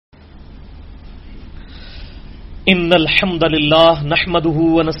إن الحمد لله نحمده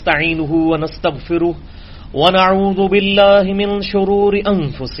ونستعينه ونستغفره ونعوذ بالله من شرور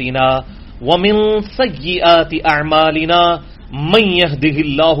أنفسنا ومن سيئات أعمالنا من يهده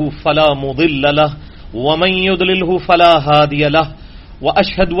الله فلا مضل له ومن يضلله فلا هادي له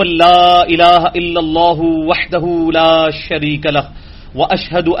وأشهد أن لا إله إلا الله وحده لا شريك له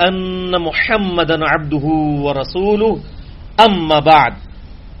وأشهد أن محمدا عبده ورسوله أما بعد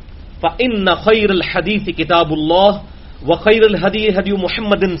فإن خير الحديث كتاب الله وخير الهدي هدي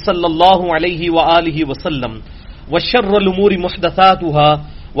محمد صلى الله عليه وآله وسلم وشر الأمور محدثاتها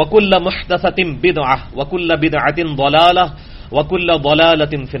وكل محدثة بدعة وكل بدعة ضلالة وكل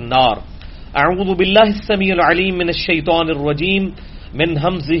ضلالة في النار. أعوذ بالله السميع العليم من الشيطان الرجيم من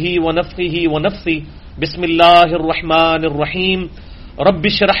همزه ونفخه ونفثه. بسم الله الرحمن الرحيم. رب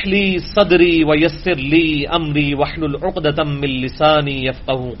اشرح لي صدري ويسر لي أمري واحلل عقدة من لساني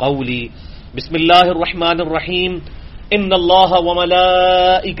يفقهوا قولي. بسم الله الرحمن الرحيم. إن الله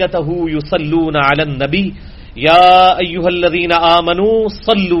وملائكته يصلون على النبي يا أيها الذين آمنوا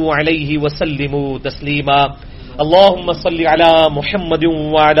صلوا عليه وسلموا تسليما. اللهم صل على محمد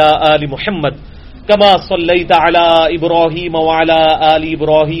وعلى آل محمد كما صليت على إبراهيم وعلى آل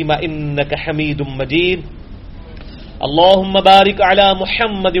إبراهيم إنك حميد مجيد. اللهم بارك على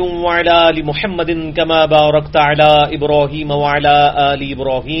محمد وعلى آل محمد كما باركت على إبراهيم وعلى آل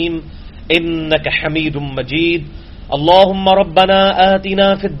إبراهيم إنك حميد مجيد. اللهم ربنا آتنا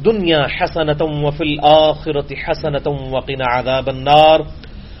في الدنيا حسنة وفي الآخرة حسنة وقنا عذاب النار.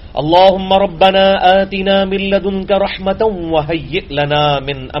 اللهم ربنا آتنا من لدنك رحمة وهيئ لنا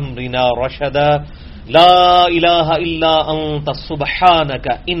من أمرنا رشدا. لا إله إلا أنت سبحانك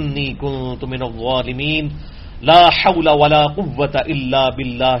إني كنت من الظالمين. لا حول ولا قوة إلا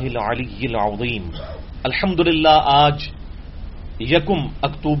بالله العلی العظیم. الحمدللہ آج 1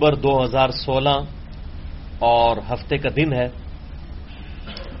 اکتوبر 2016 اور ہفتے کا دن ہے.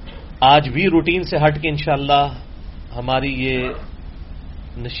 آج بھی روٹین سے ہٹ کے انشاءاللہ ہماری یہ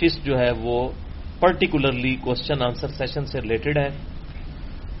نشست جو ہے وہ پرٹیکولرلی کوسچن آنسر سیشن سے ریلیٹڈ ہے،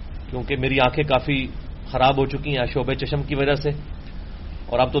 کیونکہ میری آنکھیں کافی خراب ہو چکی ہیں شعبہ چشم کی وجہ سے،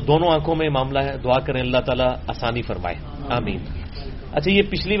 اور اب تو دونوں آنکھوں میں معاملہ ہے. دعا کریں اللہ تعالیٰ آسانی فرمائے، آمین. اچھا، یہ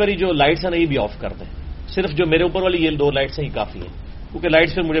پچھلی والی جو لائٹس ہیں نا یہ بھی آف کر دیں. صرف جو میرے اوپر والی یہ 2 لائٹس ہیں ہی کافی ہیں، کیونکہ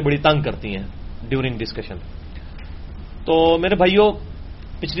لائٹس پھر مجھے بڑی تنگ کرتی ہیں ڈیورنگ ڈسکشن. تو میرے بھائیوں،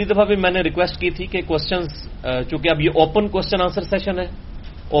 پچھلی دفعہ بھی میں نے ریکویسٹ کی تھی کہ کوسچنز، چونکہ اب یہ اوپن کوسچن آنسر سیشن ہے،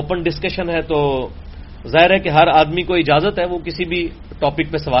 اوپن ڈسکشن ہے، تو ظاہر ہے کہ ہر آدمی کو اجازت ہے وہ کسی بھی ٹاپک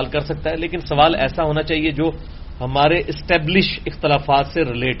پہ سوال کر سکتا ہے، لیکن سوال ایسا ہونا چاہیے جو ہمارے اسٹیبلش اختلافات سے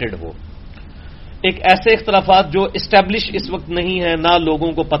ریلیٹڈ ہو. ایک ایسے اختلافات جو اسٹیبلش اس وقت نہیں ہیں، نہ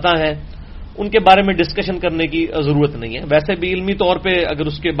لوگوں کو پتہ ہے، ان کے بارے میں ڈسکشن کرنے کی ضرورت نہیں ہے. ویسے بھی علمی طور پہ اگر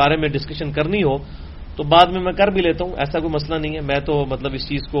اس کے بارے میں ڈسکشن کرنی ہو تو بعد میں کر بھی لیتا ہوں، ایسا کوئی مسئلہ نہیں ہے. میں تو مطلب اس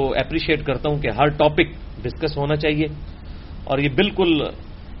چیز کو اپریشیٹ کرتا ہوں کہ ہر ٹاپک ڈسکس ہونا چاہیے، اور یہ بالکل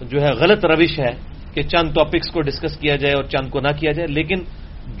جو ہے غلط روش ہے کہ چند ٹاپکس کو ڈسکس کیا جائے اور چند کو نہ کیا جائے. لیکن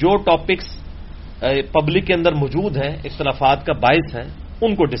جو ٹاپکس پبلک کے اندر موجود ہیں، اختلافات کا باعث ہیں،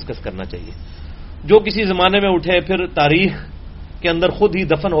 ان کو ڈسکس کرنا چاہیے. جو کسی زمانے میں اٹھے پھر تاریخ کے اندر خود ہی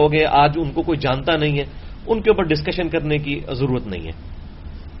دفن ہو گئے، آج ان کو کوئی جانتا نہیں ہے، ان کے اوپر ڈسکشن کرنے کی ضرورت نہیں ہے.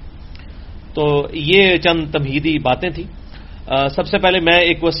 تو یہ چند تمہیدی باتیں تھیں. سب سے پہلے میں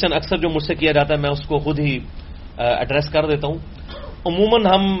ایک کوشچن اکثر جو مجھ سے کیا جاتا ہے میں اس کو خود ہی ایڈریس کر دیتا ہوں. عموماً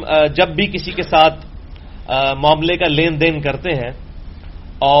ہم جب بھی کسی کے ساتھ معاملے کا لین دین کرتے ہیں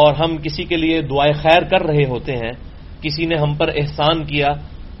اور ہم کسی کے لیے دعائے خیر کر رہے ہوتے ہیں، کسی نے ہم پر احسان کیا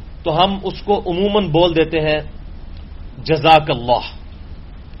تو ہم اس کو عموماً بول دیتے ہیں جزاک اللہ،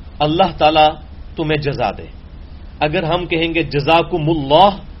 اللہ تعالیٰ تمہیں جزا دے. اگر ہم کہیں گے جزاکم اللہ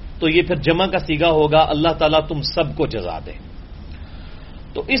تو یہ پھر جمع کا صیغہ ہوگا اللہ تعالیٰ تم سب کو جزا دے.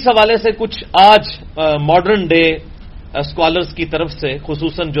 تو اس حوالے سے کچھ آج ماڈرن ڈے اسکالرز کی طرف سے،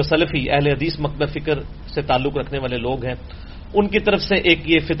 خصوصاً جو سلفی اہل حدیث مکتب فکر سے تعلق رکھنے والے لوگ ہیں، ان کی طرف سے ایک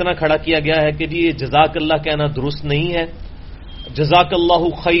یہ فتنہ کھڑا کیا گیا ہے کہ جی یہ جزاک اللہ کہنا درست نہیں ہے، جزاک اللہ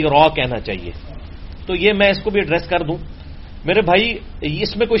خیرا کہنا چاہیے. تو یہ میں اس کو بھی ایڈریس کر دوں. میرے بھائی،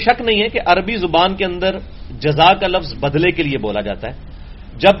 اس میں کوئی شک نہیں ہے کہ عربی زبان کے اندر جزا کا لفظ بدلے کے لیے بولا جاتا ہے.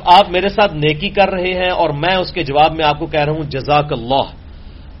 جب آپ میرے ساتھ نیکی کر رہے ہیں اور میں اس کے جواب میں آپ کو کہہ رہا ہوں جزاک اللہ،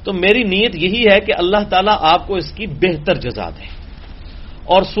 تو میری نیت یہی ہے کہ اللہ تعالیٰ آپ کو اس کی بہتر جزا دے.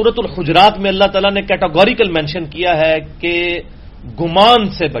 اور سورۃ الحجرات میں اللہ تعالیٰ نے کیٹاگوریکل مینشن کیا ہے کہ گمان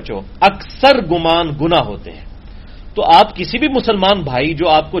سے بچو، اکثر گمان گناہ ہوتے ہیں. تو آپ کسی بھی مسلمان بھائی جو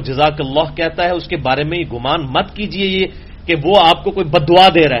آپ کو جزاک اللہ کہتا ہے اس کے بارے میں گمان مت کیجئے یہ کہ وہ آپ کو کوئی بددعا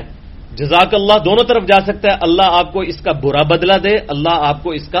دے رہا ہے. جزاک اللہ دونوں طرف جا سکتا ہے. اللہ آپ کو اس کا برا بدلہ دے، اللہ آپ کو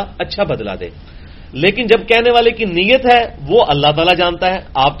اس کا اچھا بدلہ دے. لیکن جب کہنے والے کی نیت ہے وہ اللہ تعالیٰ جانتا ہے.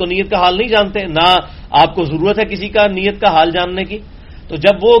 آپ تو نیت کا حال نہیں جانتے, نہ آپ کو ضرورت ہے کسی کا نیت کا حال جاننے کی. تو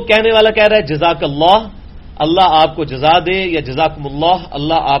جب وہ کہنے والا کہہ رہا ہے جزاک اللہ, اللہ آپ کو جزا دے, یا جزاکم اللہ,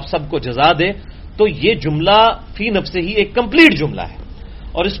 اللہ آپ سب کو جزا دے, تو یہ جملہ فی نفسہ ہی ایک کمپلیٹ جملہ ہے.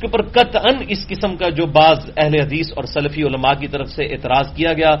 اور اس کے اوپر قطعاً اس قسم کا جو بعض اہل حدیث اور سلفی علماء کی طرف سے اعتراض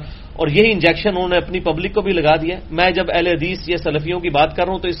کیا گیا, اور یہی انجیکشن انہوں نے اپنی پبلک کو بھی لگا دیا. میں جب اہل حدیث یا سلفیوں کی بات کر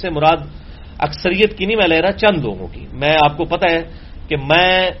رہا ہوں تو اس سے مراد اکثریت کی نہیں میں لے رہا, چند لوگوں کی. میں آپ کو پتہ ہے کہ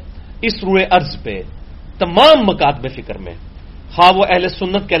میں اس روئے ارض پہ تمام مکاتب فکر میں, خواہ وہ اہل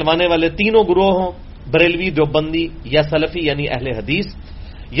سنت کہلوانے والے تینوں گروہ ہوں, بریلوی, دیوبندی یا سلفی یعنی اہل حدیث,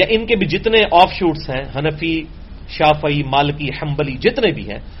 یا ان کے بھی جتنے آف شوٹس ہیں, حنفی, شافعی, مالکی, حنبلی, جتنے بھی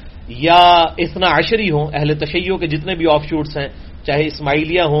ہیں, یا اثنا عشری ہوں, اہل تشیع کے جتنے بھی آف شوٹس ہیں, چاہے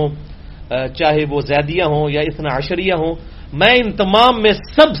اسماعیلیہ ہوں, چاہے وہ زیدیہ ہوں یا اثنا عشریہ ہوں, میں ان تمام میں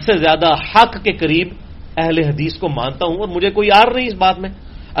سب سے زیادہ حق کے قریب اہل حدیث کو مانتا ہوں, اور مجھے کوئی آر نہیں اس بات میں,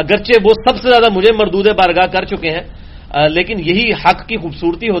 اگرچہ وہ سب سے زیادہ مجھے مردود بارگاہ کر چکے ہیں. لیکن یہی حق کی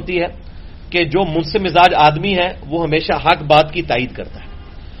خوبصورتی ہوتی ہے کہ جو منصف مزاج آدمی ہے وہ ہمیشہ حق بات کی تائید کرتا ہے.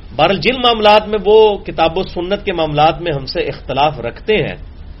 بہرحال جن معاملات میں وہ کتاب و سنت کے معاملات میں ہم سے اختلاف رکھتے ہیں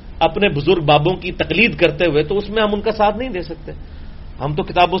اپنے بزرگ بابوں کی تقلید کرتے ہوئے, تو اس میں ہم ان کا ساتھ نہیں دے سکتے. ہم تو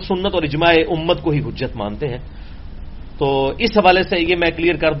کتاب و سنت اور اجماع امت کو ہی حجت مانتے ہیں. تو اس حوالے سے یہ میں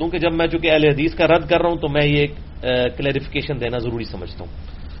کلیئر کر دوں کہ جب میں چونکہ اہل حدیث کا رد کر رہا ہوں تو میں یہ کلیریفیکیشن دینا ضروری سمجھتا ہوں.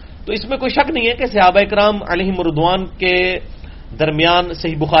 تو اس میں کوئی شک نہیں ہے کہ صحابہ کرام علیہم رضوان کے درمیان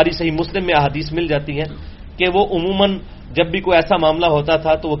صحیح بخاری, صحیح مسلم میں احادیث مل جاتی ہیں کہ وہ عموماً جب بھی کوئی ایسا معاملہ ہوتا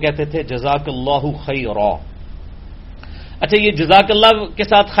تھا تو وہ کہتے تھے جزاک اللہ خیرا. اچھا, یہ جزاک اللہ کے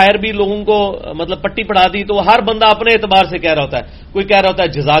ساتھ خیر بھی لوگوں کو مطلب پٹی پڑھا دی تو ہر بندہ اپنے اعتبار سے کہہ رہا ہوتا ہے. کوئی کہہ رہا ہوتا ہے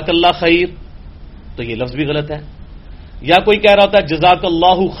جزاک اللہ خیر, تو یہ لفظ بھی غلط ہے, یا کوئی کہہ رہا ہوتا ہے جزاک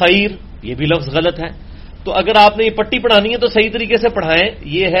اللہ خیر, یہ بھی لفظ غلط ہے. تو اگر آپ نے یہ پٹی پڑھانی ہے تو صحیح طریقے سے پڑھائیں.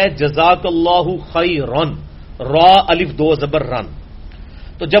 یہ ہے جزاک اللہ خیرن, را الف دو زبر رن.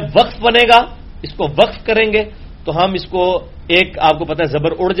 تو جب وقف بنے گا اس کو وقف کریں گے تو ہم اس کو ایک, آپ کو پتہ ہے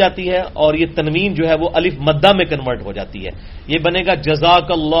زبر اڑ جاتی ہے اور یہ تنوین جو ہے وہ الف مدہ میں کنورٹ ہو جاتی ہے. یہ بنے گا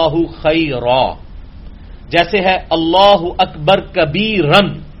جزاک اللہ خیرا, جیسے ہے اللہ اکبر کبیرن,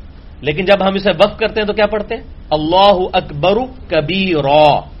 لیکن جب ہم اسے وقف کرتے ہیں تو کیا پڑھتے ہیں اللہ اکبر کبیرا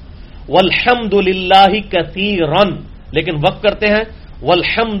والحمد للہ کثیرن, لیکن وقف کرتے ہیں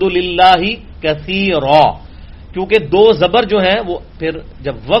والحمد للہ کثیرا, کیونکہ دو زبر جو ہیں وہ پھر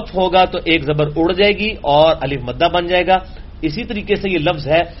جب وقف ہوگا تو ایک زبر اڑ جائے گی اور الف مدہ بن جائے گا. اسی طریقے سے یہ لفظ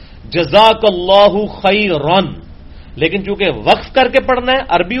ہے جزاک اللہ خیرن, لیکن چونکہ وقف کر کے پڑھنا ہے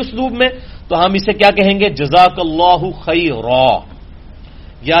عربی اسلوب میں تو ہم اسے کیا کہیں گے جزاک اللہ خیرا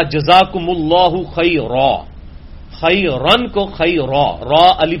یا جزاکم اللہ خیرا. خیرن کو خیرا, را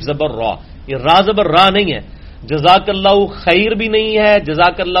الف زبر را, یہ را زبر را نہیں ہے. جزاک اللہ خیر بھی نہیں ہے,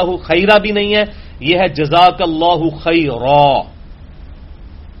 جزاک اللہ خیرہ بھی نہیں ہے, یہ ہے جزاک اللہ خیرا.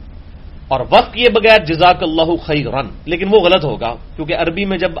 اور وقف کیے بغیر جزاک اللہ خیرن, لیکن وہ غلط ہوگا کیونکہ عربی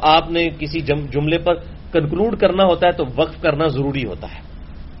میں جب آپ نے کسی جملے پر کنکلوڈ کرنا ہوتا ہے تو وقف کرنا ضروری ہوتا ہے.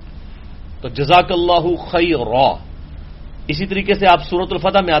 تو جزاک اللہ خیرا. اسی طریقے سے آپ سورۃ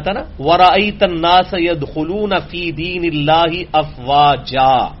الفتح میں آتا ہے نا وَرَأَيْتَ النَّاسَ يَدْخُلُونَ فِي دِينِ اللَّهِ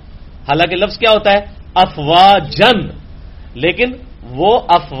أَفْوَاجًا, حالانکہ لفظ کیا ہوتا ہے افواجن, لیکن وہ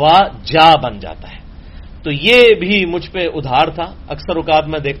افواجا بن جاتا ہے. تو یہ بھی مجھ پہ ادھار تھا. اکثر اوقات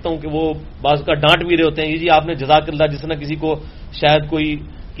میں دیکھتا ہوں کہ وہ بعض کا ڈانٹ بھی رہے ہوتے ہیں, یہ جی آپ نے جزاک اللہ, جس نے کسی کو شاید کوئی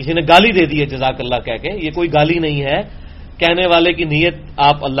کسی نے گالی دے دی ہے جزاک اللہ کہہ کے, یہ کوئی گالی نہیں ہے. کہنے والے کی نیت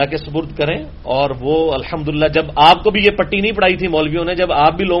آپ اللہ کے سپرد کریں, اور وہ الحمدللہ جب آپ کو بھی یہ پٹی نہیں پڑھائی تھی مولویوں نے, جب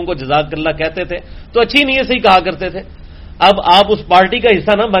آپ بھی لوگوں کو جزاک اللہ کہتے تھے تو اچھی نیت سے ہی کہا کرتے تھے. اب آپ اس پارٹی کا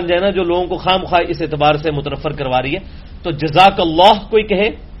حصہ نہ بن جائے نا جو لوگوں کو خام خواہ اس اعتبار سے متنفر کروا رہی ہے. تو جزاک اللہ کوئی کہے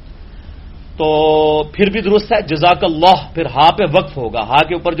تو پھر بھی درست ہے, جزاک اللہ پھر ہا پہ وقف ہوگا, ہا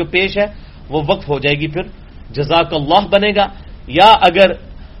کے اوپر جو پیش ہے وہ وقف ہو جائے گی, پھر جزاک اللہ بنے گا. یا اگر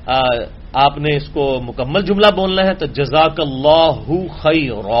آپ نے اس کو مکمل جملہ بولنا ہے تو جزاک اللہ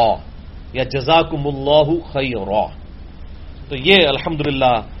خیرا یا جزاکم اللہ خیرا. تو یہ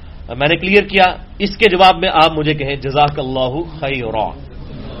الحمدللہ میں نے کلیئر کیا. اس کے جواب میں آپ مجھے کہیں جزاک اللہ خیرا,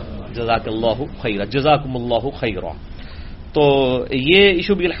 جزاک اللہ خیرا, جزاکم اللہ خیرا. تو یہ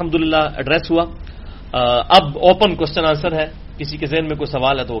ایشو بھی الحمدللہ ایڈریس ہوا. اب اوپن کوشچن آنسر ہے, کسی کے ذہن میں کوئی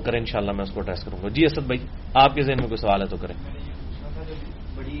سوال ہے تو وہ کریں, انشاءاللہ میں اس کو ایڈریس کروں گا. جی اسد بھائی, آپ کے ذہن میں کوئی سوال ہے تو کریں.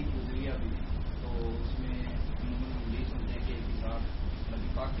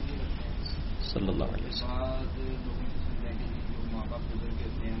 صلی اللہ علیہ وسلم.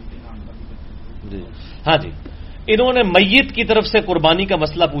 ہاں جی, انہوں نے میت کی طرف سے قربانی کا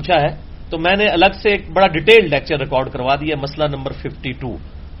مسئلہ پوچھا ہے تو میں نے الگ سے ایک بڑا ڈیٹیل لیکچر ریکارڈ کروا دیا، مسئلہ نمبر 52،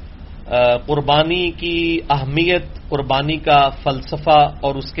 قربانی کی اہمیت، قربانی کا فلسفہ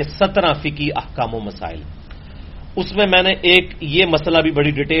اور اس کے 17 فقہی احکام و مسائل۔ اس میں میں نے ایک یہ مسئلہ بھی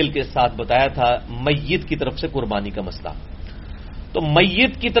بڑی ڈیٹیل کے ساتھ بتایا تھا، میت کی طرف سے قربانی کا مسئلہ۔ تو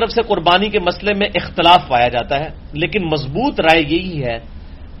میت کی طرف سے قربانی کے مسئلے میں اختلاف پایا جاتا ہے، لیکن مضبوط رائے یہی ہے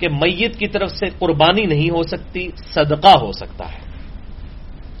کہ میت کی طرف سے قربانی نہیں ہو سکتی، صدقہ ہو سکتا ہے۔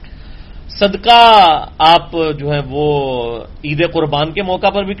 صدقہ آپ جو ہے وہ عید قربان کے موقع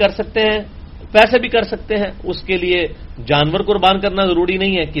پر بھی کر سکتے ہیں، پیسے بھی کر سکتے ہیں، اس کے لیے جانور قربان کرنا ضروری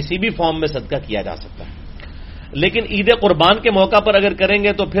نہیں ہے، کسی بھی فارم میں صدقہ کیا جا سکتا ہے۔ لیکن عید قربان کے موقع پر اگر کریں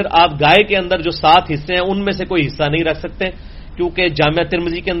گے تو پھر آپ گائے کے اندر جو 7 حصے ہیں ان میں سے کوئی حصہ نہیں رکھ سکتے، کیونکہ جامعہ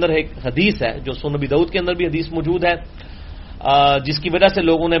ترمذی کے اندر ایک حدیث ہے، جو سنن ابی داؤد کے اندر بھی حدیث موجود ہے، جس کی وجہ سے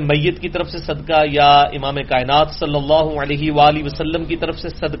لوگوں نے میت کی طرف سے صدقہ یا امام کائنات صلی اللہ علیہ وآلہ وسلم کی طرف سے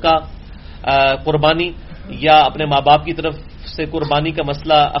صدقہ، قربانی یا اپنے ماں باپ کی طرف سے قربانی کا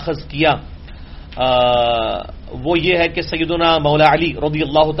مسئلہ اخذ کیا۔ وہ یہ ہے کہ سیدنا مولا علی رضی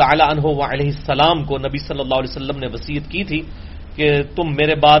اللہ تعالی عنہ وعلیہ السلام کو نبی صلی اللہ علیہ وسلم نے وصیت کی تھی کہ تم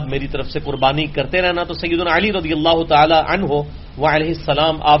میرے بعد میری طرف سے قربانی کرتے رہنا، تو سیدنا علی رضی اللہ تعالی عنہ وعلیہ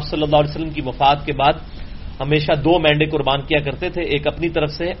السلام آپ صلی اللہ علیہ وسلم کی وفات کے بعد ہمیشہ 2 مینڈے قربان کیا کرتے تھے، ایک اپنی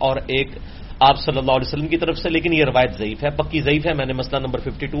طرف سے اور ایک آپ صلی اللہ علیہ وسلم کی طرف سے، لیکن یہ روایت ضعیف ہے، پکی ضعیف ہے، میں نے مسئلہ نمبر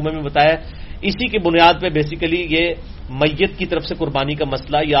 52 میں بھی بتایا۔ اسی کی بنیاد پہ بیسیکلی یہ میت کی طرف سے قربانی کا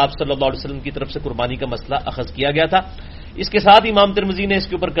مسئلہ یا آپ صلی اللہ علیہ وسلم کی طرف سے قربانی کا مسئلہ اخذ کیا گیا تھا۔ اس کے ساتھ امام ترمذی نے اس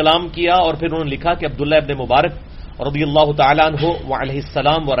کے اوپر کلام کیا اور پھر انہوں نے لکھا کہ عبداللہ ابن مبارک رضی اللہ تعالی عنہ وعلیہ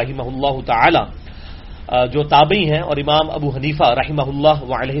السلام ورحمہ اللہ تعالی جو تابعی ہیں اور امام ابو حنیفہ رحمہ اللہ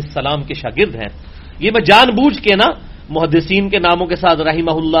وعلیہ السلام کے شاگرد ہیں، یہ میں جان بوجھ کے نا محدثین کے ناموں کے ساتھ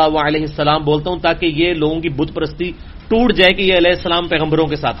رحمہ اللہ وعلیہ السلام بولتا ہوں تاکہ یہ لوگوں کی بت پرستی ٹوٹ جائے کہ یہ علیہ السلام پیغمبروں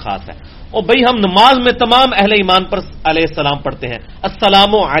کے ساتھ خاص ہے۔ اور بھائی ہم نماز میں تمام اہل ایمان پر علیہ السلام پڑھتے ہیں،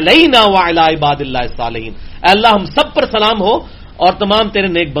 السلام علینا وعلی عباد اللہ الصالحین، اے اللہ ہم سب پر سلام ہو اور تمام تیرے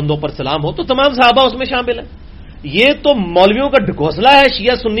نیک بندوں پر سلام ہو، تو تمام صحابہ اس میں شامل ہیں۔ یہ تو مولویوں کا ڈھکوسلا ہے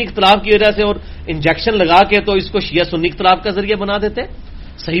شیعہ سنی اختلاف کی وجہ سے، اور انجیکشن لگا کے تو اس کو شیعہ سنی اختلاف کا ذریعہ بنا دیتے ہیں۔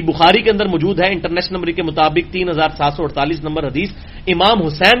 صحیح بخاری کے اندر موجود ہے انٹرنیشنل نمبر کے مطابق 3748 نمبر حدیث، امام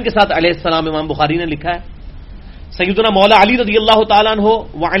حسین کے ساتھ علیہ السلام امام بخاری نے لکھا ہے۔ سیدنا مولا علی رضی اللہ تعالیٰ عنہ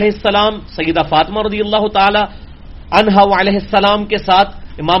وعلیہ السلام، سیدہ فاطمہ رضی اللہ تعالیٰ عنہا وعلیہ السلام کے ساتھ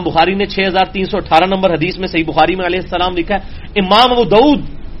امام بخاری نے 6318 نمبر حدیث میں صحیح بخاری میں علیہ السلام لکھا ہے۔ امام ابو داؤد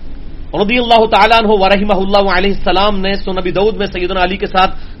رضی اللہ تعالیٰ عنہ ورحمہ اللہ علیہ السلام نے سنن ابی داؤد میں سیدنا علی کے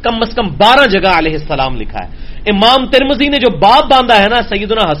ساتھ کم از کم 12 جگہ علیہ السلام لکھا ہے۔ امام ترمذی نے جو باب باندھا ہے نا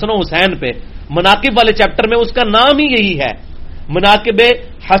سیدنا حسن و حسین پہ مناقب والے چیپٹر میں، اس کا نام ہی یہی ہے، مناقب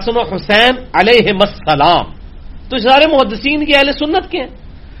حسن و حسین علیہم السلام۔ تو سارے محدثین کے اہل سنت کے ہیں۔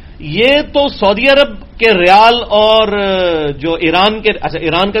 یہ تو سعودی عرب کے ریال اور جو ایران کے، اچھا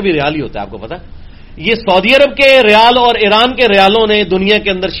ایران کا بھی ریال ہی ہوتا ہے آپ کو پتا، یہ سعودی عرب کے ریال اور ایران کے ریالوں نے دنیا کے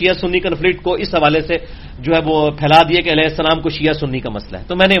اندر شیعہ سنی کنفلکٹ کو اس حوالے سے جو ہے وہ پھیلا دیا کہ علیہ السلام کو شیعہ سنی کا مسئلہ ہے۔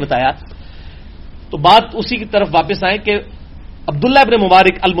 تو میں نے بتایا، تو بات اسی کی طرف واپس آئے کہ عبداللہ ابن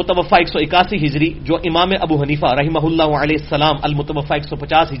مبارک المتوفا 181 ہجری جو امام ابو حنیفہ رحمہ اللہ علیہ السلام المتوفا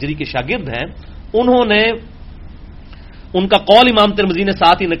 150 ہجری کے شاگرد ہیں، انہوں نے ان کا قول امام ترمذی نے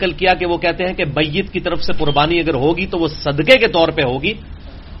ساتھ ہی نقل کیا کہ وہ کہتے ہیں کہ میت کی طرف سے قربانی اگر ہوگی تو وہ صدقے کے طور پہ ہوگی،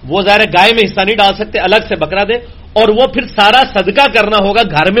 وہ ظاہر گائے میں حصہ نہیں ڈال سکتے، الگ سے بکرا دے، اور وہ پھر سارا صدقہ کرنا ہوگا،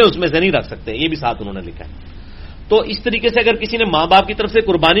 گھر میں اس میں سے نہیں رکھ سکتے، یہ بھی ساتھ انہوں نے لکھا ہے۔ تو اس طریقے سے اگر کسی نے ماں باپ کی طرف سے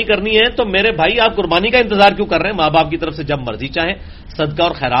قربانی کرنی ہے تو میرے بھائی آپ قربانی کا انتظار کیوں کر رہے ہیں؟ ماں باپ کی طرف سے جب مرضی چاہیں صدقہ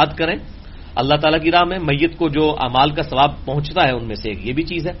اور خیرات کریں اللہ تعالیٰ کی راہ میں۔ میت کو جو اعمال کا ثواب پہنچتا ہے ان میں سے ایک یہ بھی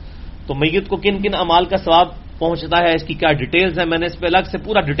چیز ہے۔ تو میت کو کن کن اعمال کا ثواب پہنچتا ہے، اس کی کیا ڈیٹیلز ہیں، میں نے اس پہ الگ سے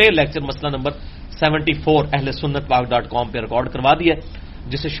پورا ڈیٹیل لیکچر مسئلہ نمبر 74 اہل سنت پاک.com پہ ریکارڈ کروا دیا ہے،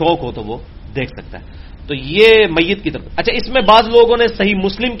 جسے شوق ہو تو وہ دیکھ سکتا ہے۔ تو یہ میت کی طرف۔ اچھا، اس میں بعض لوگوں نے صحیح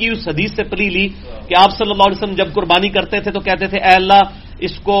مسلم کی اس حدیث سے پلی لی کہ آپ صلی اللہ علیہ وسلم جب قربانی کرتے تھے تو کہتے تھے اے اللہ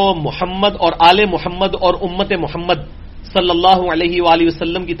اس کو محمد اور آل محمد اور امت محمد صلی اللہ علیہ وآلہ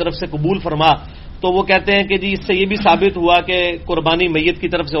وسلم کی طرف سے قبول فرما۔ تو وہ کہتے ہیں کہ جی اس سے یہ بھی ثابت ہوا کہ قربانی میت کی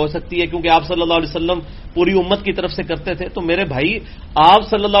طرف سے ہو سکتی ہے کیونکہ آپ صلی اللہ علیہ وسلم پوری امت کی طرف سے کرتے تھے۔ تو میرے بھائی آپ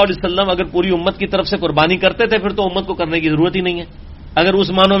صلی اللہ علیہ وسلم اگر پوری امت کی طرف سے قربانی کرتے تھے پھر تو امت کو کرنے کی ضرورت ہی نہیں ہے، اگر اس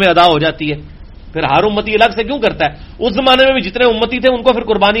معنوں میں ادا ہو جاتی ہے پھر ہر امتی الگ سے کیوں کرتا ہے؟ اس زمانے میں بھی جتنے امتی تھے ان کو پھر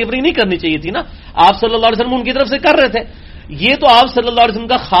قربانی اپنی نہیں کرنی چاہیے تھی نا، آپ صلی اللہ علیہ وسلم ان کی طرف سے کر رہے تھے۔ یہ تو آپ صلی اللہ علیہ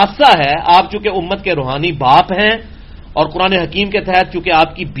وسلم کا خاصہ ہے، آپ چونکہ امت کے روحانی باپ ہیں اور قرآن حکیم کے تحت چونکہ آپ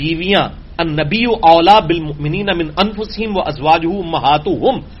کی بیویاں النبی اولا بالمؤمنین من انفسہم وازواجہ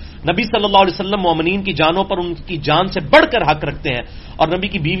امہاتہم، نبی صلی اللہ علیہ وسلم مومنین کی جانوں پر ان کی جان سے بڑھ کر حق رکھتے ہیں، اور نبی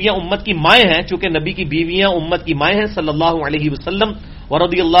کی بیویاں امت کی مائیں ہیں، چونکہ نبی کی بیویاں امت کی مائیں ہیں صلی اللہ علیہ وسلم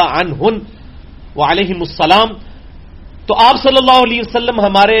ورضی اللہ عنہن وعلیہم السلام، تو آپ صلی اللہ علیہ وسلم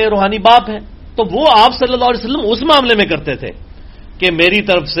ہمارے روحانی باپ ہیں، تو وہ آپ صلی اللہ علیہ وسلم اس معاملے میں کرتے تھے کہ میری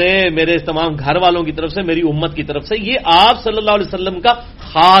طرف سے، میرے تمام گھر والوں کی طرف سے، میری امت کی طرف سے، یہ آپ صلی اللہ علیہ وسلم کا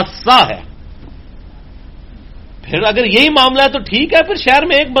خاصہ ہے۔ پھر اگر یہی معاملہ ہے تو ٹھیک ہے، پھر شہر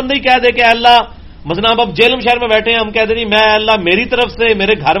میں ایک بندہ ہی کہہ دے کہ اللہ، مثلا اب جیلم شہر میں بیٹھے ہیں، ہم کہہ دیں نہیں میں اللہ میری طرف سے،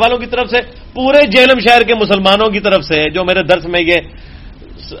 میرے گھر والوں کی طرف سے، پورے جیلم شہر کے مسلمانوں کی طرف سے جو میرے درس میں یہ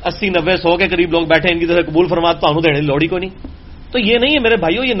 80-90-100 کے قریب لوگ بیٹھے ہیں، ان کی طرف قبول فرماتا ہوں، دینے لوڑی کو نہیں۔ تو یہ نہیں ہے میرے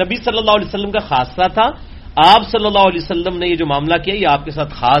بھائیوں، یہ نبی صلی اللہ علیہ وسلم کا خاصہ تھا، آپ صلی اللہ علیہ وسلم نے یہ جو معاملہ کیا یہ آپ کے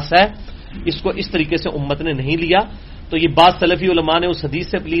ساتھ خاص ہے، اس کو اس طریقے سے امت نے نہیں لیا۔ تو یہ بعض سلفی علماء نے اس حدیث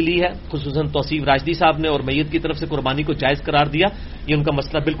سے لی ہے، خصوصاً توصیف راشدی صاحب نے، اور میت کی طرف سے قربانی کو جائز قرار دیا، یہ ان کا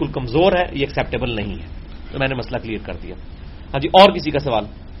مسئلہ بالکل کمزور ہے، یہ ایکسیپٹیبل نہیں ہے، تو میں نے مسئلہ کلیئر کر دیا۔ ہاں جی، اور کسی کا سوال؟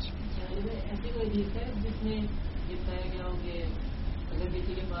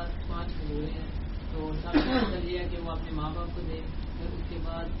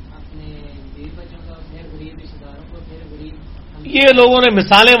 یہ لوگوں نے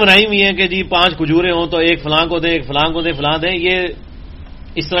مثالیں بنائی ہوئی ہیں کہ جی 5 کھجوریں ہوں تو ایک فلاں کو دیں، ایک فلاں کو دیں، فلاں دیں، یہ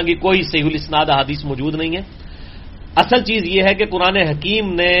اس طرح کی کوئی صحیح الاسناد احادیث موجود نہیں ہے۔ اصل چیز یہ ہے کہ قرآن حکیم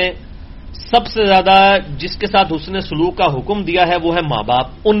نے سب سے زیادہ جس کے ساتھ حسن سلوک کا حکم دیا ہے وہ ہے ماں باپ،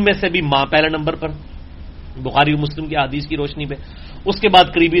 ان میں سے بھی ماں پہلے نمبر پر، بخاری و مسلم کی احادیث کی روشنی پہ، اس کے بعد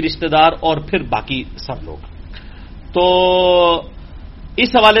قریبی رشتہ دار، اور پھر باقی سب لوگ۔ تو اس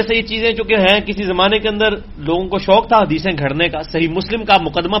حوالے سے یہ چیزیں چونکہ ہیں، کسی زمانے کے اندر لوگوں کو شوق تھا حدیثیں گھڑنے کا۔ صحیح مسلم کا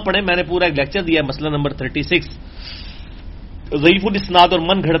مقدمہ پڑھیں، میں نے پورا ایک لیکچر دیا ہے، مسئلہ نمبر 36، ضعیف الاسناد اور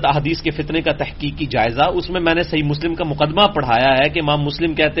من گھڑت احادیث کے فتنے کا تحقیقی جائزہ، اس میں نے صحیح مسلم کا مقدمہ پڑھایا ہے کہ امام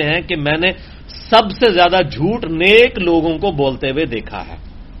مسلم کہتے ہیں کہ میں نے سب سے زیادہ جھوٹ نیک لوگوں کو بولتے ہوئے دیکھا ہے۔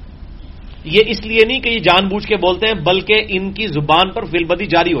 یہ اس لیے نہیں کہ یہ جان بوجھ کے بولتے ہیں، بلکہ ان کی زبان پر فعل بدی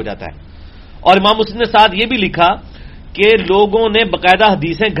جاری ہو جاتا ہے۔ اور امام مسلم نے ساتھ یہ بھی لکھا کہ لوگوں نے باقاعدہ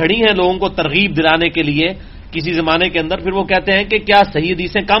حدیثیں گھڑی ہیں لوگوں کو ترغیب دلانے کے لیے کسی زمانے کے اندر، پھر وہ کہتے ہیں کہ کیا صحیح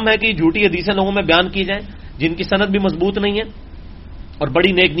حدیثیں کم ہے کہ جھوٹی حدیثیں لوگوں میں بیان کی جائیں جن کی سند بھی مضبوط نہیں ہے، اور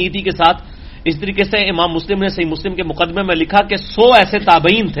بڑی نیک نیتی کے ساتھ۔ اس طریقے سے امام مسلم نے صحیح مسلم کے مقدمے میں لکھا کہ 100 ایسے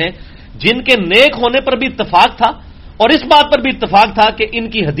تابعین تھے جن کے نیک ہونے پر بھی اتفاق تھا، اور اس بات پر بھی اتفاق تھا کہ ان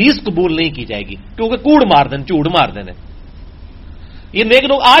کی حدیث قبول نہیں کی جائے گی کیونکہ کوڑ مار دیں، جھوٹ مار دینے۔ یہ نیک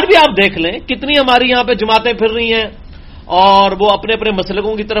لوگ آج بھی آپ دیکھ لیں کتنی ہماری یہاں پہ جماعتیں پھر رہی ہیں، اور وہ اپنے اپنے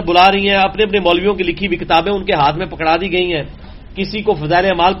مسلکوں کی طرف بلا رہی ہیں، اپنے اپنے مولویوں کی لکھی ہوئی کتابیں ان کے ہاتھ میں پکڑا دی گئی ہیں، کسی کو فضائل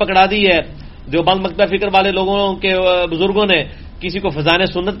اعمال پکڑا دی ہے، دیوبند مکتبہ فکر والے لوگوں کے بزرگوں نے، کسی کو فضائل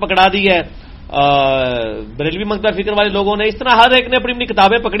سنت پکڑا دی ہے، بریلوی مکتبہ فکر والے لوگوں نے، اس طرح ہر ایک نے اپنی اپنی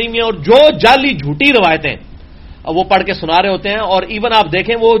کتابیں پکڑی ہوئی ہیں، اور جو جعلی جھوٹی روایتیں وہ پڑھ کے سنا رہے ہوتے ہیں۔ اور ایون آپ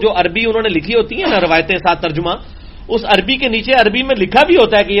دیکھیں وہ جو عربی انہوں نے لکھی ہوتی ہیں نا روایتیں ساتھ ترجمہ، اس عربی کے نیچے عربی میں لکھا بھی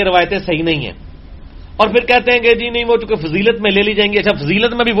ہوتا ہے کہ یہ روایتیں صحیح نہیں ہیں، اور پھر کہتے ہیں کہ جی نہیں وہ چونکہ فضیلت میں لے لی جائیں گی۔ اچھا،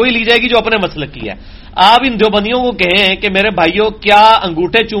 فضیلت میں بھی وہی لی جائے گی جو اپنے مسلک کی ہے۔ آپ ان دیوبندیوں کو کہیں کہ میرے بھائیوں کیا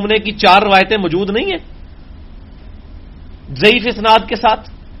انگوٹھے چومنے کی 4 روایتیں موجود نہیں ہیں ضعیف اسناد کے ساتھ؟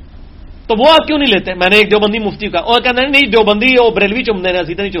 تو وہ آپ کیوں نہیں لیتے؟ میں نے ایک دیوبندی مفتی کا، اور کہتے ہیں نہیں دیوبندی وہ بریلوی چومتے ہیں،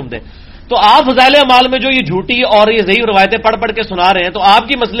 اسی طرح نہیں چومتے۔ تو آپ فضائل اعمال میں جو یہ جھوٹی اور یہ ضعیف روایتیں پڑھ پڑھ کے سنا رہے ہیں، تو آپ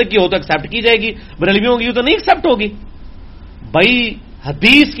کی مسلک کی ہو تو ایکسیپٹ کی جائے گی، بریلویوں کی تو نہیں ایکسیپٹ ہوگی۔ بھائی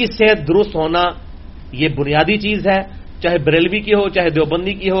حدیث کی صحت درست ہونا یہ بنیادی چیز ہے، چاہے بریلوی کی ہو، چاہے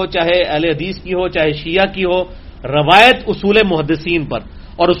دیوبندی کی ہو، چاہے اہل حدیث کی ہو، چاہے شیعہ کی ہو۔ روایت اصول محدثین پر،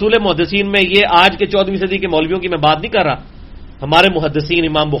 اور اصول محدثین میں یہ آج کے 14ویں صدی کے مولویوں کی میں بات نہیں کر رہا، ہمارے محدثین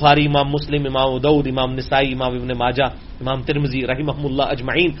امام بخاری، امام مسلم، امام ابو داؤد، امام نسائی، امام ابن ماجہ، امام ترمذی رحمہم اللہ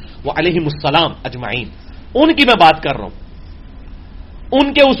اجمعین وعلیہم السلام اجمعین، ان کی میں بات کر رہا ہوں۔ ان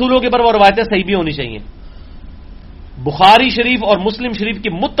کے اصولوں کے پر وہ روایتیں صحیح بھی ہونی چاہیے۔ بخاری شریف اور مسلم شریف کی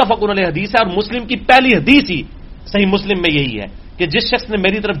متفق علیہ حدیث ہے، اور مسلم کی پہلی حدیث ہی صحیح مسلم میں یہی ہے کہ جس شخص نے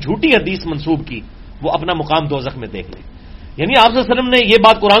میری طرف جھوٹی حدیث منسوب کی وہ اپنا مقام دوزخ میں دیکھ لے۔ یعنی آپ صلی اللہ علیہ وسلم نے یہ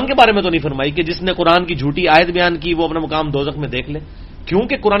بات قرآن کے بارے میں تو نہیں فرمائی کہ جس نے قرآن کی جھوٹی آیت بیان کی وہ اپنا مقام دوزخ میں دیکھ لے،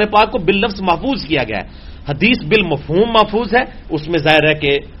 کیونکہ قرآن پاک کو باللفظ محفوظ کیا گیا ہے، حدیث بالمفہوم محفوظ ہے، اس میں ظاہر ہے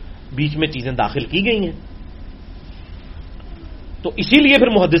کہ بیچ میں چیزیں داخل کی گئی ہیں۔ تو اسی لیے پھر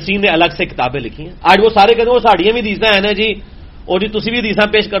محدثین نے الگ سے کتابیں لکھی ہیں۔ آج وہ سارے کہتے ہیں وہ ساڑیاں بھی حدیثیں ہیں نا جی، اور جی تسی بھی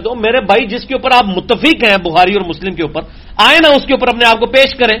حدیثیں پیش کر دو۔ میرے بھائی جس کے اوپر آپ متفق ہیں بخاری اور مسلم کے اوپر، آئے نا اس کے اوپر اپنے آپ کو پیش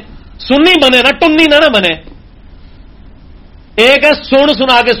کریں، سنی بنے نا ٹنی نہ بنے۔ ایک ہے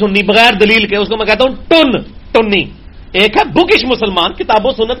سنا کے سنی بغیر دلیل کے، اس کو میں کہتا ہوں ٹنی۔ ایک ہے بکش مسلمان،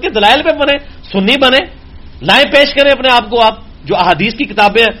 کتابوں سنت کے دلائل پہ بنے، سنی بنے، لائیں پیش کریں اپنے آپ کو آپ، جو احادیث کی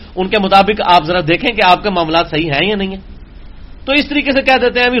کتابیں ہیں ان کے مطابق آپ ذرا دیکھیں کہ آپ کے معاملات صحیح ہیں یا نہیں ہیں. تو اس طریقے سے کہہ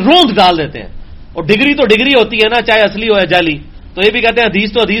دیتے ہیں ابھی روند ڈال دیتے ہیں. اور ڈگری تو ڈگری ہوتی ہے نا, چاہے اصلی ہو یا جعلی. تو یہ بھی کہتے ہیں حدیث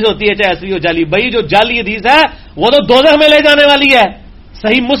تو حدیث ہوتی ہے چاہے اصلی ہو جعلی. بھائی جو جعلی حدیث ہے وہ تو دوزخ میں لے جانے والی ہے.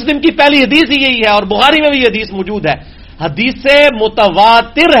 صحیح مسلم کی پہلی حدیث ہی یہی ہے, اور بخاری میں بھی یہ حدیث موجود ہے. حدیث سے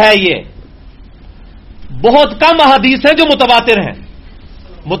متواتر ہے. یہ بہت کم احادیث ہیں جو متواتر ہیں.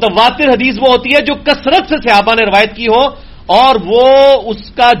 متواتر حدیث وہ ہوتی ہے جو کثرت سے صحابہ نے روایت کی ہو اور وہ اس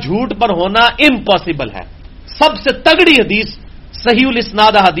کا جھوٹ پر ہونا امپاسبل ہے. سب سے تگڑی حدیث صحیح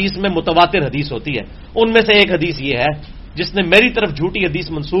الاسناد حدیث میں متواتر حدیث ہوتی ہے. ان میں سے ایک حدیث یہ ہے, جس نے میری طرف جھوٹی حدیث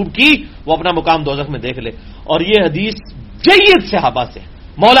منسوب کی وہ اپنا مقام دوزخ میں دیکھ لے. اور یہ حدیث جید صحابہ سے,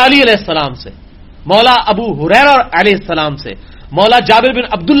 مولا علی علیہ السلام سے, مولا ابو ہریرہ علیہ السلام سے, مولا جابر بن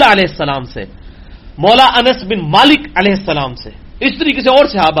عبداللہ علیہ السلام سے, مولا انس بن مالک علیہ السلام سے, اس طریقے سے اور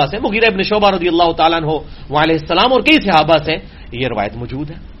صحابہ سے, مغیرہ ابن شعبہ رضی اللہ تعالیٰ عنہ علیہ السلام اور کئی صحابہ سے یہ روایت موجود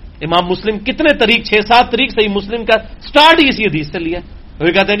ہے. امام مسلم کتنے طریق, 6-7 طریق صحیح مسلم کا سٹارٹ ہی اسی حدیث سے لیا.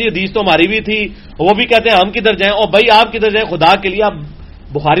 وہ کہتے ہیں جی حدیث تو ہماری بھی تھی, وہ بھی کہتے ہیں ہم کدھر جائیں. اور بھائی آپ کدھر جائیں, خدا کے لیے آپ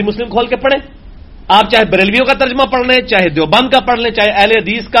بخاری مسلم کھول کے پڑھیں. آپ چاہے بریلویوں کا ترجمہ پڑھ لیں, چاہے دیوبند کا پڑھ لیں, چاہے اہل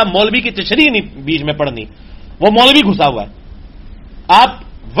حدیث کا مولوی کی تشریح نہیں بیچ میں پڑھنی, وہ مولوی گھسا ہوا ہے. آپ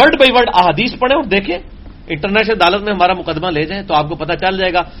ورڈ بائی ورڈ احادیث پڑھیں اور دیکھیں. انٹرنیشنل عدالت میں ہمارا مقدمہ لے جائیں تو آپ کو پتہ چل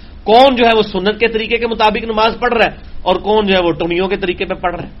جائے گا کون جو ہے وہ سنت کے طریقے کے مطابق نماز پڑھ رہا ہے اور کون جو ہے وہ ٹونیوں کے طریقے پہ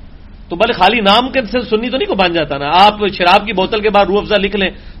پڑھ رہا ہے. تو بھلے خالی نام کے سے سنی تو نہیں کو بن جاتا نا. آپ شراب کی بوتل کے بعد روح افزا لکھ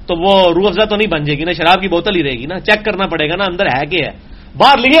لیں تو وہ روح افزا تو نہیں بن جائے گی نا, شراب کی بوتل ہی رہے گی نا. چیک کرنا پڑے گا نا اندر ہے کہ ہے.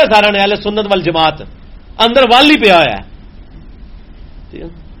 باہر لکھے سارا نے اہل سنت والجماعت, اندر ول ہی پیا ہوا ہے.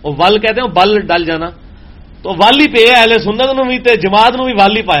 وہ ول کہتے ہیں بل ڈل جانا, تو ول ہی پیا اہل سنت نو بھی تے جماعت نو بھی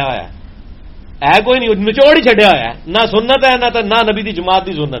ول ہی پایا ہوا ہے کوئی نہیں, نچوڑ ہی چھڈیا ہوا ہے. نہ سنت ہے نہ نبی دی جماعت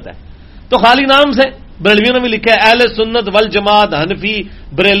دی سنت ہے. تو خالی نام سے بریلویوں نے بھی لکھا ہے اہل سنت والجماعت حنفی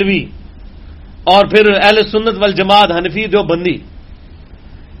بریلوی, اور پھر اہل سنت والجماعت حنفی دیوبندی.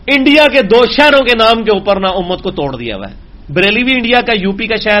 انڈیا کے 2 شہروں کے نام کے اوپر نہ امت کو توڑ دیا ہوا ہے. بریلی بھی انڈیا کا یو پی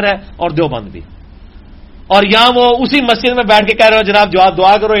کا شہر ہے اور دیوبند بھی. اور یہاں وہ اسی مسجد میں بیٹھ کے کہہ رہے ہو جناب جواب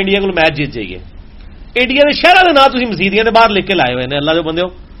دعا کرو انڈیا کو میچ جیت جائیے. انڈیا کے شہر کے نام تھی مسیدیاں نے باہر لکھ کے لائے ہوئے ہیں اللہ جو بندے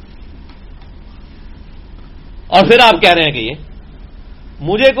ہو. اور پھر آپ کہہ رہے ہیں کہ یہ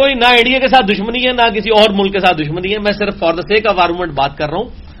مجھے کوئی نہ انڈیا کے ساتھ دشمنی ہے نہ کسی اور ملک کے ساتھ دشمنی ہے. میں صرف for the sake of argument بات کر رہا ہوں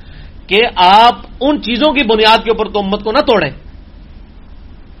کہ آپ ان چیزوں کی بنیاد کے اوپر تو امت کو نہ توڑیں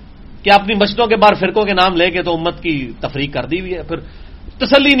کہ اپنی مسجدوں کے باہر فرقوں کے نام لے کے تو امت کی تفریق کر دی ہوئی ہے. پھر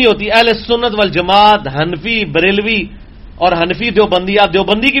تسلی نہیں ہوتی. اہل سنت والجماعت حنفی بریلوی اور حنفی دیوبندی. آپ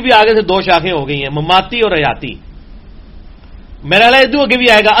دیوبندی کی بھی آگے سے 2 شاخیں ہو گئی ہیں, مماتی اور حیاتی. میرا ادو آگے بھی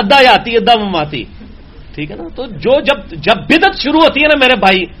آئے گا, ادھا حیاتی ادھا مماتی. ٹھیک ہے نا. تو جب بدعت شروع ہوتی ہے نا میرے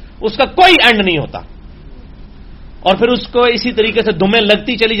بھائی, اس کا کوئی اینڈ نہیں ہوتا. اور پھر اس کو اسی طریقے سے دمیں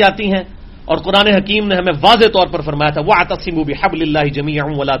لگتی چلی جاتی ہیں. اور قرآن حکیم نے ہمیں واضح طور پر فرمایا تھا وَاعْتَصِمُوا بِحَبْلِ اللَّهِ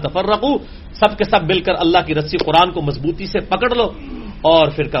جَمِيعًا وَلَا تَفَرَّقُوا, سب کے سب مل کر اللہ کی رسی قرآن کو مضبوطی سے پکڑ لو اور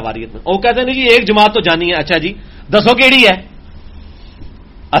فرقہ واریت میں. وہ کہتے ہیں نہیں جی ایک جماعت تو جانی ہے. اچھا جی دسو کیڑی ہے,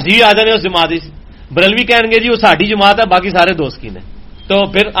 اسی آ جانے اس جماعت. بریلوی کہیں گے جی وہ ساڈی جماعت ہے باقی سارے دوست کی نے. تو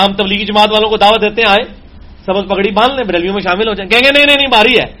پھر عام تبلیغی جماعت والوں کو دعوت دیتے ہیں آئے سبز پگڑی باندھ لیں بریلویوں میں شامل ہو جائیں. کہیں گے نہیں نہیں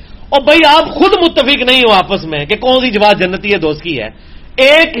ماری ہے. اور بھائی آپ خود متفق نہیں ہو آپس میں کہ کون سی جماعت جنتی ہے دوست کی ہے.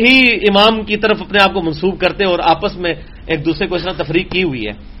 ایک ہی امام کی طرف اپنے آپ کو منسوب کرتے اور آپس میں ایک دوسرے کو اس طرح تفریق کی ہوئی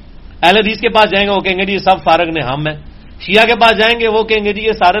ہے. اہل حدیث کے پاس جائیں گے وہ کہیں گے جی یہ سب فارغ نے ہم ہیں. شیعہ کے پاس جائیں گے وہ کہیں گے جی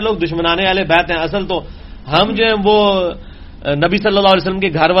یہ سارے لوگ دشمنان اہل بیت ہیں. اصل تو ہم جو ہیں وہ نبی صلی اللہ علیہ وسلم کے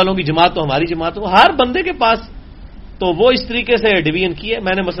گھر والوں کی جماعت تو ہماری جماعت ہو. ہر بندے کے پاس تو وہ اس طریقے سے ڈویژن کی ہے.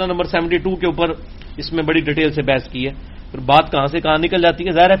 میں نے مسئلہ نمبر 72 کے اوپر اس میں بڑی ڈیٹیل سے بحث کی ہے. پھر بات کہاں سے کہاں نکل جاتی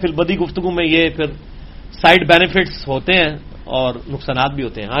ہے. ظاہر ہے فی البدی گفتگو میں یہ پھر سائڈ بینیفٹس ہوتے ہیں اور نقصانات بھی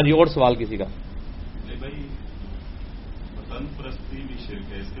ہوتے ہیں. ہاں جی اور سوال کسی کا.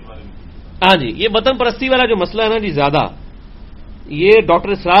 ہاں جی یہ وطن پرستی والا جو مسئلہ ہے نا جی زیادہ یہ ڈاکٹر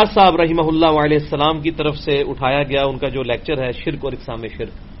اسرار صاحب رحمہ اللہ علیہ السلام کی طرف سے اٹھایا گیا. ان کا جو لیکچر ہے شرک اور اقسام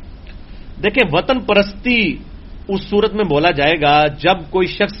شرک. دیکھیں وطن پرستی اس صورت میں بولا جائے گا جب کوئی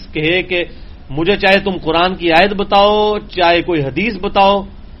شخص کہے کہ مجھے چاہے تم قرآن کی آیت بتاؤ چاہے کوئی حدیث بتاؤ,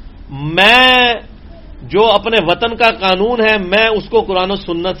 میں جو اپنے وطن کا قانون ہے میں اس کو قرآن و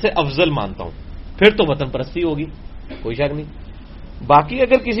سنت سے افضل مانتا ہوں. پھر تو وطن پرستی ہوگی کوئی شک نہیں. باقی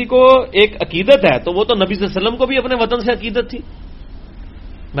اگر کسی کو ایک عقیدت ہے تو وہ تو نبی صلی اللہ علیہ وسلم کو بھی اپنے وطن سے عقیدت تھی.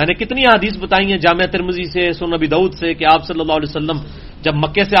 میں نے کتنی حدیث بتائی ہیں جامعہ ترمذی سے سنن ابی داؤد سے کہ آپ صلی اللہ علیہ وسلم جب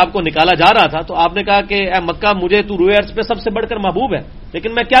مکے سے آپ کو نکالا جا رہا تھا تو آپ نے کہا کہ اے مکہ مجھے تو روئے ارض پہ سب سے بڑھ کر محبوب ہے لیکن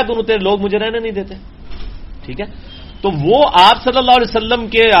میں کیا کروں تیرے لوگ مجھے رہنے نہیں دیتے. ٹھیک ہے تو وہ آپ صلی اللہ علیہ وسلم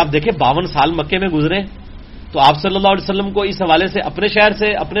کے آپ دیکھیں 52 سال مکے میں گزرے تو آپ صلی اللہ علیہ وسلم کو اس حوالے سے اپنے شہر سے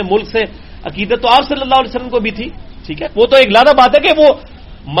اپنے ملک سے عقیدت تو آپ صلی اللہ علیہ وسلم کو بھی تھی. ٹھیک ہے, وہ تو ایک علیحدہ بات ہے کہ وہ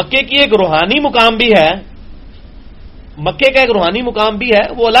مکے کی ایک روحانی مقام بھی ہے, مکے کا ایک روحانی مقام بھی ہے,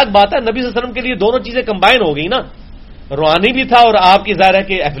 وہ الگ بات ہے. نبی صلی اللہ علیہ وسلم کے لیے دونوں چیزیں کمبائن ہو گئی نا, روحانی بھی تھا اور آپ کی ظاہر ہے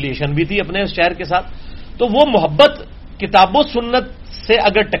کہ ایفیلیشن بھی تھی اپنے شہر کے ساتھ. تو وہ محبت کتاب و سنت سے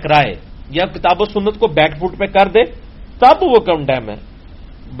اگر ٹکرائے یا کتاب و سنت کو بیک فوٹ پہ کر دے تب وہ کنڈیم ہے.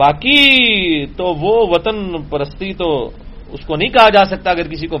 باقی تو وہ وطن پرستی تو اس کو نہیں کہا جا سکتا اگر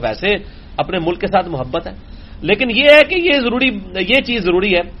کسی کو ویسے اپنے ملک کے ساتھ محبت ہے. لیکن یہ ہے کہ یہ چیز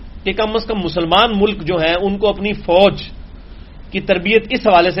ضروری ہے کہ کم از کم مسلمان ملک جو ہیں ان کو اپنی فوج کی تربیت اس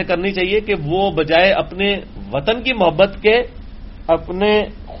حوالے سے کرنی چاہیے کہ وہ بجائے اپنے وطن کی محبت کے اپنے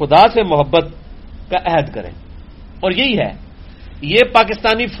خدا سے محبت کا عہد کریں. اور یہی ہے, یہ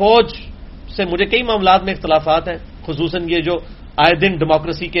پاکستانی فوج سے مجھے کئی معاملات میں اختلافات ہیں, خصوصاً یہ جو آئے دن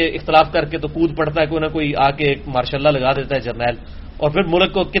ڈیموکریسی کے اختلاف کر کے تو کود پڑتا ہے, کوئی نہ کوئی آ کے ایک ماشاء اللہ لگا دیتا ہے جرنیل, اور پھر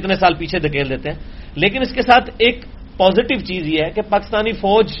ملک کو کتنے سال پیچھے دھکیل دیتے ہیں. لیکن اس کے ساتھ ایک پازیٹو چیز یہ ہے کہ پاکستانی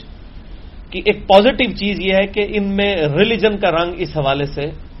فوج کی ایک پازیٹو چیز یہ ہے کہ ان میں ریلیجن کا رنگ اس حوالے سے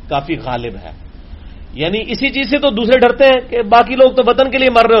کافی غالب ہے. یعنی اسی چیز سے تو دوسرے ڈرتے ہیں کہ باقی لوگ تو وطن کے لیے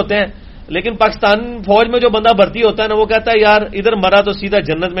مر رہے ہوتے ہیں, لیکن پاکستان فوج میں جو بندہ بھرتی ہوتا ہے نا وہ کہتا ہے یار ادھر مرا تو سیدھا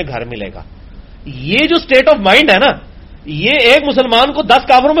جنت میں گھر ملے گا. یہ جو اسٹیٹ آف مائنڈ ہے نا, یہ ایک مسلمان کو 10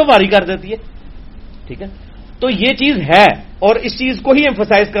 کافروں میں بھاری کر دیتی ہے. ٹھیک ہے, تو یہ چیز ہے اور اس چیز کو ہی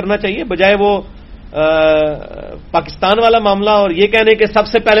ایمفسائز کرنا چاہیے بجائے وہ پاکستان والا معاملہ اور یہ کہنے کہ سب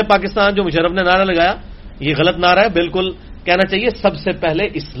سے پہلے پاکستان جو مشرف نے نعرہ لگایا یہ غلط نعرہ ہے. بالکل کہنا چاہیے سب سے پہلے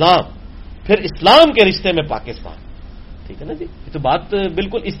اسلام, پھر اسلام کے رشتے میں پاکستان. ٹھیک ہے نا جی, یہ تو بات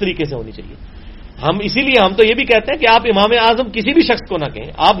بالکل اس طریقے سے ہونی چاہیے. ہم اسی لیے ہم تو یہ بھی کہتے ہیں کہ آپ امام اعظم کسی بھی شخص کو نہ کہیں,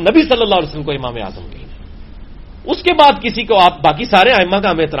 آپ نبی صلی اللہ علیہ وسلم کو امام اعظم کہیں. اس کے بعد کسی کو آپ باقی سارے ائمہ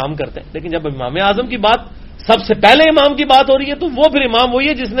کا ہم احترام کرتے ہیں, لیکن جب امام اعظم کی بات سب سے پہلے امام کی بات ہو رہی ہے تو وہ پھر امام وہی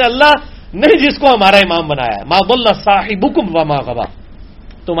ہے جس نے اللہ نے جس کو ہمارا امام بنایا ہے. ما ضل صاحبکم وما غوی,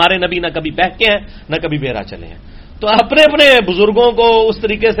 تمہارے نبی نہ کبھی بہکے ہیں نہ کبھی بہرا چلے ہیں. تو اپنے اپنے بزرگوں کو اس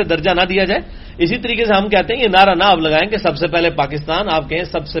طریقے سے درجہ نہ دیا جائے. اسی طریقے سے ہم کہتے ہیں یہ نعرہ نہ آپ لگائیں کہ سب سے پہلے پاکستان, آپ کہیں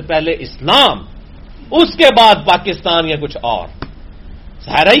سب سے پہلے اسلام, اس کے بعد پاکستان یا کچھ اور.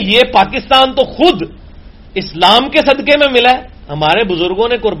 ظاہر ہے یہ پاکستان تو خود اسلام کے صدقے میں ملا ہے. ہمارے بزرگوں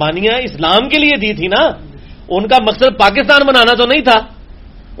نے قربانیاں اسلام کے لیے دی تھی نا, ان کا مقصد پاکستان بنانا تو نہیں تھا,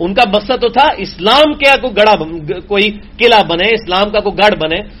 ان کا مقصد تو تھا اسلام کا کوئی قلعہ بنے, اسلام کا کوئی گڑھ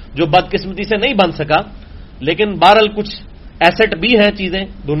بنے جو بدقسمتی سے نہیں بن سکا. لیکن بہرحال کچھ ایسٹ بھی ہیں چیزیں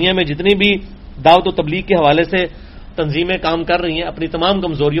دنیا میں, جتنی بھی دعوت و تبلیغ کے حوالے سے تنظیمیں کام کر رہی ہیں اپنی تمام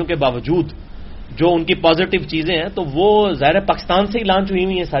کمزوریوں کے باوجود, جو ان کی پازیٹو چیزیں ہیں تو وہ ظاہر پاکستان سے ہی لانچ ہوئی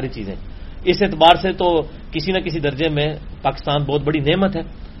ہوئی ہیں ساری چیزیں. اس اعتبار سے تو کسی نہ کسی درجے میں پاکستان بہت بڑی نعمت ہے.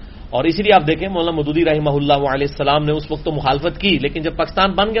 اور اسی لیے آپ دیکھیں مولانا مودودی رحمہ اللہ علیہ السلام نے اس وقت تو مخالفت کی, لیکن جب پاکستان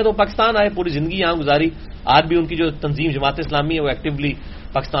بن گیا تو پاکستان آئے, پوری زندگی یہاں گزاری. آج بھی ان کی جو تنظیم جماعت اسلامی ہے وہ ایکٹیولی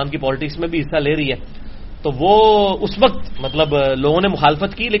پاکستان کی پالیٹکس میں بھی حصہ لے رہی ہے. تو وہ اس وقت مطلب لوگوں نے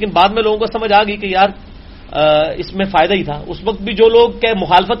مخالفت کی, لیکن بعد میں لوگوں کو سمجھ آ گئی کہ یار اس میں فائدہ ہی تھا. اس وقت بھی جو لوگ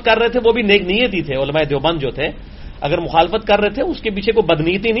مخالفت کر رہے تھے وہ بھی نیک نیتی تھے. علماء دیوبند جو تھے اگر مخالفت کر رہے تھے اس کے پیچھے کوئی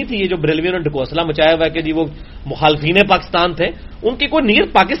بدنیتی نہیں تھی. یہ جو بریلویوں نے ڈھکوسلا مچایا ہوا ہے کہ جی وہ مخالفین پاکستان تھے, ان کی کوئی نیت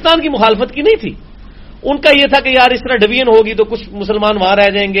پاکستان کی مخالفت کی نہیں تھی. ان کا یہ تھا کہ یار اس طرح ڈویژن ہوگی تو کچھ مسلمان وہاں رہ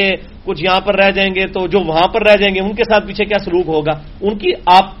جائیں گے, کچھ یہاں پر رہ جائیں گے, تو جو وہاں پر رہ جائیں گے ان کے ساتھ پیچھے کیا سلوک ہوگا. ان کی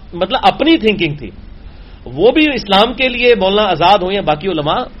مطلب اپنی تھنکنگ تھی. وہ بھی اسلام کے لیے بولنا آزاد ہو یا باقی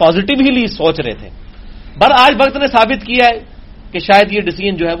علماء پازیٹیولی سوچ رہے تھے. آج وقت نے ثابت کیا ہے کہ شاید یہ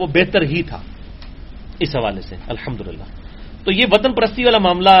ڈیسیژن جو ہے وہ بہتر ہی تھا اس حوالے سے الحمدللہ. تو یہ وطن پرستی والا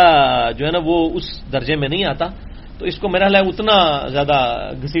معاملہ جو ہے نا وہ اس درجے میں نہیں آتا, تو اس کو میرا خیال ہے اتنا زیادہ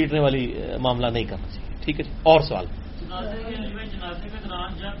گھسیٹنے والی معاملہ نہیں کرنا چاہیے. ٹھیک ہے جی, اور سوال. جنازے کے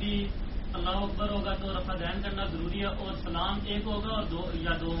دوران جب بھی اللہ اکبر ہوگا تو رفع دین کرنا ضروری ہے, اور سلام ایک ہوگا اور دو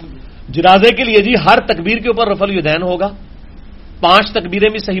ہوں گے. جنازے کے لیے جی ہر تکبیر کے اوپر رفع الیدین ہوگا. 5 تکبیریں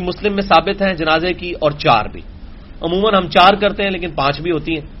بھی صحیح مسلم میں ثابت ہیں جنازے کی, اور 4 بھی. عموماً ہم 4 کرتے ہیں لیکن 5 بھی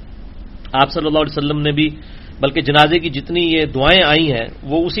ہوتی ہیں. آپ صلی اللہ علیہ وسلم نے بھی, بلکہ جنازے کی جتنی یہ دعائیں آئی ہیں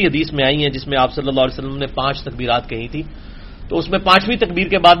وہ اسی حدیث میں آئی ہیں جس میں آپ صلی اللہ علیہ وسلم نے 5 تکبیرات کہی تھی. تو اس میں 5ویں تکبیر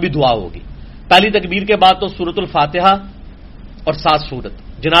کے بعد بھی دعا ہوگی. پہلی تکبیر کے بعد تو سورۃ الفاتحہ اور 7 سورت,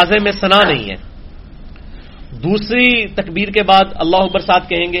 جنازے میں ثنا نہیں ہے. دوسری تکبیر کے بعد اللہ اکبر 7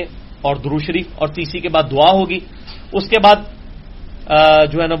 کہیں گے اور درود شریف, اور تیسری کے بعد دعا ہوگی. اس کے بعد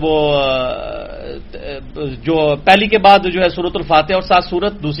جو ہے نا وہ جو پہلی کے بعد جو ہے سورۃ الفاتحہ اور 7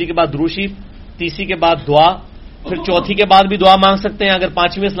 سورت, دوسری کے بعد درود شریف, تیسری کے بعد دعا, پھر چوتھی کے بعد بھی دعا مانگ سکتے ہیں اگر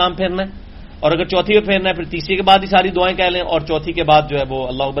 5ویں اسلام پھیرنا ہے, اور اگر چوتھی میں پھیرنا ہے پھر تیسری کے بعد ہی ساری دعائیں کہہ لیں, اور چوتھی کے بعد جو ہے وہ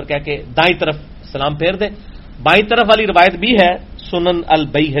اللہ اکبر کہہ کے دائیں طرف سلام پھیر دیں. بائیں طرف والی روایت بھی ہے سنن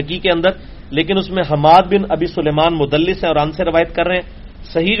البیہقی کے اندر، لیکن اس میں حماد بن ابی سلیمان مدلس ہے اور ان سے روایت کر رہے ہیں.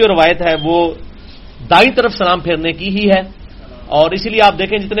 صحیح جو روایت ہے وہ دائیں طرف سلام پھیرنے کی ہی ہے. اور اسی لیے آپ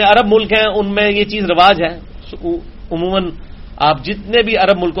دیکھیں جتنے عرب ملک ہیں ان میں یہ چیز رواج ہے. عموماً آپ جتنے بھی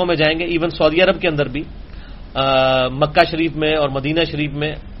عرب ملکوں میں جائیں گے، ایون سعودی عرب کے اندر بھی، مکہ شریف میں اور مدینہ شریف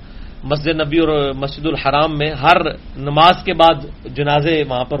میں، مسجد نبی اور مسجد الحرام میں ہر نماز کے بعد جنازے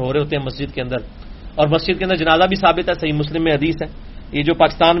وہاں پر ہو رہے ہوتے ہیں مسجد کے اندر. اور مسجد کے اندر جنازہ بھی ثابت ہے، صحیح مسلم میں حدیث ہے. یہ جو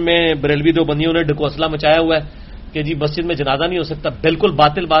پاکستان میں بریلوی دیوبندیوں نے ڈھکوسلا مچایا ہوا ہے کہ جی مسجد میں جنازہ نہیں ہو سکتا، بالکل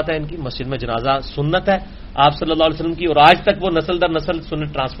باطل بات ہے ان کی. مسجد میں جنازہ سنت ہے آپ صلی اللہ علیہ وسلم کی، اور آج تک وہ نسل در نسل سنت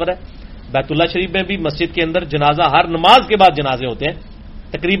ٹرانسفر ہے. بیت اللہ شریف میں بھی مسجد کے اندر جنازہ ہر نماز کے بعد جنازے ہوتے ہیں،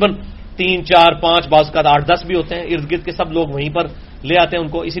 تقریباً 3 4 5 بعض کا 8 10 بھی ہوتے ہیں. ارد گرد کے سب لوگ وہیں پر لے آتے ہیں ان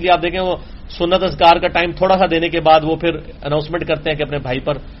کو. اسی لیے آپ دیکھیں وہ سنت اذکار کا ٹائم تھوڑا سا دینے کے بعد وہ پھر اناؤنسمنٹ کرتے ہیں کہ اپنے بھائی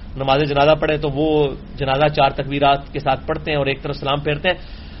پر نماز جنازہ پڑھے، تو وہ جنازہ 4 تکبیرات کے ساتھ پڑھتے ہیں اور ایک طرف سلام پھیرتے ہیں.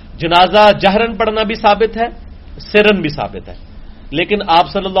 جنازہ جہرن پڑھنا بھی ثابت ہے، سرن بھی ثابت ہے، لیکن آپ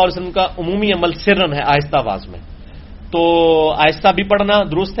صلی اللہ علیہ وسلم کا عمومی عمل سرن ہے، آہستہ آواز میں. تو آہستہ بھی پڑھنا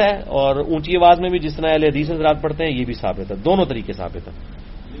درست ہے اور اونچی آواز میں بھی جس طرح اہل حدیث حضرات پڑھتے ہیں یہ بھی ثابت ہے. دونوں طریقے ثابت ہیں.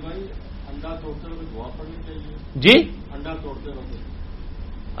 جی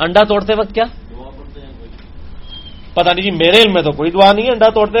انڈا توڑتے وقت کیا پتہ نہیں جی، میرے علم میں تو کوئی دعا نہیں ہے انڈا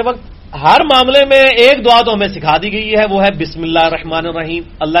توڑتے وقت. ہر معاملے میں ایک دعا تو ہمیں سکھا دی گئی ہے، وہ ہے بسم اللہ الرحمن الرحیم،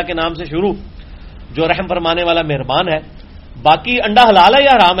 اللہ کے نام سے شروع، جو رحم فرمانے والا مہربان ہے. باقی انڈا حلال ہے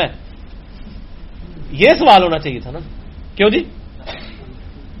یا حرام ہے یہ سوال ہونا چاہیے تھا نا. کیوں جی؟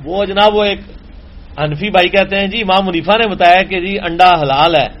 وہ جناب وہ ایک حنفی بھائی کہتے ہیں جی امام حنیفہ نے بتایا کہ جی انڈا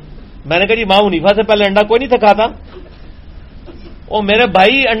حلال ہے. میں نے کہا جی امام حنیفہ سے پہلے انڈا کوئی نہیں تھا کھاتا. اور میرے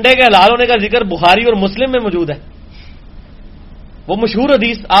بھائی انڈے کے حلال ہونے کا ذکر بخاری اور مسلم میں موجود ہے. وہ مشہور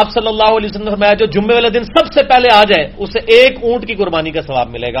حدیث آپ صلی اللہ علیہ وسلم نے فرمایا جو جمعے والے دن سب سے پہلے آ جائے اسے ایک اونٹ کی قربانی کا ثواب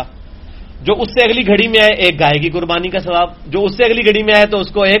ملے گا، جو اس سے اگلی گھڑی میں آئے ایک گائے کی قربانی کا ثواب، جو اس سے اگلی گھڑی میں آئے تو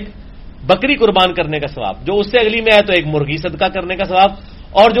اس کو ایک بکری قربان کرنے کا ثواب، جو اس سے اگلی میں آئے تو ایک مرغی صدقہ کرنے کا ثواب،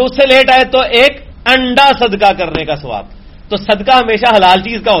 اور جو اس سے لیٹ آئے تو ایک انڈا صدقہ کرنے کا ثواب. تو صدقہ ہمیشہ حلال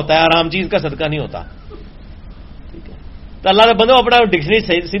چیز کا ہوتا ہے، حرام چیز کا صدقہ نہیں ہوتا. ٹھیک ہے، تو اللہ کے بندوں اپنا ڈکشنری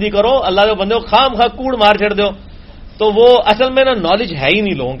سیدھی کرو، اللہ کے بندوں خام خواہ کوڑ مار چھڑ دو، تو وہ اصل میں نا نالج ہے ہی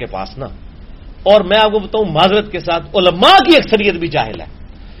نہیں لوگوں کے پاس نا. اور میں آپ کو بتاؤں معذرت کے ساتھ علماء کی اکثریت بھی جاہل ہے.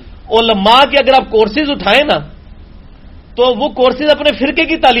 علماء کے اگر آپ کورسز اٹھائیں نا تو وہ کورسز اپنے فرقے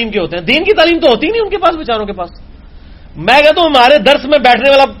کی تعلیم کے ہوتے ہیں، دین کی تعلیم تو ہوتی نہیں ان کے پاس بیچاروں کے پاس. میں کہتا ہوں ہمارے درس میں بیٹھنے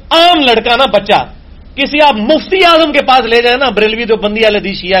والا عام لڑکا نا بچہ کسی آپ مفتی اعظم کے پاس لے جائیں نا بریلوی دیوبندی اہل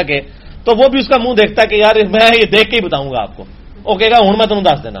حدیث شیعہ کے، تو وہ بھی اس کا منہ دیکھتا ہے کہ یار میں یہ دیکھ کے ہی بتاؤں گا آپ کو. وہ کہے گا ہوں میں تمہیں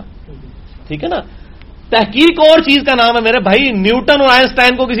دس دینا. ٹھیک ہے نا، تحقیق اور چیز کا نام ہے میرے بھائی. نیوٹن اور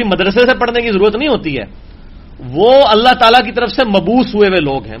آئنسٹائن کو کسی مدرسے سے پڑھنے کی ضرورت نہیں ہوتی ہے. وہ اللہ تعالیٰ کی طرف سے مبعوث ہوئے ہوئے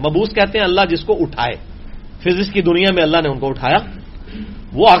لوگ ہیں. مبعوث کہتے ہیں اللہ جس کو اٹھائے. فزکس کی دنیا میں اللہ نے ان کو اٹھایا.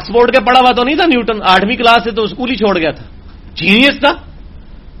 وہ آکسفورڈ کے پڑھا ہوا تو نہیں تھا نیوٹن، 8ویں کلاس سے تو اسکول ہی چھوڑ گیا تھا، جینیس تھا.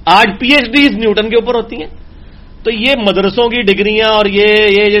 آج پی ایچ ڈیز نیوٹن کے اوپر ہوتی ہیں. تو یہ مدرسوں کی ڈگریاں اور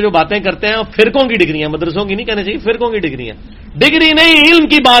یہ جو باتیں کرتے ہیں فرقوں کی ڈگریاں، مدرسوں کی نہیں کہنا چاہیے، فرقوں کی ڈگریاں. ڈگری نہیں، علم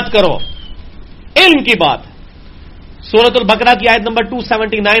کی بات کرو، علم کی بات. سورۃ البقرہ کی آیت نمبر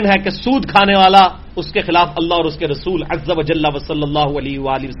 279 ہے کہ سود کھانے والا اس کے خلاف اللہ اور اس کے رسول عز و جل و صلی اللہ علیہ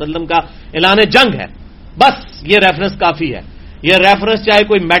وآلہ وسلم کا اعلان جنگ ہے. بس یہ ریفرنس کافی ہے. یہ ریفرنس چاہے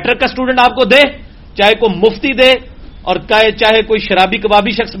کوئی میٹرک کا اسٹوڈنٹ آپ کو دے، چاہے کوئی مفتی دے، اور چاہے کوئی شرابی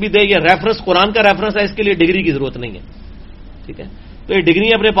کبابی شخص بھی دے، یہ ریفرنس قرآن کا ریفرنس ہے. اس کے لیے ڈگری کی ضرورت نہیں ہے. ٹھیک ہے، تو یہ ڈگری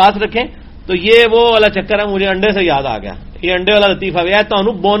اپنے پاس رکھیں. تو یہ وہ والا چکر ہے. مجھے انڈے سے یاد آ گیا، یہ انڈے والا لطیفہ ہے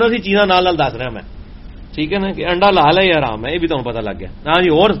تو بونس ہی چیزاں نال دس رہا میں. ٹھیک ہے نا، کہ انڈا لال ہے یا حرام ہے یہ بھی تمہیں پتہ لگ گیا. ہاں جی.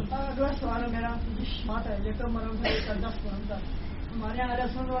 اور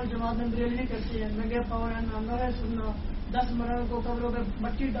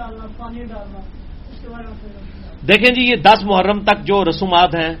دیکھیں جی یہ 10 محرم تک جو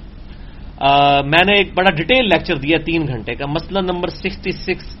رسومات ہیں میں نے ایک بڑا ڈیٹیل لیکچر دیا 3 گھنٹے کا. مسئلہ نمبر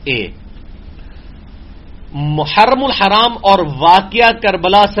 66A محرم الحرام اور واقعہ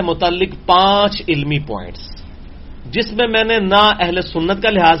کربلا سے متعلق 5 علمی پوائنٹس، جس میں نے نہ اہل سنت کا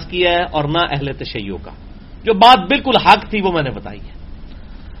لحاظ کیا ہے اور نہ اہل تشیع کا. جو بات بالکل حق تھی وہ میں نے بتائی ہے.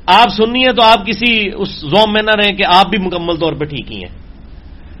 آپ سنی ہے تو آپ کسی اس زوم میں نہ رہیں کہ آپ بھی مکمل طور پہ ٹھیک ہی ہیں،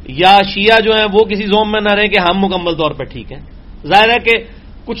 یا شیعہ جو ہیں وہ کسی زوم میں نہ رہیں کہ ہم مکمل طور پہ ٹھیک ہیں. ظاہر ہے کہ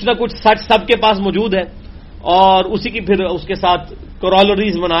کچھ نہ کچھ سچ سب کے پاس موجود ہے، اور اسی کی پھر اس کے ساتھ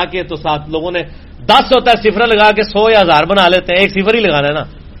کرولریز بنا کے تو ساتھ لوگوں نے 10 ہوتا ہے صفر لگا کے 100 یا 1000 بنا لیتے ہیں. ایک صفر ہی لگانا ہے نا،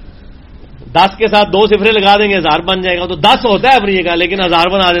 10 کے ساتھ 2 صفریں لگا دیں گے 1000 بن جائے گا. تو 10 ہوتا ہے اپنی جگہ، لیکن 1000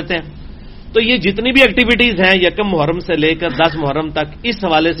 بنا دیتے ہیں. تو یہ جتنی بھی ایکٹیویٹیز ہیں یکم محرم سے لے کر 10 محرم تک، اس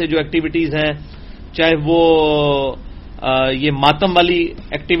حوالے سے جو ایکٹیویٹیز ہیں، چاہے وہ یہ ماتم والی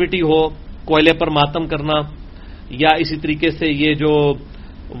ایکٹیویٹی ہو، کوئلے پر ماتم کرنا، یا اسی طریقے سے یہ جو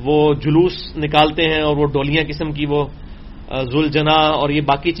وہ جلوس نکالتے ہیں اور وہ ڈولیاں قسم کی وہ ذوالجنا اور یہ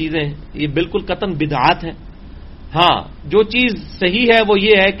باقی چیزیں، یہ بالکل قطعاً بدعات ہیں۔ ہاں، جو چیز صحیح ہے وہ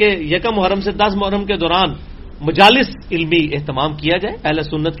یہ ہے کہ یکم محرم سے 10 محرم کے دوران مجالس علمی اہتمام کیا جائے، اہل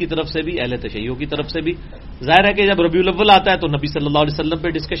سنت کی طرف سے بھی، اہل تشیع کی طرف سے بھی۔ ظاہر ہے کہ جب ربیع الاول آتا ہے تو نبی صلی اللہ علیہ وسلم پہ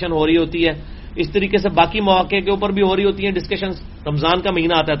ڈسکشن ہو رہی ہوتی ہے، اس طریقے سے باقی مواقع کے اوپر بھی ہو رہی ہوتی ہیں ڈسکشن۔ رمضان کا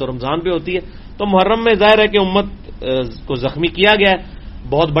مہینہ آتا ہے تو رمضان پہ ہوتی ہے۔ تو محرم میں ظاہر ہے کہ امت کو زخمی کیا گیا ہے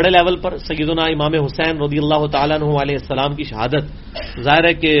بہت بڑے لیول پر۔ سیدنا امام حسین رضی اللہ تعالیٰ عنہ علیہ السلام کی شہادت ظاہر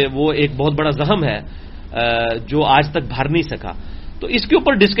ہے کہ وہ ایک بہت بڑا زخم ہے جو آج تک بھر نہیں سکا۔ تو اس کے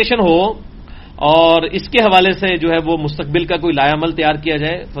اوپر ڈسکشن ہو اور اس کے حوالے سے جو ہے وہ مستقبل کا کوئی لائحہ عمل تیار کیا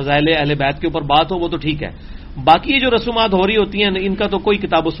جائے، فضائل اہل بیت کے اوپر بات ہو، وہ تو ٹھیک ہے۔ باقی یہ جو رسومات ہو رہی ہوتی ہیں ان کا تو کوئی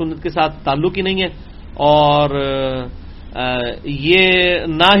کتاب و سنت کے ساتھ تعلق ہی نہیں ہے، اور یہ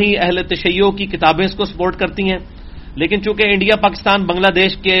نہ ہی اہل تشیع کی کتابیں اس کو سپورٹ کرتی ہیں۔ لیکن چونکہ انڈیا، پاکستان، بنگلہ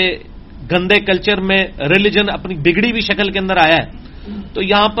دیش کے گندے کلچر میں ریلیجن اپنی بگڑی ہوئی شکل کے اندر آیا ہے، تو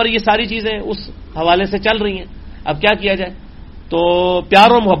یہاں پر یہ ساری چیزیں اس حوالے سے چل رہی ہیں۔ اب کیا کیا جائے؟ تو پیار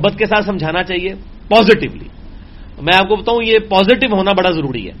اور محبت کے ساتھ سمجھانا چاہیے، پازیٹیولی۔ میں آپ کو بتاؤں یہ پازیٹیو ہونا بڑا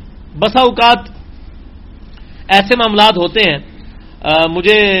ضروری ہے۔ بسا اوقات ایسے معاملات ہوتے ہیں،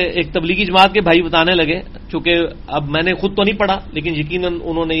 مجھے ایک تبلیغی جماعت کے بھائی بتانے لگے، چونکہ اب میں نے خود تو نہیں پڑھا لیکن یقیناً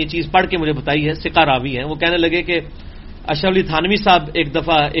انہوں نے یہ چیز پڑھ کے مجھے بتائی ہے، ثقہ راوی ہیں، وہ کہنے لگے کہ اشرف علی تھانوی صاحب ایک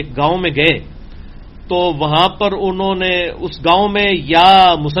دفعہ ایک گاؤں میں گئے تو وہاں پر انہوں نے اس گاؤں میں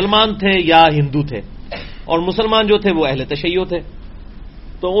یا مسلمان تھے یا ہندو تھے، اور مسلمان جو تھے وہ اہل تشیع تھے۔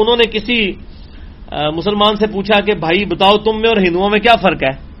 تو انہوں نے کسی مسلمان سے پوچھا کہ بھائی بتاؤ تم میں اور ہندوؤں میں کیا فرق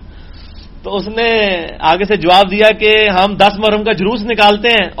ہے؟ تو اس نے آگے سے جواب دیا کہ ہم 10 محرم کا جلوس نکالتے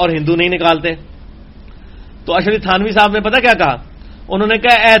ہیں اور ہندو نہیں نکالتے۔ تو اشرف تھانوی صاحب نے پتہ کیا کہا؟ انہوں نے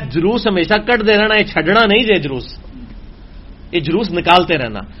کہا اے جلوس ہمیشہ کٹ دے رہنا، یہ چھڑنا نہیں جے جلوس، یہ جلوس نکالتے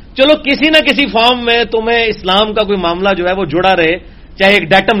رہنا۔ چلو کسی نہ کسی فارم میں تمہیں اسلام کا کوئی معاملہ جو ہے وہ جڑا رہے، چاہے ایک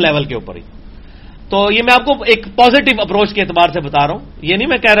ڈیٹم لیول کے اوپر ہی۔ تو یہ میں آپ کو ایک پازیٹیو اپروچ کے اعتبار سے بتا رہا ہوں، یہ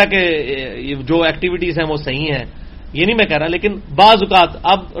نہیں میں کہہ رہا کہ جو ایکٹیویٹیز ہیں وہ صحیح ہیں، یہ نہیں میں کہہ رہا، لیکن بعض اوقات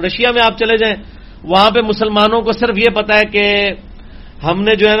اب رشیا میں آپ چلے جائیں، وہاں پہ مسلمانوں کو صرف یہ پتا ہے کہ ہم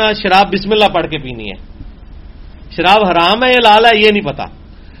نے جو ہے نا شراب بسم اللہ پڑھ کے پینی ہے، شراب حرام ہے یا لال ہے یہ نہیں پتا۔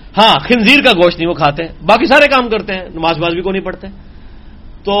 ہاں، خنزیر کا گوشت نہیں وہ کھاتے، باقی سارے کام کرتے ہیں، نماز بھی کو نہیں پڑھتے۔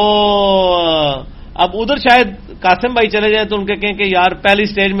 تو اب ادھر شاید قاسم بھائی چلے جائیں تو ان کے کہیں کہ یار پہلی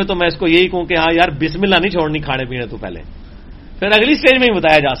سٹیج میں تو میں اس کو یہی کہوں کہ ہاں یار بسم اللہ نہیں چھوڑنی کھانے پینے تو پہلے، پھر اگلی سٹیج میں ہی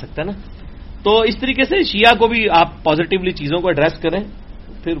بتایا جا سکتا ہے نا۔ تو اس طریقے سے شیعہ کو بھی آپ پازیٹیولی چیزوں کو ایڈریس کریں۔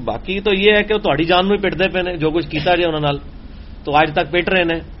 پھر باقی تو یہ ہے کہ تھوڑی جان میں پٹتے پے نے، جو کچھ کیتا جائے انہوں نال تو آج تک پٹ رہے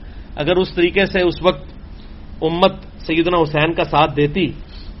ہیں۔ اگر اس طریقے سے اس وقت امت سیدنا حسین کا ساتھ دیتی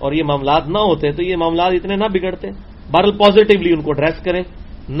اور یہ معاملات نہ ہوتے تو یہ معاملات اتنے نہ بگڑتے۔ بہرحال پازیٹیولی ان کو ایڈریس کریں،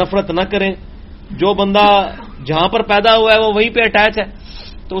 نفرت نہ کریں۔ جو بندہ جہاں پر پیدا ہوا ہے وہ وہیں پہ اٹیچ ہے،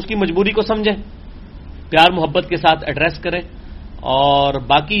 تو اس کی مجبوری کو سمجھیں، پیار محبت کے ساتھ ایڈریس کریں۔ اور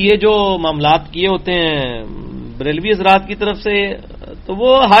باقی یہ جو معاملات کیے ہوتے ہیں بریلوی حضرات کی طرف سے، تو وہ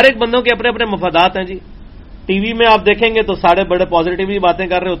ہر ایک بندوں کے اپنے اپنے مفادات ہیں جی۔ ٹی وی میں آپ دیکھیں گے تو سارے بڑے پازیٹیولی باتیں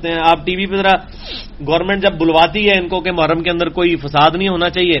کر رہے ہوتے ہیں۔ آپ ٹی وی پہ ذرا گورنمنٹ جب بلواتی ہے ان کو کہ محرم کے اندر کوئی فساد نہیں ہونا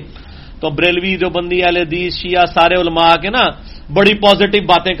چاہیے، تو بریلوی جو بندی اہل حدیث شیعہ سارے علماء کے نا بڑی پازیٹیو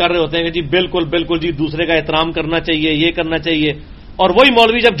باتیں کر رہے ہوتے ہیں کہ جی بالکل بالکل جی دوسرے کا احترام کرنا چاہیے، یہ کرنا چاہیے۔ اور وہی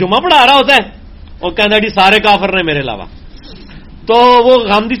مولوی جب جمعہ پڑھا رہا ہوتا ہے اور کہنا جی سارے کافر نے میرے علاوہ۔ تو وہ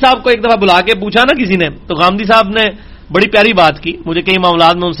غامدی صاحب کو ایک دفعہ بلا کے پوچھا نا کسی نے، تو غامدی صاحب نے بڑی پیاری بات کی، مجھے کئی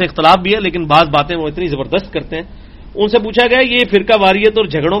معاملات میں ان سے اختلاف بھی ہے لیکن بعض باتیں وہ اتنی زبردست کرتے ہیں۔ ان سے پوچھا گیا یہ فرقہ واریت اور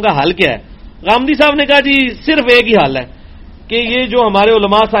جھگڑوں کا حل کیا ہے؟ غامدی صاحب نے کہا جی صرف ایک ہی حل ہے کہ یہ جو ہمارے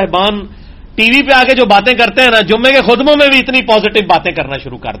علماء صاحبان ٹی وی پہ آ کے جو باتیں کرتے ہیں نا، جمعے کے خطبوں میں بھی اتنی پازیٹیو باتیں کرنا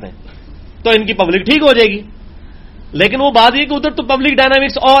شروع کر دیں تو ان کی پبلک ٹھیک ہو جائے گی۔ لیکن وہ بات یہ کہ ادھر تو پبلک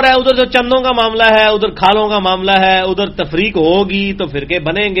ڈائنامکس اور ہے، ادھر جو چندوں کا معاملہ ہے، ادھر کھالوں کا معاملہ ہے، ادھر تفریق ہوگی تو فرقے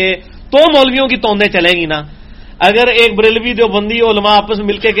بنیں گے تو مولویوں کی توندیں چلیں گی نا۔ اگر ایک بریلوی جو بندی علماء آپس میں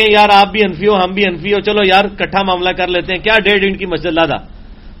مل کے کہیں یار آپ بھی حنفی ہو ہم بھی حنفی ہو، چلو یار کٹھا معاملہ کر لیتے ہیں، کیا 1.5 انٹ کی مسجد لادا،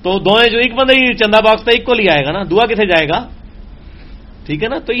 تو دوئیں جو ایک بندہ ہی چندہ باکس تھا ایک کو لے آئے گا نا، دعا کسے جائے گا؟ ٹھیک ہے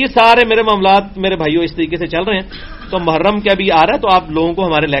نا۔ تو یہ سارے میرے معاملات میرے بھائیوں اس طریقے سے چل رہے ہیں۔ تو محرم کیا بھی آ رہا ہے تو آپ لوگوں کو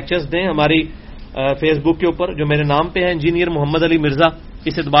ہمارے لیکچرز دیں، ہماری فیس بک کے اوپر جو میرے نام پہ ہے انجینئر محمد علی مرزا،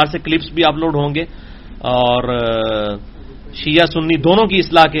 اس اعتبار سے کلپس بھی اپلوڈ ہوں گے۔ اور شیعہ سنی دونوں کی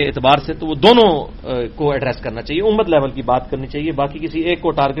اصلاح کے اعتبار سے، تو وہ دونوں کو ایڈریس کرنا چاہیے، امت لیول کی بات کرنی چاہیے، باقی کسی ایک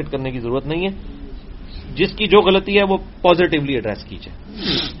کو ٹارگٹ کرنے کی ضرورت نہیں ہے، جس کی جو غلطی ہے وہ پازیٹیولی ایڈریس کیجیے۔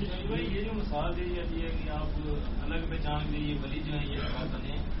 یہ جو مثال دی جاتی ہے کہ آپ الگ پہچان کے لیے ولی جو ہے یہ لگا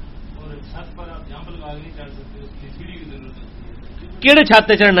بنے اور چھت پر آپ جمپ لگا کے نہیں چڑھ سکتے، اس کی سیڑھی کی ضرورت ہوتی ہے، کیڑے چھت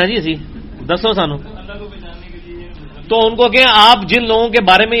تے چڑھنا جی اسی دسو سانو؟ اللہ کو پہچاننے کے لیے تو ان کو کہ آپ جن لوگوں کے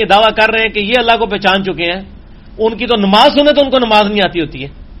بارے میں یہ دعویٰ کر رہے ہیں کہ یہ اللہ کو پہچان چکے ہیں، ان کی تو نماز سنے تو ان کو نماز نہیں آتی ہوتی ہے،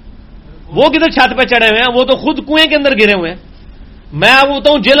 وہ کدھر چھت پہ چڑھے ہوئے ہیں؟ وہ تو خود کنویں کے اندر گرے ہوئے ہیں۔ میں آپ کو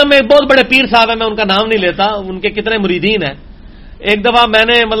بتاؤں جیل میں ایک بہت بڑے پیر صاحب ہیں، میں ان کا نام نہیں لیتا، ان کے کتنے مریدین ہیں۔ ایک دفعہ میں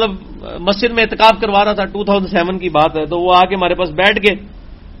نے مسجد میں اعتکاف کروا رہا تھا، 2007 کی بات ہے، تو وہ آ کے ہمارے پاس بیٹھ گئے،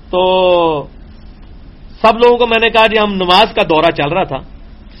 تو سب لوگوں کو میں نے کہا جی ہم نماز کا دورہ چل رہا تھا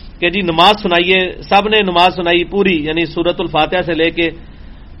کہ جی نماز سنائیے، سب نے نماز سنائی پوری، یعنی سورۃ الفاتحہ سے لے کے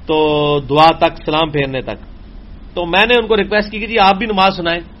تو دعا تک، سلام پھیرنے تک۔ تو میں نے ان کو ریکویسٹ کی کہ جی آپ بھی نماز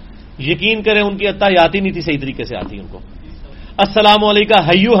سنائیں۔ یقین کریں ان کی اتحیات ہی نہیں تھی صحیح طریقے سے آتی ان کو۔ السلام علیکم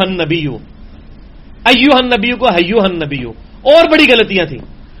حیوہ النبی، ایوہ النبی کو حیوہ النبی، اور بڑی غلطیاں تھیں۔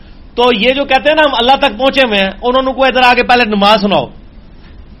 تو یہ جو کہتے ہیں نا ہم اللہ تک پہنچے ہوئے ہیں، انہوں نے کو ادھر آ کے پہلے نماز سناؤ،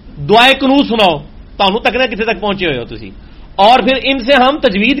 دعائے قنوت سناؤ، تانوں تک نہ کتنے تک پہنچے ہوئے ہو تسی، اور پھر ان سے ہم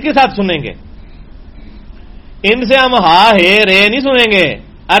تجوید کے ساتھ سنیں گے، ان سے ہم ہا ہے رے نہیں سنیں گے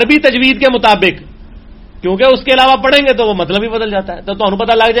عربی تجوید کے مطابق، کیونکہ اس کے علاوہ پڑھیں گے تو وہ مطلب ہی بدل جاتا ہے، تو تمہیں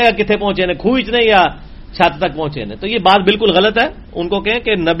پتہ لگ جائے گا کتنے پہنچے نے، کھوئچ نے یا چھت تک پہنچے نے۔ تو یہ بات بالکل غلط ہے۔ ان کو کہیں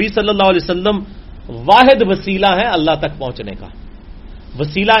کہ نبی صلی اللہ علیہ وسلم واحد وسیلہ ہے اللہ تک پہنچنے کا،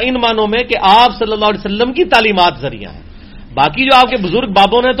 وسیلہ ان معنوں میں کہ آپ صلی اللہ علیہ وسلم کی تعلیمات ذریعہ ہیں۔ باقی جو آپ کے بزرگ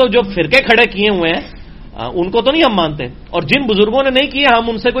بابوں نے تو جو فرقے کھڑے کیے ہوئے ہیں ان کو تو نہیں ہم مانتے، اور جن بزرگوں نے نہیں کیے ہم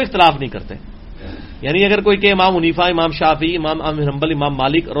ان سے کوئی اختلاف نہیں کرتے۔ یعنی اگر کوئی کہ امام حنیفہ، امام شافعی، امام احمد حنبل، امام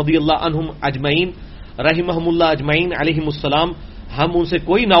مالک رضی اللہ عنہم اجمعین رحمہم اللہ اجمعین علیہم السلام، ہم ان سے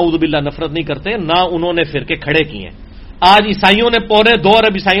کوئی نعوذ باللہ نفرت نہیں کرتے، نہ انہوں نے فرقے کھڑے کیے ہیں۔ آج عیسائیوں نے پورے 2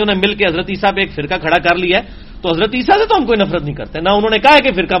 ارب عیسائیوں نے مل کے حضرت عیسیٰ پہ ایک فرقہ کھڑا کر لیا ہے، تو حضرت عیسیٰ سے تو ہم کوئی نفرت نہیں کرتے، نہ انہوں نے کہا ہے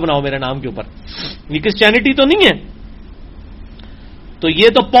کہ فرقہ بناؤ میرے نام کے اوپر، یہ کرسچینٹی تو نہیں ہے، تو یہ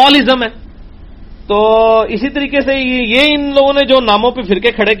تو پالزم ہے۔ تو اسی طریقے سے یہ ان لوگوں نے جو ناموں پہ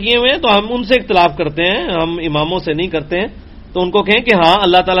فرقے کھڑے کیے ہوئے ہیں تو ہم ان سے اختلاف کرتے ہیں، ہم اماموں سے نہیں کرتے ہیں۔ تو ان کو کہیں کہ ہاں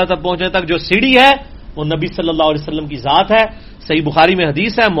اللہ تعالیٰ تک پہنچنے تک جو سیڑھی ہے وہ نبی صلی اللہ علیہ وسلم کی ذات ہے۔ صحیح بخاری میں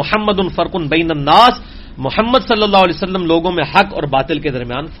حدیث ہے، محمد فرق بین الناس، محمد صلی اللہ علیہ وسلم لوگوں میں حق اور باطل کے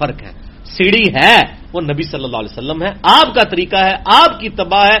درمیان فرق ہے، سیڑھی ہے وہ نبی صلی اللہ علیہ وسلم ہے، آپ کا طریقہ ہے، آپ کی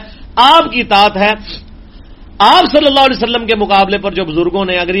اتباع ہے، آپ کی اطاعت ہے۔ آپ صلی اللہ علیہ وسلم کے مقابلے پر جو بزرگوں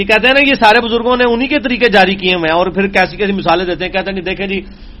نے، اگر یہ کہتے ہیں نا یہ سارے بزرگوں نے انہی کے طریقے جاری کیے ہوئے ہیں، اور پھر کیسی کیسی مثالیں دیتے ہیں، کہتے ہیں کہ دیکھیں جی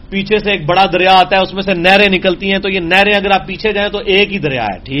پیچھے سے ایک بڑا دریا آتا ہے، اس میں سے نہریں نکلتی ہیں، تو یہ نہریں اگر آپ پیچھے جائیں تو ایک ہی دریا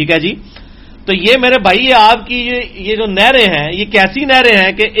ہے، ٹھیک ہے جی۔ تو یہ میرے بھائی یہ آپ کی یہ جو نہریں ہیں یہ کیسی نہریں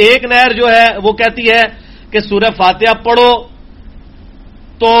ہیں کہ ایک نہر جو ہے وہ کہتی ہے کہ سورہ فاتحہ پڑھو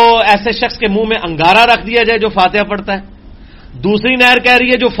تو ایسے شخص کے منہ میں انگارہ رکھ دیا جائے جو فاتحہ پڑھتا ہے، دوسری نہر کہہ رہی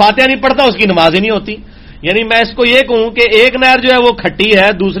ہے جو فاتحہ نہیں پڑھتا اس کی نماز ہی نہیں ہوتی۔ یعنی میں اس کو یہ کہوں کہ ایک نہر جو ہے وہ کھٹی ہے،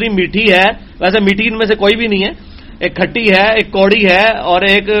 دوسری میٹھی ہے، ویسے میٹھی ان میں سے کوئی بھی نہیں ہے، ایک کھٹی ہے، ایک کوڑی ہے، اور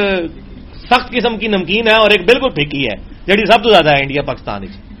ایک سخت قسم کی نمکین ہے، اور ایک بالکل پھیکی ہے جڑی سب تو زیادہ ہے انڈیا پاکستان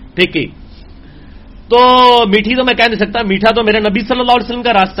پھیکی۔ تو میٹھی تو میں کہہ نہیں سکتا، میٹھا تو میرے نبی صلی اللہ علیہ وسلم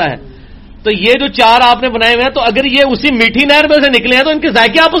کا راستہ ہے۔ تو یہ جو 4 آپ نے بنائے ہوئے ہیں، تو اگر یہ اسی میٹھی نہر میں سے نکلے ہیں تو ان کے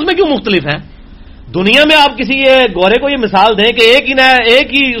ذائقے آپس میں کیوں مختلف ہیں؟ دنیا میں آپ کسی یہ گورے کو یہ مثال دیں کہ ایک ہی نہر ایک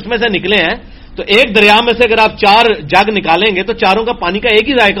ہی اس میں سے نکلے ہیں، تو ایک دریا میں سے اگر آپ 4 جگ نکالیں گے تو چاروں کا پانی کا ایک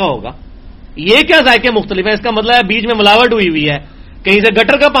ہی ذائقہ ہوگا، یہ کیا ذائقے مختلف ہیں؟ اس کا مطلب ہے بیچ میں ملاوٹ ہوئی ہوئی ہے، کہیں سے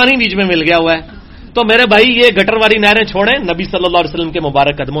گٹر کا پانی بیچ میں مل گیا ہوا ہے۔ تو میرے بھائی یہ گٹر والی نہریں چھوڑیں، نبی صلی اللہ علیہ وسلم کے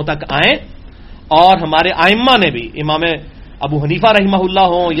مبارک قدموں تک آئیں، اور ہمارے ائمہ نے بھی، امام ابو حنیفہ رحمہ اللہ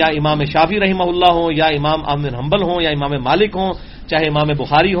ہوں یا امام شافعی رحمہ اللہ ہوں یا امام احمد حنبل ہوں یا امام مالک ہوں، چاہے امام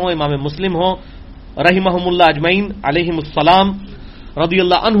بخاری ہوں، امام مسلم ہوں، رحمہم اللہ اجمعین علیہم السلام رضی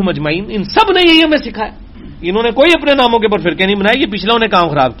اللہ عنہم اجمعین، ان سب نے یہی ہمیں سکھایا۔ انہوں نے کوئی اپنے ناموں کے اوپر فرقے نہیں بنائے، یہ پچھلوں نے کام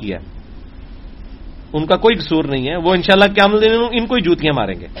خراب کیا ہے، ان کا کوئی قصور نہیں ہے، وہ انشاءاللہ قیامت دن ان کو ہی جوتیاں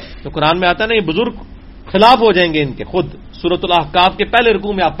ماریں گے۔ تو قرآن میں آتا ہے نا یہ بزرگ خلاف ہو جائیں گے ان کے، خود سورۃ الاحقاف کے پہلے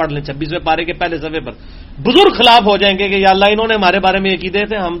رکوع میں آپ پڑھ لیں 26ویں پارے کے پہلے صفحے پر، بزرگ خلاف ہو جائیں گے کہ یا اللہ انہوں نے ہمارے بارے میں یہ کیے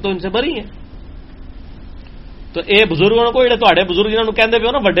تھے، ہم تو ان سے بری ہیں۔ تو اے بزرگوں کو جڑے تواڈے بزرگ جنہاں نوں کہندے پے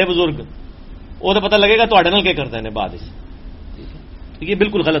ہو نا وڈے بزرگ، وہ تو پتہ لگے گا تواڈے نال کیا کردے نے بعد اس، یہ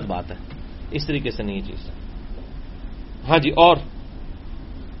بالکل غلط بات ہے، اس طریقے سے نہیں یہ چیز۔ ہاں جی، اور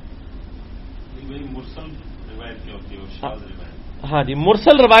مرسل روایت کیا ہوتی ہے؟ شاذ روایت۔ ہاں جی،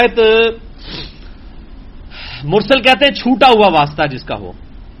 مرسل روایت، مرسل کہتے ہیں چھوٹا ہوا واسطہ جس کا ہو،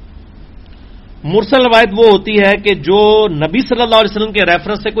 مرسل روایت وہ ہوتی ہے کہ جو نبی صلی اللہ علیہ وسلم کے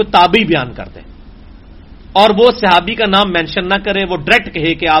ریفرنس سے کوئی تابعی بیان کر دے اور وہ صحابی کا نام مینشن نہ کرے، وہ ڈائریکٹ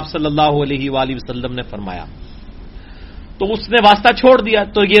کہے کہ آپ صلی اللہ علیہ وآلہ وسلم نے فرمایا، تو اس نے واسطہ چھوڑ دیا،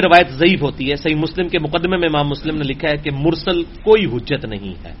 تو یہ روایت ضعیف ہوتی ہے۔ صحیح مسلم کے مقدمے میں امام مسلم نے لکھا ہے کہ مرسل کوئی حجت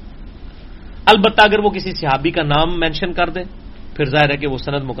نہیں ہے، البتہ اگر وہ کسی صحابی کا نام مینشن کر دے پھر ظاہر ہے کہ وہ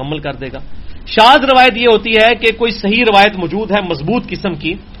سند مکمل کر دے گا۔ شاذ روایت یہ ہوتی ہے کہ کوئی صحیح روایت موجود ہے مضبوط قسم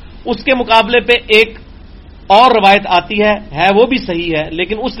کی، اس کے مقابلے پہ ایک اور روایت آتی ہے وہ بھی صحیح ہے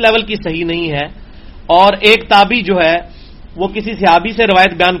لیکن اس لیول کی صحیح نہیں ہے، اور ایک تابعی جو ہے وہ کسی صحابی سے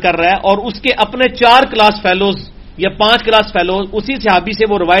روایت بیان کر رہا ہے اور اس کے اپنے 4 کلاس فیلوز یا 5 کلاس فیلوز اسی صحابی سے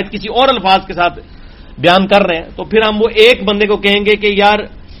وہ روایت کسی اور الفاظ کے ساتھ بیان کر رہے ہیں، تو پھر ہم وہ ایک بندے کو کہیں گے کہ یار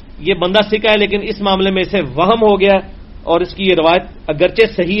یہ بندہ سکھا ہے لیکن اس معاملے میں اسے وہم ہو گیا اور اس کی یہ روایت اگرچہ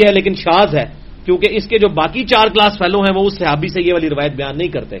صحیح ہے لیکن شاذ ہے، کیونکہ اس کے جو باقی 4 کلاس فیلو ہیں وہ اس صحابی سے یہ والی روایت بیان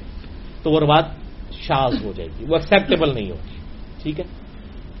نہیں کرتے، تو وہ روایت شاذ ہو جائے گی، وہ ایکسیپٹیبل نہیں ہوگی۔ ٹھیک ہے،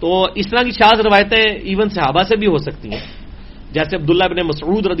 تو اس طرح کی شاذ روایتیں ایون صحابہ سے بھی ہو سکتی ہیں، جیسے عبداللہ بن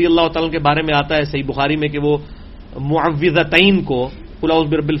مسعود رضی اللہ تعالیٰ کے بارے میں آتا ہے صحیح بخاری میں کہ وہ معوذتین کو قل اعوذ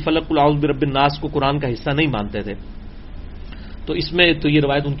برب الفلق قل اعوذ برب الناس کو قرآن کا حصہ نہیں مانتے تھے، تو اس میں تو یہ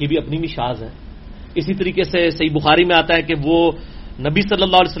روایت ان کی بھی اپنی بھی شاذ ہے۔ اسی طریقے سے صحیح بخاری میں آتا ہے کہ وہ نبی صلی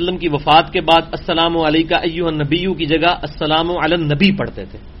اللہ علیہ وسلم کی وفات کے بعد السلام علیکہ ایھا النبی کی جگہ السلام علی النبی پڑھتے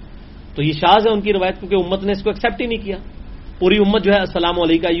تھے، تو یہ شاذ ہے ان کی روایت کیونکہ امت نے اس کو ایکسیپٹ ہی نہیں کیا، پوری امت جو ہے السلام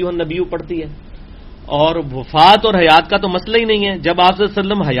علیکہ ایھا النبی پڑھتی ہے، اور وفات اور حیات کا تو مسئلہ ہی نہیں ہے۔ جب آپ صلی اللہ علیہ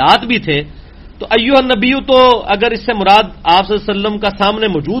وسلم حیات بھی تھے تو ایھا النبی تو اگر اس سے مراد آپ صلی اللہ علیہ وسلم کا سامنے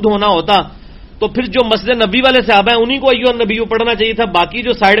موجود ہونا ہوتا تو پھر جو مسجد نبی والے صحابہ ہیں انہی کو ایھا النبی پڑھنا چاہیے تھا، باقی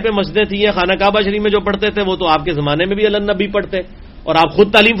جو سائڈ پہ مسجدیں تھیں یا خانہ کعبہ شریف میں جو پڑھتے تھے وہ تو آپ کے زمانے میں بھی الی النبی پڑھتے، اور آپ خود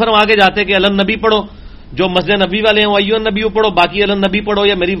تعلیم فرما کے جاتے کہ الی النبی پڑھو، جو مسجد نبی والے ہیں وہ ایھا النبی پڑھو، باقی الی النبی پڑھو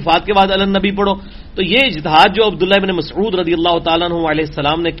یا میری وفات کے بعد الی النبی پڑھو۔ تو یہ اجتہاد جو عبداللہ بن مسعود رضی اللہ تعالیٰ عنہ علیہ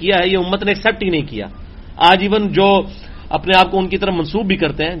السلام نے کیا ہے یہ امت نے ایکسیپٹ ہی نہیں کیا۔ آج ایون جو اپنے آپ کو ان کی طرف منسوب بھی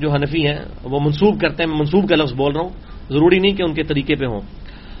کرتے ہیں، جو حنفی ہیں وہ منسوب کرتے ہیں، میں منسوب کا لفظ بول رہا ہوں، ضروری نہیں کہ ان کے طریقے پہ ہوں،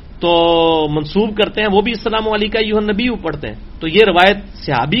 تو منسوب کرتے ہیں وہ بھی السلام علیکہ ایھا النبی پڑھتے ہیں، تو یہ روایت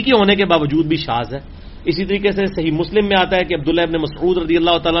صحابی کے ہونے کے باوجود بھی شاذ ہے۔ اسی طریقے سے صحیح مسلم میں آتا ہے کہ عبداللہ ابن مسعود رضی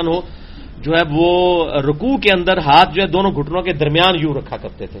اللہ تعالیٰ عنہ جو ہے وہ رکوع کے اندر ہاتھ جو ہے دونوں گھٹنوں کے درمیان یوں رکھا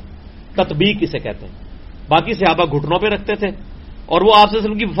کرتے تھے، تطبیق اسے کہتے ہیں، باقی صحابہ گھٹنوں پہ رکھتے تھے، اور وہ آپ صلی اللہ علیہ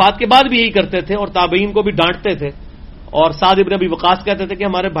وسلم کی وفات کے بعد بھی یہی کرتے تھے اور تابعین کو بھی ڈانٹتے تھے، اور سعد ابن ابی وقاص کہتے تھے کہ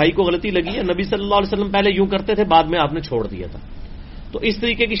ہمارے بھائی کو غلطی لگی ہے، نبی صلی اللہ علیہ وسلم پہلے یوں کرتے تھے بعد میں آپ نے چھوڑ دیا تھا۔ تو اس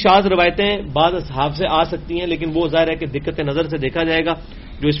طریقے کی شاذ روایتیں بعض اصحاب سے آ سکتی ہیں، لیکن وہ ظاہر ہے کہ دقت نظر سے دیکھا جائے گا،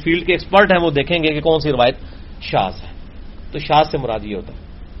 جو اس فیلڈ کے ایکسپرٹ ہیں وہ دیکھیں گے کہ کون سی روایت شاذ ہے، تو شاذ سے مراد یہ ہوتا ہے۔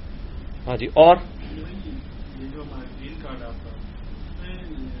 ہاں جی، اور یہ جو ہمارا گرین کارڈ آپ کا اس میں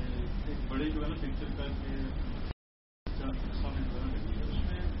ایک بڑے جو ہے نا پکچر کا اس میں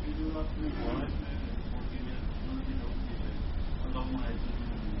جو آپ نے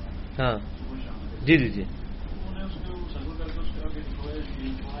ہاں جی جی جی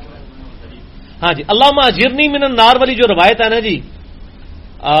ہاں جی، اللہم اجرنی من النار والی جو روایت ہے نا جی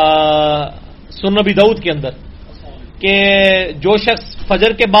سنن ابی داؤد کے اندر، کہ جو شخص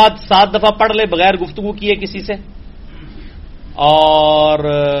فجر کے بعد 7 دفعہ پڑھ لے بغیر گفتگو کیے کسی سے اور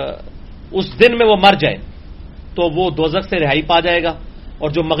اس دن میں وہ مر جائے تو وہ دوزخ سے رہائی پا جائے گا، اور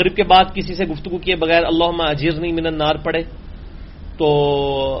جو مغرب کے بعد کسی سے گفتگو کیے بغیر اللہم اجرنی من النار پڑھے تو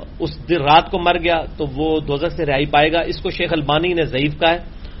اس دن رات کو مر گیا تو وہ دوزخ سے رہائی پائے گا۔ اس کو شیخ البانی نے ضعیف کہا ہے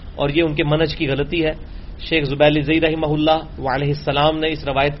اور یہ ان کے منہج کی غلطی ہے۔ شیخ زبیلی زئی رحمہ اللہ وعلیہ السلام نے اس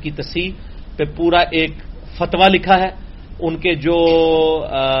روایت کی تصحیح پہ پورا ایک فتویٰ لکھا ہے، ان کے جو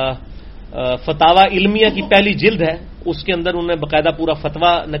فتاوی علمیہ کی پہلی جلد ہے اس کے اندر انہوں نے باقاعدہ پورا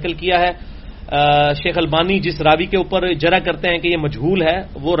فتویٰ نقل کیا ہے۔ شیخ البانی جس راوی کے اوپر جرح کرتے ہیں کہ یہ مجہول ہے،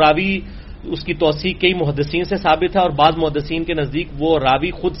 وہ راوی اس کی توثیق کئی محدثین سے ثابت ہے، اور بعض محدثین کے نزدیک وہ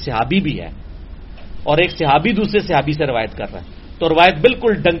راوی خود صحابی بھی ہے، اور ایک صحابی دوسرے صحابی سے روایت کر رہا ہے، تو روایت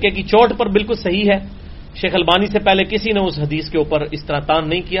بالکل ڈنکے کی چوٹ پر بالکل صحیح ہے۔ شیخ البانی سے پہلے کسی نے اس حدیث کے اوپر اس طرح تان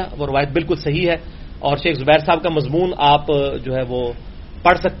نہیں کیا، وہ روایت بالکل صحیح ہے، اور شیخ زبیر صاحب کا مضمون آپ جو ہے وہ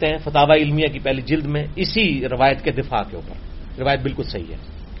پڑھ سکتے ہیں فتاوی علمیہ کی پہلی جلد میں، اسی روایت کے دفاع کے اوپر روایت بالکل صحیح ہے۔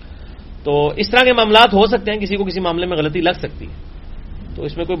 تو اس طرح کے معاملات ہو سکتے ہیں، کسی کو کسی معاملے میں غلطی لگ سکتی ہے، تو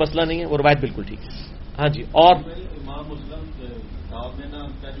اس میں کوئی مسئلہ نہیں ہے، وہ روایت بالکل ٹھیک ہے۔ ہاں جی، اور امام مسلم صاحب نے نا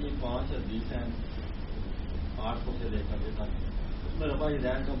پہلی 5 حدیث ہیں 8 کو سے لے کر کے تک اس میں رفع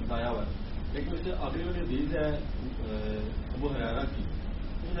ہدایت کا بتایا ہوا ہے، لیکن اس سے اگلی والی حدیث ہے ابو ہریرہ کی،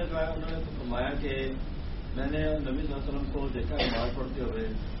 انہوں نے فرمایا کہ میں نے نبی صلی اللہ علیہ وسلم کو دیکھا نماز پڑھتے ہوئے،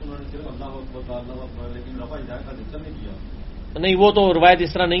 انہوں نے صرف اللہ اکبر اللہ اکبر لیکن رفع ہدایت کا ذکر نہیں کیا، نہیں وہ تو روایت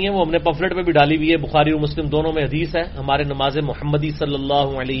اس طرح نہیں ہے، وہ ہم نے پمفلٹ پہ بھی ڈالی ہوئی ہے، بخاری اور مسلم دونوں میں حدیث ہے، ہمارے نماز محمدی صلی اللہ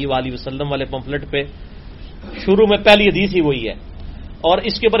علیہ وآلہ وسلم والے پمفلٹ پہ شروع میں پہلی حدیث ہی وہی ہے، اور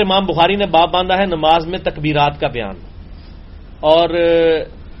اس کے اوپر امام بخاری نے باب باندھا ہے نماز میں تکبیرات کا بیان، اور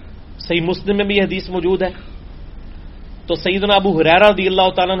صحیح مسلم میں بھی یہ حدیث موجود ہے۔ تو سیدنا ابو ہریرہ رضی اللہ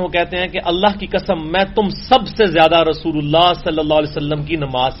تعالیٰ عنہ کہتے ہیں کہ اللہ کی قسم میں تم سب سے زیادہ رسول اللہ صلی اللہ علیہ وسلم کی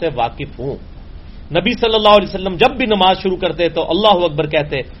نماز سے واقف ہوں۔ نبی صلی اللہ علیہ وسلم جب بھی نماز شروع کرتے تو اللہ اکبر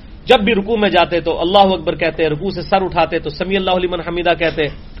کہتے، جب بھی رکوع میں جاتے تو اللہ اکبر کہتے، رکوع سے سر اٹھاتے تو سمیع اللہ لمن حمیدہ کہتے۔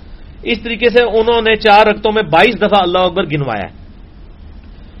 اس طریقے سے انہوں نے 4 رکعتوں میں 22 دفعہ اللہ اکبر گنوایا ہے۔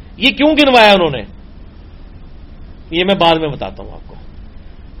 یہ کیوں گنوایا انہوں نے، یہ میں بعد میں بتاتا ہوں آپ کو۔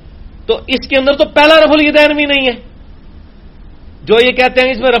 تو اس کے اندر تو پہلا رفع الیدین بھی نہیں ہے، جو یہ کہتے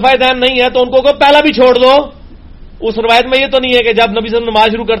ہیں اس میں رفع دین نہیں ہے تو ان کو پہلا بھی چھوڑ دو۔ اس روایت میں یہ تو نہیں ہے کہ جب نبی صلی اللہ علیہ وسلم نماز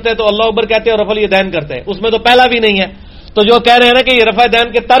شروع کرتے ہیں تو اللہ اکبر کہتے ہیں اور رفع الیدین کرتے ہیں، اس میں تو پہلا بھی نہیں ہے۔ تو جو کہہ رہے ہیں نا کہ یہ رفع دین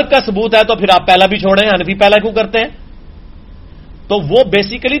کے ترک کا ثبوت ہے تو پھر آپ پہلا بھی چھوڑیں، حنفی پہلا کیوں کرتے ہیں؟ تو وہ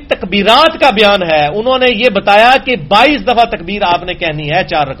بیسیکلی تکبیرات کا بیان ہے، انہوں نے یہ بتایا کہ 22 دفعہ تکبیر آپ نے کہنی ہے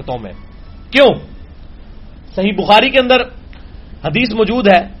 4 رکعتوں میں۔ کیوں؟ صحیح بخاری کے اندر حدیث موجود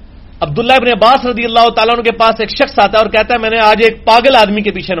ہے، عبداللہ ابن عباس رضی اللہ تعالیٰ عنہ کے پاس ایک شخص آتا ہے اور کہتا ہے میں نے آج ایک پاگل آدمی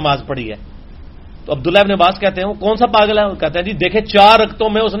کے پیچھے نماز پڑھی ہے۔ تو عبداللہ ابن عباس کہتے ہیں وہ کون سا پاگل ہے؟ وہ کہتا ہے جی دیکھیں 4 رکعتوں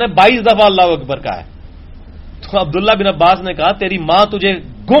میں اس نے 22 دفعہ اللہ اکبر کہا ہے۔ تو عبداللہ بن عباس نے کہا تیری ماں تجھے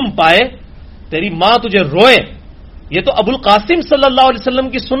گم پائے، تیری ماں تجھے روئے۔ یہ تو ابو القاسم صلی اللہ علیہ وسلم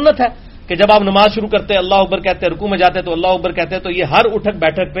کی سنت ہے کہ جب آپ نماز شروع کرتے اللہ اکبر کہتے، رکوع میں جاتے تو اللہ اکبر کہتے، تو یہ ہر اٹھک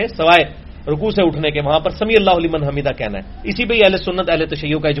بیٹھک پہ سوائے رکوع سے اٹھنے کے وہاں پر سمیع اللہ لمن حمیدہ کہنا ہے۔ اسی پہ اہل سنت اہل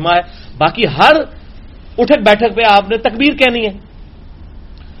تشیع کا اجماع ہے، باقی ہر اٹھک بیٹھک پہ آپ نے تکبیر کہنی ہے۔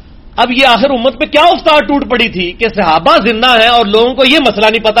 اب یہ آخر امت پہ کیا افتاد ٹوٹ پڑی تھی کہ صحابہ زندہ ہیں اور لوگوں کو یہ مسئلہ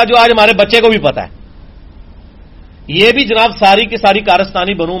نہیں پتا جو آج ہمارے بچے کو بھی پتا ہے۔ یہ بھی جناب ساری کی ساری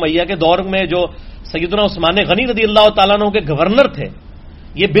کارستانی بنو امیہ کے دور میں جو سیدنا عثمان غنی رضی اللہ تعالیٰ عنہ کے گورنر تھے،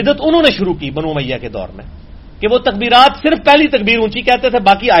 یہ بدعت انہوں نے شروع کی بنو امیہ کے دور میں کہ وہ تکبیرات صرف پہلی تکبیر اونچی کہتے تھے،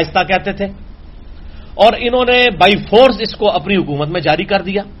 باقی آہستہ کہتے تھے، اور انہوں نے بائی فورس اس کو اپنی حکومت میں جاری کر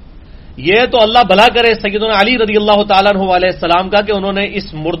دیا۔ یہ تو اللہ بھلا کرے سیدنا علی رضی اللہ تعالیٰ عنہ علیہ السلام کا کہ انہوں نے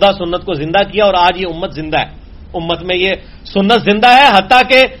اس مردہ سنت کو زندہ کیا اور آج یہ امت زندہ ہے، امت میں یہ سنت زندہ ہے، حتیٰ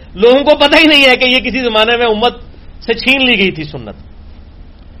کہ لوگوں کو پتہ ہی نہیں ہے کہ یہ کسی زمانے میں امت سے چھین لی گئی تھی سنت۔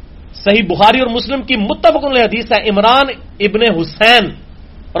 صحیح بخاری اور مسلم کی متفق علیہ حدیث ہے، عمران ابن حسین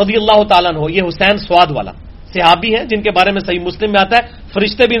رضی اللہ تعالیٰ عنہ، یہ حسین سواد والا صحابی ہیں جن کے بارے میں صحیح مسلم میں آتا ہے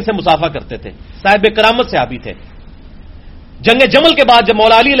فرشتے بھی ان سے مصافحہ کرتے تھے، صاحب کرامت صحابی تھے۔ جنگ جمل کے بعد جب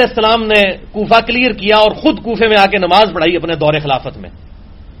مولا علی علیہ السلام نے کوفہ کلیئر کیا اور خود کوفے میں آ کے نماز پڑھائی اپنے دور خلافت میں،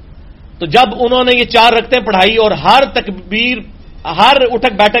 تو جب انہوں نے یہ 4 رکعتیں پڑھائی اور ہر تکبیر ہر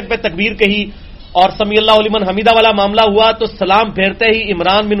اٹھک بیٹھک پہ تکبیر کہی اور سمیع اللہ لمن حمیدہ والا معاملہ ہوا، تو سلام پھیرتے ہی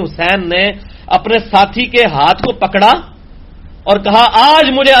عمران بن حسین نے اپنے ساتھی کے ہاتھ کو پکڑا اور کہا آج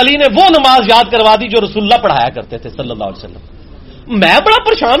مجھے علی نے وہ نماز یاد کروا دی جو رسول اللہ پڑھایا کرتے تھے صلی اللہ علیہ وسلم۔ میں بڑا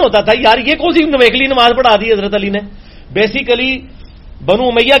پریشان ہوتا تھا یار یہ کون سی نویکلی نماز پڑھا دی حضرت علی نے۔ بیسیکلی بنو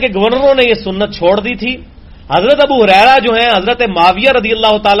امیہ کے گورنروں نے یہ سنت چھوڑ دی تھی۔ حضرت ابو ہریرہ جو ہیں حضرت معاویہ رضی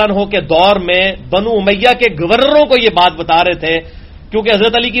اللہ تعالیٰ عنہ کے دور میں بنو امیہ کے گورنروں کو یہ بات بتا رہے تھے، کیونکہ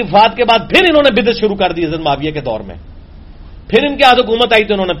حضرت علی کی وفات کے بعد پھر انہوں نے بدعت شروع کر دی حضرت معاویہ کے دور میں، پھر ان کے ہاتھ حکومت آئی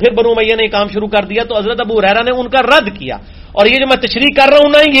تو انہوں نے پھر بنو امیہ نے کام شروع کر دیا، تو حضرت ابو ہریرہ نے ان کا رد کیا۔ اور یہ جو میں تشریح کر رہا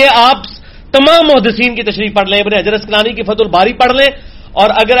ہوں نا، یہ آپ تمام محدثین کی تشریح پڑھ لیں، ابن حجر اسقلانی کی فتح الباری پڑھ لیں، اور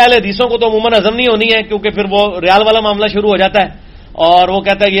اگر اہل حدیثوں کو تو عموماً ہضم نہیں ہونی ہے کیونکہ پھر وہ ریال والا معاملہ شروع ہو جاتا ہے، اور وہ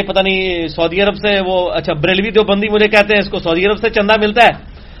کہتا ہے یہ پتہ نہیں سعودی عرب سے وہ اچھا بریلوی دیوبندی مجھے کہتے ہیں اس کو سعودی عرب سے چندہ ملتا ہے،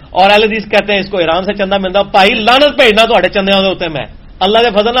 اور اہل حدیث کہتے ہیں اس کو ایران سے چندہ ملتا ہے۔ بھائی لعنت بھیجنا تو چندے ہوتے میں اللہ کے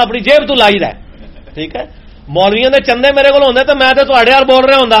فضل اپنی جیب تو لائی رہے، ٹھیک ہے۔ مولویوں نے چندے میرے کو ہوندے تو میں تو یار بول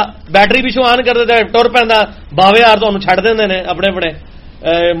رہا ہوں بیٹری پیچھوں آن کر دیتے ٹر پہ باوے یار تمہیں چھڈ دیں نے اپنے اپنے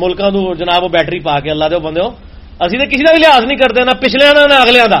ملکوں کو جناب وہ بیٹری پا کے اللہ دے بندے ہو، اسی تو کسی کا بھی لحاظ نہیں کرتے نہ پچھلے نہ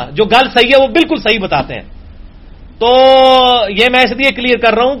اگلے کا، جو گل صحیح ہے وہ بالکل صحیح بتاتے ہیں۔ تو یہ میں اس لیے کلیئر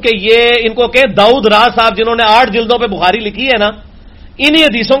کر رہا ہوں کہ یہ ان کو کہ داؤد راز صاحب جنہوں نے 8 جلدوں پہ بخاری لکھی ہے نا، انہی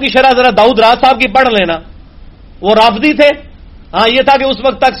حدیثوں کی شرح ذرا داؤد راز صاحب کی پڑھ لینا، وہ رافضی تھے۔ ہاں یہ تھا کہ اس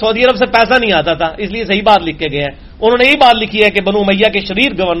وقت تک سعودی عرب سے پیسہ نہیں آتا تھا، اس لیے صحیح بات لکھ کے گئے ہیں۔ انہوں نے یہی بات لکھی ہے کہ بنو امیہ کے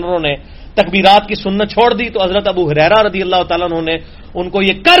شریر گورنروں نے تکبیرات کی سنت چھوڑ دی، تو حضرت ابو ہریرہ رضی اللہ تعالیٰ عنہ نے ان کو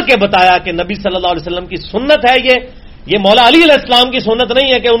یہ کر کے بتایا کہ نبی صلی اللہ علیہ وسلم کی سنت ہے یہ مولا علی علیہ السلام کی سنت نہیں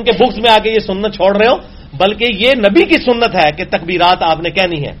ہے کہ ان کے بکس میں آ کے یہ سنت چھوڑ رہے ہو، بلکہ یہ نبی کی سنت ہے کہ تکبیرات آپ نے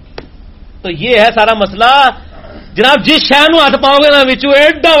کہنی ہے۔ تو یہ ہے سارا مسئلہ جناب، جس شہر نو ہاتھ پاؤ گے نا وچوں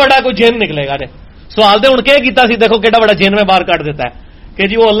ایڈا بڑا کوئی جن نکلے گا۔ سوال دے ہوں کیا سی، دیکھو کیڈا بڑا جن میں باہر کٹ دیتا ہے کہ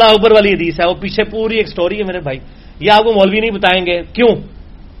جی وہ اللہ اکبر والی حدیث ہے، وہ پیچھے پوری ایک سٹوری ہے میرے بھائی۔ یہ آپ کو مولوی نہیں بتائیں گے. کیوں؟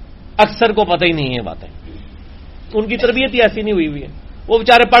 اکثر کو پتہ ہی نہیں ہے باتیں, ان کی تربیت ہی ایسی نہیں ہوئی ہوئی ہے, وہ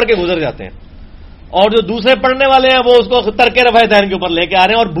بیچارے پڑھ کے گزر جاتے ہیں. اور جو دوسرے پڑھنے والے ہیں وہ اس کو ترک رفع دین کے اوپر لے کے آ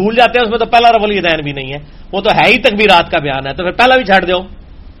رہے ہیں اور بھول جاتے ہیں اس میں تو پہلا رفع دین بھی نہیں ہے, وہ تو ہے ہی تکبیرات کا بیان ہے, تو پھر پہلا بھی چھاڑ دو.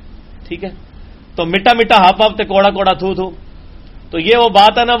 ٹھیک ہے, تو مٹا مٹا ہاپ ہاپ تے کوڑا کوڑا تھو تھو. تو یہ وہ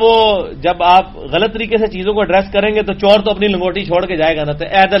بات ہے نا, وہ جب آپ غلط طریقے سے چیزوں کو ایڈریس کریں گے تو چور تو اپنی لنگوٹی چھوڑ کے جائے گا نا, تو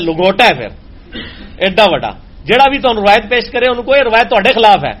ایسا لنگوٹا ہے پھر ایڈا وڈا جڑا بھی تو روایت پیش کرے ان کو یہ روایت تہاڈے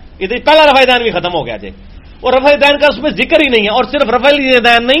خلاف ہے. ادھر پہلا رفع دین بھی ختم ہو گیا جی, اور رفع دین کا اس میں ذکر ہی نہیں ہے. اور صرف رفع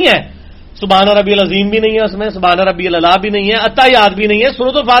دین نہیں ہے, سبحان ربی العظیم بھی نہیں ہے اس میں, سبحان ربی العلا بھی نہیں ہے, اتحیات بھی نہیں ہے,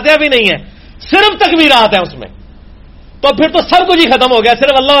 سورۃ الفاتحہ بھی نہیں ہے, صرف تکبیرات ہیں اس میں. تو پھر تو سب کچھ ہی ختم ہو گیا,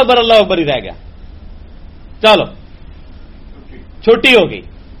 صرف اللہ اکبر ہی رہ گیا. چلو چھٹی ہو گئی.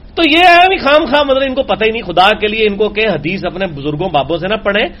 تو یہ ہے نہیں خام خام, مطلب ان کو پتہ ہی نہیں. خدا کے لیے ان کو کہ حدیث اپنے بزرگوں بابوں سے نہ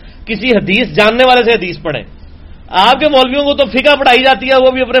پڑھیں, کسی حدیث جاننے والے سے حدیث پڑھیں. آپ کے مولویوں کو تو فقہ پڑھائی جاتی ہے,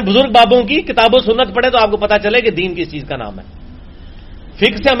 وہ بھی اپنے بزرگ بابوں کی کتاب و سنت پڑھے تو آپ کو پتہ چلے کہ دین کس چیز کا نام ہے.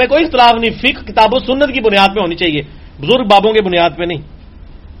 فقہ سے ہمیں کوئی اختلاف نہیں, فقہ کتاب و سنت کی بنیاد پہ ہونی چاہیے, بزرگ بابوں کی بنیاد پہ نہیں.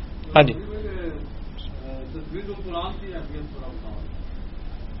 ہاں جی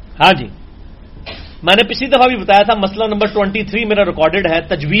ہاں جی, میں نے پچھلی دفعہ بھی بتایا تھا مسئلہ نمبر 23 میرا ریکارڈڈ ہے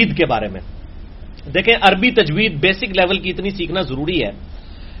تجوید کے بارے میں. دیکھیں عربی تجوید بیسک لیول کی اتنی سیکھنا ضروری ہے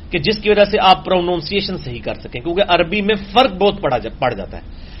کہ جس کی وجہ سے آپ پروننسیشن صحیح کر سکیں, کیونکہ عربی میں فرق بہت پڑ جاتا ہے.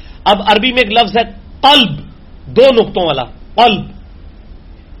 اب عربی میں ایک لفظ ہے قلب, 2 نقطوں والا قلب,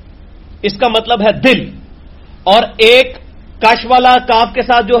 اس کا مطلب ہے دل, اور ایک کاش والا کاف کے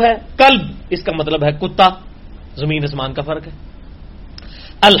ساتھ جو ہے قلب, اس کا مطلب ہے کتا. زمین آسمان کا فرق ہے.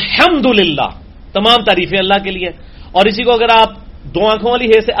 الحمدللہ, تمام تعریفیں اللہ کے لیے. اور اسی کو اگر آپ 2 آنکھوں والی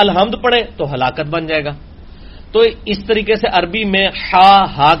ہے سے الحمد پڑھیں تو ہلاکت بن جائے گا. تو اس طریقے سے عربی میں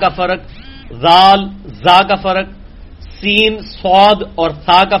ہا کا فرق, زال زا کا فرق, سین صاد اور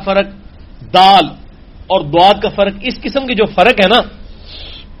ثا کا فرق, دال اور دواد کا فرق, اس قسم کے جو فرق ہے نا,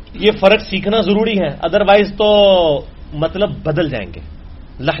 یہ فرق سیکھنا ضروری ہے. ادروائز تو مطلب بدل جائیں گے,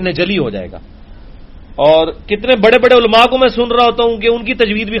 لحن جلی ہو جائے گا. اور کتنے بڑے بڑے علماء کو میں سن رہا ہوتا ہوں کہ ان کی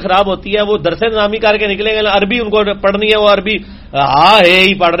تجوید بھی خراب ہوتی ہے, وہ درس نظامی کر کے نکلیں گے, عربی ان کو پڑھنی ہے, وہ عربی ہاں ہے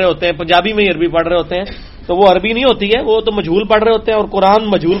ہی پڑھ رہے ہوتے ہیں, پنجابی میں ہی عربی پڑھ رہے ہوتے ہیں, تو وہ عربی نہیں ہوتی ہے, وہ تو مجہول پڑھ رہے ہوتے ہیں. اور قرآن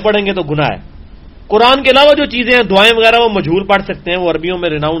مجہول پڑھیں گے تو گناہ ہے. قرآن کے علاوہ جو چیزیں ہیں, دعائیں وغیرہ, وہ مجہول پڑھ سکتے ہیں, وہ عربیوں میں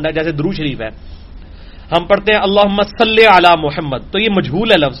ریناؤنڈ ہے. جیسے درود شریف ہے, ہم پڑھتے ہیں اللہم صلی علی محمد, تو یہ مجہول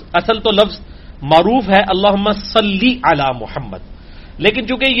ہے لفظ, اصل تو لفظ معروف ہے اللہم صلی علی محمد, لیکن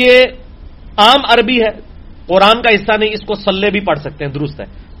چونکہ یہ عام عربی ہے, قرآن کا حصہ نہیں, اس کو صلی بھی پڑھ سکتے ہیں, درست ہے.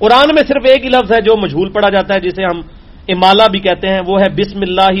 قرآن میں صرف ایک ہی لفظ ہے جو مجہول پڑھا جاتا ہے, جسے ہم امالہ بھی کہتے ہیں, وہ ہے بسم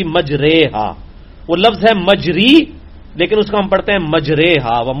اللہ مجریہا. وہ لفظ ہے مجری, لیکن اس کو ہم پڑھتے ہیں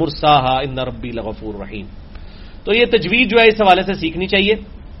مجریہا و مرساہا ان ربی لغفور رحیم. تو یہ تجوید جو ہے اس حوالے سے سیکھنی چاہیے.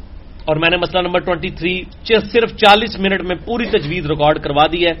 اور میں نے مسئلہ نمبر 23 صرف 40 منٹ میں پوری تجوید ریکارڈ کروا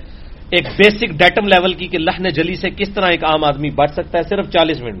دی ہے, ایک بیسک ڈیٹم لیول کی, کہ لحن جلی سے کس طرح ایک عام آدمی بچ سکتا ہے, صرف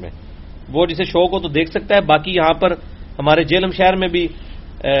 40 منٹ میں. وہ جسے شوق ہو تو دیکھ سکتا ہے. باقی یہاں پر ہمارے جیلم شہر میں بھی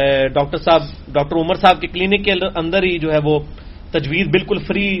ڈاکٹر عمر صاحب کے کلینک کے اندر ہی جو ہے وہ تجوید بالکل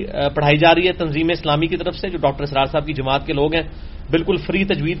فری پڑھائی جا رہی ہے تنظیم اسلامی کی طرف سے, جو ڈاکٹر اسرار صاحب کی جماعت کے لوگ ہیں, بالکل فری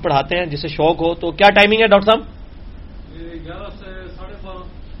تجوید پڑھاتے ہیں. جسے شوق ہو تو کیا ٹائمنگ ہے ڈاکٹر صاحب؟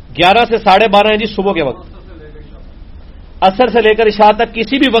 11 سے 12:30 ہے جی, صبح کے وقت. عصر سے لے کر عشاء تک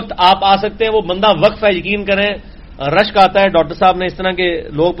کسی بھی وقت آپ آ سکتے ہیں. وہ بندہ وقف ہے, یقین کریں, رشک آتا ہے. ڈاکٹر صاحب نے اس طرح کے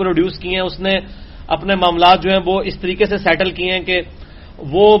لوگ پروڈیوس کیے ہیں, اس نے اپنے معاملات جو ہیں وہ اس طریقے سے سیٹل کیے ہیں کہ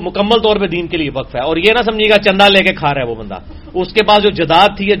وہ مکمل طور پہ دین کے لیے وقف ہے. اور یہ نہ سمجھیے گا چندہ لے کے کھا رہا ہے وہ بندہ. اس کے پاس جو جداد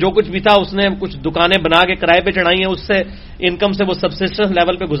تھی, جو کچھ بھی تھا, اس نے کچھ دکانیں بنا کے کرائے پہ چڑھائی ہیں, اس سے انکم سے وہ سبسسٹنس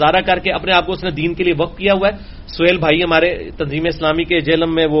لیول پہ گزارا کر کے اپنے آپ کو اس نے دین کے لیے وقف کیا ہوا ہے. سہیل بھائی ہمارے تنظیم اسلامی کے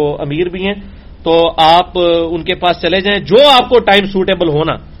جیلم میں وہ امیر بھی ہیں, تو آپ ان کے پاس چلے جائیں جو آپ کو ٹائم سوٹیبل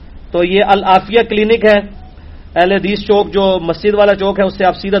ہونا. تو یہ العافیہ کلینک ہے, اہل حدیث چوک جو مسجد والا چوک ہے, اس سے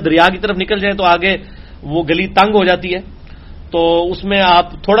آپ سیدھا دریا کی طرف نکل جائیں تو آگے وہ گلی تنگ ہو جاتی ہے, تو اس میں آپ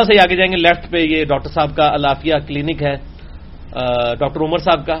تھوڑا سا ہی آگے جائیں گے, لیفٹ پہ یہ ڈاکٹر صاحب کا العافیہ کلینک ہے, ڈاکٹر عمر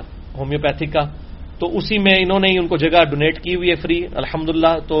صاحب کا ہومیوپیتھک کا. تو اسی میں انہوں نے ہی ان کو جگہ ڈونیٹ کی ہوئی ہے فری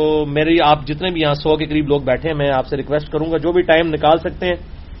الحمدللہ. تو میری آپ جتنے بھی یہاں 100 کے قریب لوگ بیٹھے ہیں, میں آپ سے ریکویسٹ کروں گا جو بھی ٹائم نکال سکتے ہیں,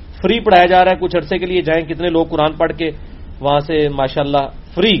 فری پڑھایا جا رہا ہے, کچھ عرصے کے لیے جائیں. کتنے لوگ قرآن پڑھ کے وہاں سے ماشاءاللہ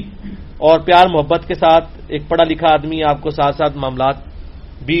فری اور پیار محبت کے ساتھ, ایک پڑھا لکھا آدمی آپ کو ساتھ ساتھ معاملات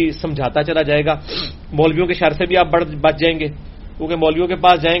بھی سمجھاتا چلا جائے گا. مولویوں کے شر سے بھی آپ بچ جائیں گے, کیونکہ مولویوں کے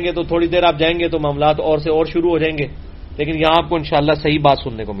پاس جائیں گے تو تھوڑی دیر آپ جائیں گے تو معاملات اور سے اور شروع ہو جائیں گے, لیکن یہاں آپ کو انشاءاللہ صحیح بات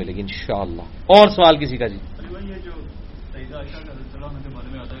سننے کو ملے گی انشاءاللہ. اور سوال کسی کا؟ جی یہ جو سیدہ عائشہ کا رضی اللہ عنہا کے بارے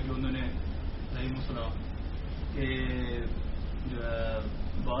میں آتا ہے کہ انہوں نے رحیم السلام، آپ کو پتہ ہے کہ انہوں نے اپنے والد صاحب کو جو ہے وہ کافر قرار دیا تھا. تو اس میں جو حدیث ہے وہ صحیح ہے کہ ضعیف ہے؟ اور جو حدیث ہے وہ صحیح ہے کہ ضعیف ہے؟ کہ جو ہے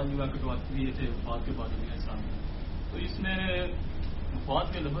بعض جگہ کٹواتی بھی تھے وفات کے بعد اسلام تو اس میں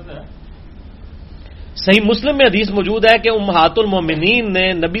وفات کے لفظ ہے. صحیح مسلم میں حدیث موجود ہے کہ امہات المومنین نے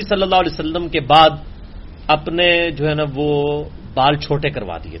نبی صلی اللہ علیہ وسلم کے بعد اپنے جو ہے نا وہ بال چھوٹے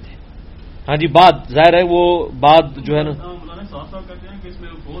کروا دیے تھے. ہاں جی بات ظاہر ہے وہ بات جو ہے نا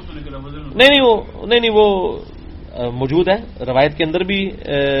نہیں وہ موجود ہے روایت کے اندر بھی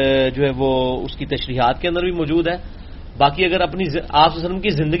جو ہے وہ اس کی تشریحات کے اندر بھی موجود ہے. باقی اگر اپنی آپ وسلم کی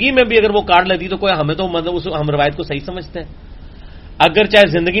زندگی میں بھی اگر وہ کاٹ لیتی تو کوئی ہمیں تو مطلب ہم روایت کو صحیح سمجھتے ہیں. اگر چاہے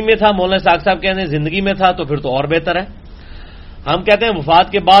زندگی میں تھا مولانا ساق صاحب کہتے ہیں زندگی میں تھا تو پھر تو اور بہتر ہے. ہم کہتے ہیں وفات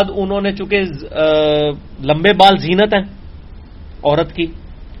کے بعد انہوں نے چونکہ لمبے بال زینت ہیں عورت کی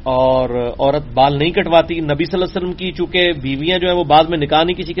اور عورت بال نہیں کٹواتی. نبی صلی اللہ علیہ وسلم کی چونکہ بیویاں جو ہیں وہ بعد میں نکاح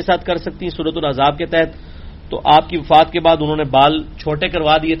نہیں کسی کے ساتھ کر سکتی سورۃ الاحزاب کے تحت, تو آپ کی وفات کے بعد انہوں نے بال چھوٹے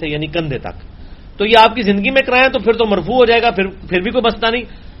کروا دیے تھے یعنی کندھے تک. تو یہ آپ کی زندگی میں کرائیں تو پھر تو مرفوع ہو جائے گا, پھر بھی کوئی مسئلہ نہیں.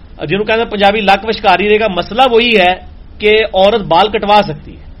 جنہوں کہتے ہیں پنجابی لک وشکاری رہے گا. مسئلہ وہی ہے کہ عورت بال کٹوا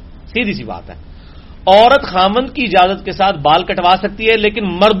سکتی ہے, سیدھی سی بات ہے. عورت خامند کی اجازت کے ساتھ بال کٹوا سکتی ہے لیکن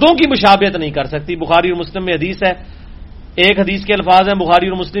مردوں کی مشابہت نہیں کر سکتی. بخاری اور مسلم میں حدیث ہے, ایک حدیث کے الفاظ ہیں بخاری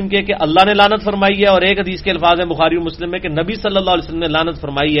اور مسلم کے کہ اللہ نے لعنت فرمائی ہے, اور ایک حدیث کے الفاظ ہیں بخاری اور مسلم میں کہ نبی صلی اللہ علیہ وسلم نے لعنت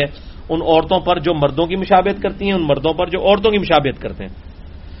فرمائی ہے ان عورتوں پر جو مردوں کی مشابہت کرتی ہیں, ان مردوں پر جو عورتوں کی مشابہت کرتے ہیں.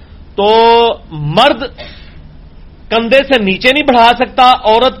 تو مرد کندھے سے نیچے نہیں بڑھا سکتا,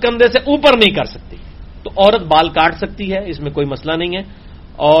 عورت کندھے سے اوپر نہیں کر سکتی. تو عورت بال کاٹ سکتی ہے, اس میں کوئی مسئلہ نہیں ہے.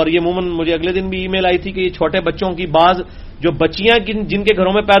 اور یہ عموماً مجھے اگلے دن بھی ای میل آئی تھی کہ یہ چھوٹے بچوں کی بعض جو بچیاں جن کے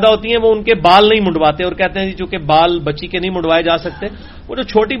گھروں میں پیدا ہوتی ہیں وہ ان کے بال نہیں منڈواتے اور کہتے ہیں چونکہ بال بچی کے نہیں منڈوائے جا سکتے. وہ جو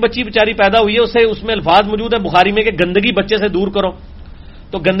چھوٹی بچی بیچاری پیدا ہوئی ہے اسے اس میں الفاظ موجود ہے بخاری میں کہ گندگی بچے سے دور کرو.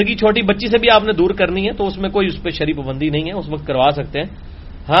 تو گندگی چھوٹی بچی سے بھی آپ نے دور کرنی ہے تو اس میں کوئی اس پہ شرعی پابندی نہیں ہے, اس وقت کروا سکتے ہیں.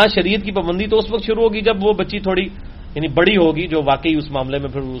 ہاں شریعت کی پابندی تو اس وقت شروع ہوگی جب وہ بچی تھوڑی یعنی بڑی ہوگی, جو واقعی اس معاملے میں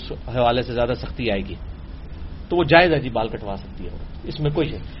پھر اس حوالے سے زیادہ سختی آئے گی تو وہ جائز ہے جی, بال کٹوا سکتی ہے, اس میں کوئی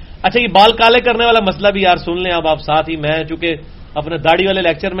ہے. اچھا یہ بال کالے کرنے والا مسئلہ بھی یار سن لیں اب آپ ساتھ ہی. میں چونکہ اپنے داڑھی والے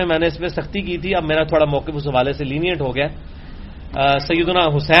لیکچر میں نے اس پہ سختی کی تھی, اب میرا تھوڑا موقف اس حوالے سے لینیٹ ہو گیا. سیدنا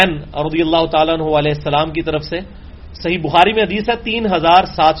حسین رضی اللہ تعالیٰ عنہ علیہ السلام کی طرف سے صحیح بخاری میں حدیث ہے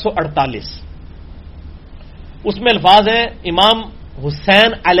 3748, اس میں الفاظ ہیں امام حسین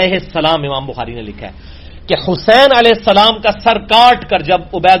علیہ السلام, امام بخاری نے لکھا ہے کہ حسین علیہ السلام کا سر کاٹ کر جب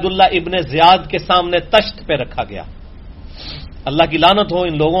عبید اللہ ابن زیاد کے سامنے تشت پہ رکھا گیا. اللہ کی لعنت ہو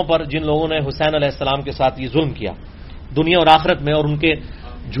ان لوگوں پر جن لوگوں نے حسین علیہ السلام کے ساتھ یہ ظلم کیا دنیا اور آخرت میں, اور ان کے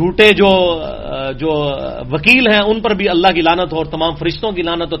جھوٹے جو وکیل ہیں ان پر بھی اللہ کی لعنت ہو, اور تمام فرشتوں کی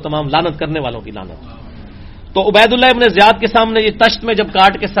لعنت اور تمام لعنت کرنے والوں کی لعنت. تو عبید اللہ ابن زیاد کے سامنے یہ تشت میں جب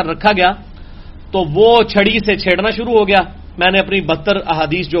کاٹ کے سر رکھا گیا تو وہ چھڑی سے چھیڑنا شروع ہو گیا. میں نے اپنی 72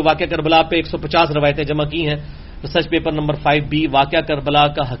 احادیث جو واقعہ کربلا پہ 150 روایتیں جمع کی ہیں, ریسرچ پیپر نمبر 5B واقعہ کربلا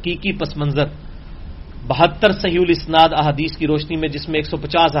کا حقیقی پس منظر 72 صحیح الاسناد احادیث کی روشنی میں, جس میں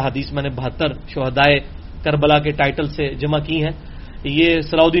 150 احادیث میں نے 72 شہدائے کربلا کے ٹائٹل سے جمع کی ہیں. یہ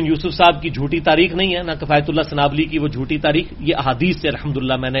صلاح الدین یوسف صاحب کی جھوٹی تاریخ نہیں ہے, نہ کفایت اللہ سنابلی کی وہ جھوٹی تاریخ, یہ احادیث سے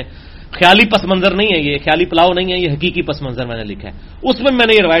الحمدللہ میں نے خیالی پس منظر نہیں ہے, یہ خیالی پلاؤ نہیں ہے, یہ حقیقی پس منظر میں نے لکھا ہے. اس میں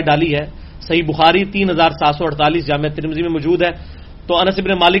نے یہ روایت ڈالی ہے. صحیح بخاری 3748 جامع ترمذی میں موجود ہے. تو انس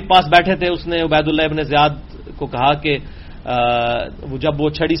ابن مالک پاس بیٹھے تھے, اس نے عبید اللہ ابن زیاد کو کہا کہ جب وہ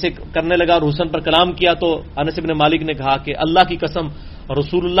چھڑی سے کرنے لگا اور حسن پر کلام کیا تو انس ابن مالک نے کہا کہ اللہ کی قسم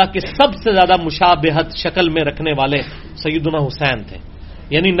رسول اللہ کے سب سے زیادہ مشابہت شکل میں رکھنے والے سیدنا حسین تھے,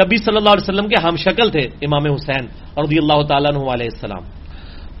 یعنی نبی صلی اللہ علیہ وسلم کے ہم شکل تھے امام حسین رضی اللہ تعالیٰ عنہ علیہ السلام.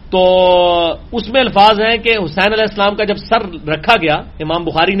 تو اس میں الفاظ ہیں کہ حسین علیہ السلام کا جب سر رکھا گیا, امام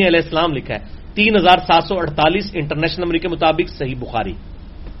بخاری نے علیہ السلام لکھا ہے 3748 انٹرنیشنل نمبر کے مطابق صحیح بخاری.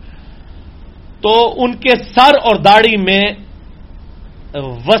 تو ان کے سر اور داڑھی میں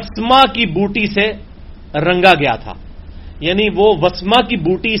وسما کی بوٹی سے رنگا گیا تھا, یعنی وہ وسما کی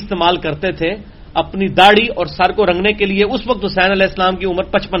بوٹی استعمال کرتے تھے اپنی داڑھی اور سر کو رنگنے کے لیے. اس وقت حسین علیہ السلام کی عمر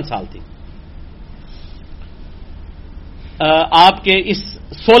 55 سال تھی. آپ کے اس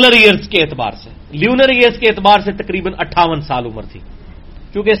سولر ایئرز کے اعتبار سے, لیونر ایئرز کے اعتبار سے تقریباً 58 سال عمر تھی,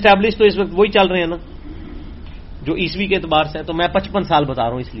 کیونکہ اسٹیبلش تو اس وقت وہی چل رہے ہیں نا جو عیسوی کے اعتبار سے ہے. تو میں 55 سال بتا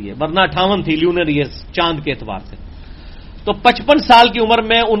رہا ہوں اس لیے, ورنہ 58 تھی لیونر ایئرز چاند کے اعتبار سے. تو 55 سال کی عمر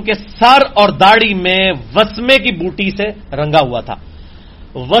میں ان کے سر اور داڑھی میں وسمے کی بوٹی سے رنگا ہوا تھا.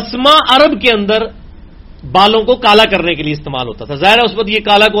 وسما عرب کے اندر بالوں کو کالا کرنے کے لیے استعمال ہوتا تھا. ظاہر ہے اس وقت یہ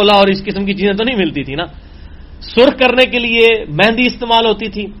کالا کولا اور اس قسم کی چیزیں تو نہیں ملتی تھی نا. سرخ کرنے کے لیے مہندی استعمال ہوتی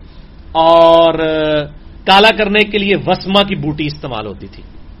تھی اور کالا کرنے کے لیے وسما کی بوٹی استعمال ہوتی تھی.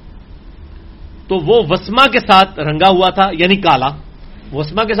 تو وہ وسما کے ساتھ رنگا ہوا تھا, یعنی کالا.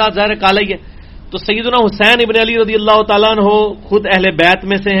 وسما کے ساتھ ظاہر کالا ہی ہے. تو سیدنا حسین ابن علی رضی اللہ تعالیٰ عنہ خود اہل بیت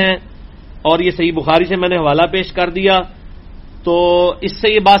میں سے ہیں، اور یہ صحیح بخاری سے میں نے حوالہ پیش کر دیا. تو اس سے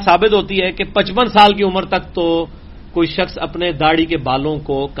یہ بات ثابت ہوتی ہے کہ 55 سال کی عمر تک تو کوئی شخص اپنے داڑھی کے بالوں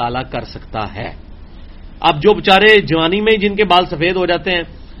کو کالا کر سکتا ہے. اب جو بےچارے جوانی میں جن کے بال سفید ہو جاتے ہیں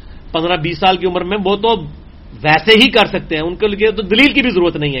 15-20 سال کی عمر میں، وہ تو ویسے ہی کر سکتے ہیں، ان کے لیے تو دلیل کی بھی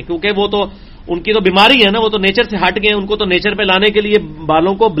ضرورت نہیں ہے، کیونکہ وہ تو ان کی تو بیماری ہے نا، وہ تو نیچر سے ہٹ گئے، ان کو تو نیچر پہ لانے کے لیے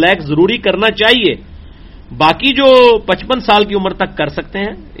بالوں کو بلیک ضروری کرنا چاہیے. باقی جو 55 سال کی عمر تک کر سکتے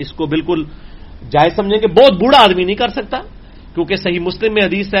ہیں، اس کو بالکل جائز سمجھیں کہ بہت بوڑھا آدمی نہیں کر سکتا، کیونکہ صحیح مسلم میں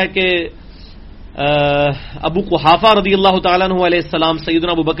حدیث ہے کہ ابو قحافہ رضی اللہ تعالیٰ عنہ علیہ السلام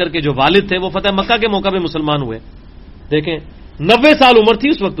سیدنا ابو بکر کے جو والد تھے وہ فتح مکہ کے موقع پہ مسلمان ہوئے. دیکھیں 90 سال عمر تھی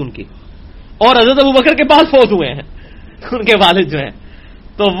اس وقت ان کی، اور حضرت ابو بکر کے بعد فوت ہوئے ہیں ان کے والد جو ہیں.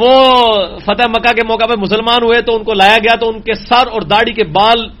 تو وہ فتح مکہ کے موقع پہ مسلمان ہوئے تو ان کو لایا گیا، تو ان کے سر اور داڑھی کے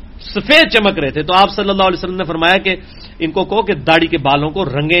بال سفید چمک رہے تھے. تو آپ صلی اللہ علیہ وسلم نے فرمایا کہ ان کو کہو کہ داڑھی کے بالوں کو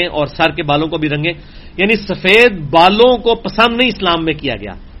رنگیں اور سر کے بالوں کو بھی رنگیں. یعنی سفید بالوں کو پسند نہیں اسلام میں کیا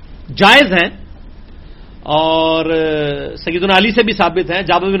گیا، جائز ہیں. اور سیدنا علی سے بھی ثابت ہے،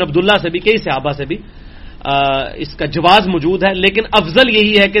 جابر بن عبداللہ سے بھی، کئی صحابہ سے بھی اس کا جواز موجود ہے. لیکن افضل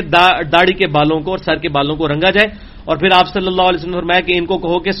یہی ہے کہ داڑھی کے بالوں کو اور سر کے بالوں کو رنگا جائے. اور پھر آپ صلی اللہ علیہ وسلم نے فرمایا کہ ان کو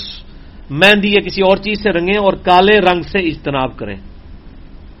کہو کہ مہندی یا کسی اور چیز سے رنگیں اور کالے رنگ سے اجتناب کریں.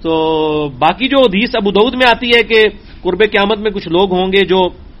 تو باقی جو حدیث ابو داؤد میں آتی ہے کہ قرب قیامت میں کچھ لوگ ہوں گے جو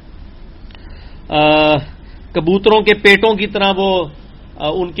کبوتروں کے پیٹوں کی طرح وہ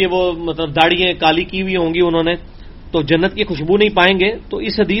ان کے وہ مطلب داڑھیاں کالی کی ہوئی ہوں گی انہوں نے، تو جنت کی خوشبو نہیں پائیں گے. تو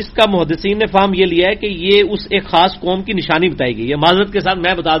اس حدیث کا محدثین نے فہم یہ لیا ہے کہ یہ اس ایک خاص قوم کی نشانی بتائی گئی ہے. معذرت کے ساتھ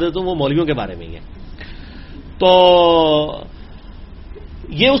میں بتا دیتا ہوں وہ مولویوں کے بارے میں ہی ہے. تو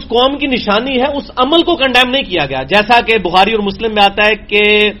یہ اس قوم کی نشانی ہے، اس عمل کو کنڈیم نہیں کیا گیا. جیسا کہ بخاری اور مسلم میں آتا ہے کہ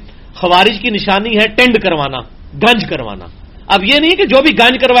خوارج کی نشانی ہے ٹینڈ کروانا، گنج کروانا. اب یہ نہیں کہ جو بھی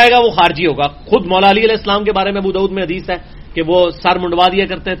گنج کروائے گا وہ خارجی ہوگا. خود مولا علی علیہ السلام کے بارے میں ابو داؤد میں حدیث ہے کہ وہ سر منڈوا دیا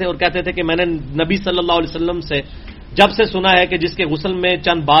کرتے تھے اور کہتے تھے کہ میں نے نبی صلی اللہ علیہ وسلم سے جب سے سنا ہے کہ جس کے غسل میں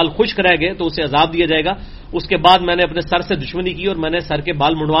چند بال خشک رہ گئے تو اسے عذاب دیا جائے گا، اس کے بعد میں نے اپنے سر سے دشمنی کی اور میں نے سر کے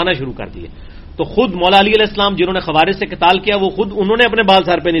بال منڈوانا شروع کر دیے. تو خود مولا علی علیہ السلام جنہوں نے خوارج سے قتال کیا وہ خود انہوں نے اپنے بال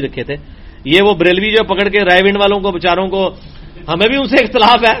سر پہ نہیں رکھے تھے. یہ وہ بریلوی جو پکڑ کے رائے ونڈ والوں کو بیچاروں کو، ہمیں بھی ان سے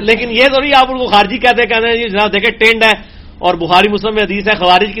اختلاف ہے، لیکن یہ تو نہیں آپ ان کو خارجی کہتے ہیں یہ جناب دیکھیں ٹینڈ ہے، اور بخاری مسلم میں حدیث ہے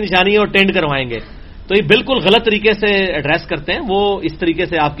خوارج کی نشانی ہے اور ٹینڈ کروائیں گے. تو یہ بالکل غلط طریقے سے ایڈریس کرتے ہیں. وہ اس طریقے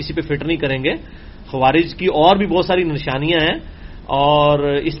سے آپ کسی پہ فٹ نہیں کریں گے. خوارج کی اور بھی بہت ساری نشانیاں ہیں، اور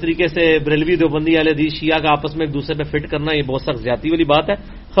اس طریقے سے بریلوی دیوبندی اہل حدیث شیعہ کا آپس میں ایک دوسرے پہ فٹ کرنا یہ بہت سخت زیادتی والی بات ہے.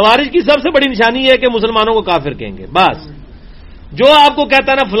 خوارج کی سب سے بڑی نشانی ہے کہ مسلمانوں کو کافر کہیں گے. بس جو آپ کو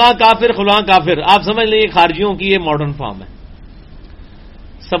کہتا ہے نا فلاں کافر فلاں کافر، آپ سمجھ لیں یہ خارجیوں کی یہ ماڈرن فارم ہے.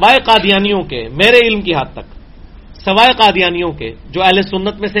 سوائے قادیانیوں کے، میرے علم کی حد تک سوائے قادیانیوں کے جو اہل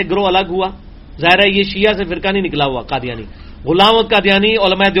سنت میں سے گروہ الگ ہوا، ظاہر ہے یہ شیعہ سے فرقہ نہیں نکلا ہوا. قادیانی غلام احمد قادیانی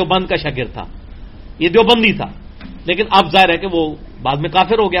علماء دیوبند کا شاگرد تھا، یہ دیوبندی تھا، لیکن اب ظاہر ہے کہ وہ بعد میں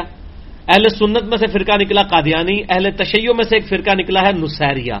کافر ہو گیا. اہل سنت میں سے فرقہ نکلا قادیانی. اہل تشیع میں سے ایک فرقہ نکلا ہے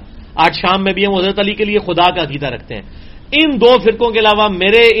نصیریہ، آج شام میں بھی ہم حضرت علی کے لیے خدا کا عقیدہ رکھتے ہیں. ان دو فرقوں کے علاوہ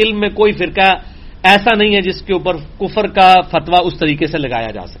میرے علم میں کوئی فرقہ ایسا نہیں ہے جس کے اوپر کفر کا فتویٰ اس طریقے سے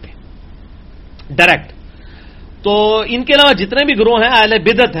لگایا جا سکے ڈائریکٹ. تو ان کے علاوہ جتنے بھی گروہ ہیں اہل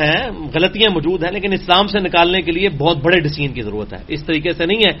بدعت ہیں، غلطیاں موجود ہیں، لیکن اسلام سے نکالنے کے لیے بہت بڑے ڈسیزن کی ضرورت ہے. اس طریقے سے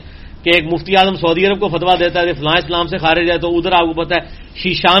نہیں ہے کہ ایک مفتی اعظم سعودی عرب کو فتویٰ دیتا ہے کہ فلاں اسلام سے خارج ہے، تو ادھر آپ کو پتہ ہے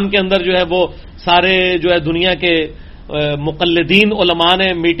شیشان کے اندر جو ہے وہ سارے جو ہے دنیا کے مقلدین علماء نے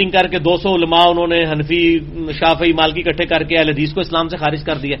میٹنگ کر کے 200 علماء انہوں نے حنفی شافعی مالکی اکٹھے کر کے اہل حدیث کو اسلام سے خارج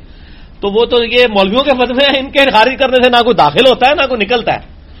کر دیا. تو وہ تو یہ مولویوں کے فتوے ہیں، ان کے خارج کرنے سے نہ کوئی داخل ہوتا ہے نہ کوئی نکلتا ہے.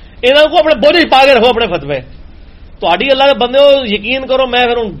 انہوں کو اپنے بوجھ پا کے رکھو اپنے فتوے. تو اللہ کے بندے ہو یقین کرو، میں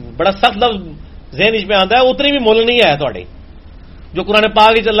پھر بڑا سخت لفظ ذہن اس میں آتا ہے، اتنی بھی مول نہیں ہے تھوڑی جو قرآن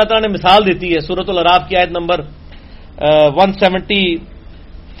پاک اللہ تعالیٰ نے مثال دیتی ہے سورۃ الاعراف کی آیت نمبر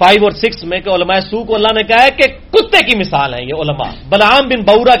 175 اور 6 میں کہ علماء سو کو اللہ نے کہا ہے کہ کتے کی مثال ہے. یہ علماء بلعام بن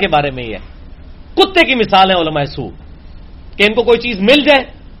بورا کے بارے میں یہ ہے، کتے کی مثال ہے علماء سو، کہ ان کو کوئی چیز مل جائے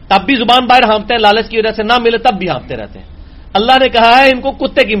تب بھی زبان باہر ہانپتے ہیں، لالچ کی وجہ سے نہ ملے تب بھی ہانپتے رہتے ہیں. اللہ نے کہا ہے ان کو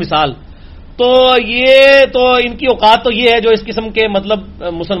کتے کی مثال. تو یہ تو ان کی اوقات تو یہ ہے جو اس قسم کے مطلب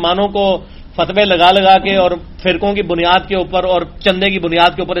مسلمانوں کو فتوے لگا لگا کے اور فرقوں کی بنیاد کے اوپر اور چندے کی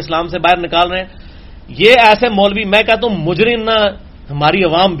بنیاد کے اوپر اسلام سے باہر نکال رہے ہیں. یہ ایسے مولوی میں کہتا ہوں مجرم نہ ہماری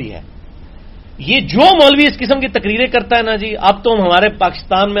عوام بھی ہے. یہ جو مولوی اس قسم کی تقریریں کرتا ہے نا جی، اب تو ہمارے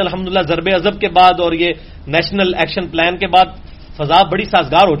پاکستان میں الحمدللہ ضرب عضب کے بعد اور یہ نیشنل ایکشن پلان کے بعد فضا بڑی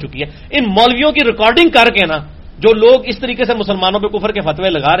سازگار ہو چکی ہے. ان مولویوں کی ریکارڈنگ کر کے نا جو لوگ اس طریقے سے مسلمانوں پہ کفر کے فتوے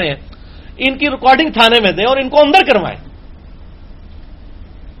لگا رہے ہیں، ان کی ریکارڈنگ تھانے میں دیں اور ان کو اندر کروائیں.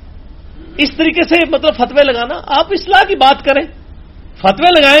 اس طریقے سے مطلب فتوے لگانا. آپ اصلاح کی بات کریں, فتوے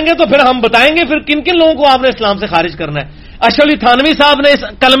لگائیں گے تو پھر ہم بتائیں گے پھر کن کن لوگوں کو آپ نے اسلام سے خارج کرنا ہے. اشرف علی تھانوی صاحب نے اس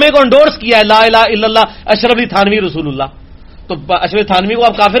کلمے کو انڈورس کیا ہے, لا الہ الا اللہ اشرف علی تھانوی رسول اللہ. تو اشرف علی تھانوی کو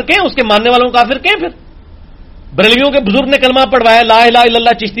آپ کافر کہیں, اس کے ماننے والوں کو کافر کہیں. پھر بریلویوں کے بزرگ نے کلمہ پڑھوایا لا الہ الا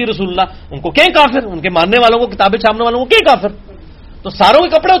اللہ چشتی رسول اللہ, ان کو کہیں کافر, ان کے ماننے والوں کو کتابیں چھاپنے والوں کو کہیں کافر. تو ساروں کے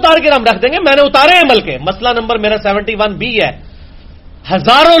کپڑے اتار کے ہم رکھ دیں گے. میں نے اتارے ہیں بلکہ مسئلہ نمبر میرا 71B ہے,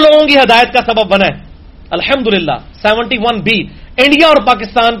 ہزاروں لوگوں کی ہدایت کا سبب بنا ہے الحمدللہ. 71B انڈیا اور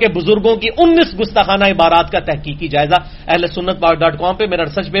پاکستان کے بزرگوں کی 19 گستاخانہ عبارات کا تحقیقی جائزہ اہل سنت پاک.com پہ میرا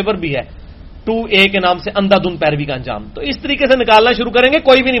ریسرچ پیپر بھی ہے, 2A کے نام سے اندھا دھند پیروی کا انجام. تو اس طریقے سے نکالنا شروع کریں گے,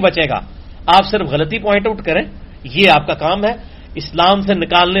 کوئی بھی نہیں بچے گا. آپ صرف غلطی پوائنٹ آؤٹ کریں, یہ آپ کا کام ہے. اسلام سے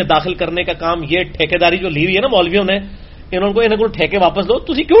نکالنے داخل کرنے کا کام یہ ٹھیکیداری جو لی ہوئی ہے نا مولویوں نے, انہوں کو ٹھیکے واپس دو.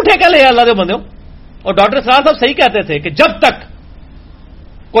 تھی کیوں ٹھیکہ لے اللہ دے بندے ہو. اور ڈاکٹر سراج صاحب صحیح کہتے تھے کہ جب تک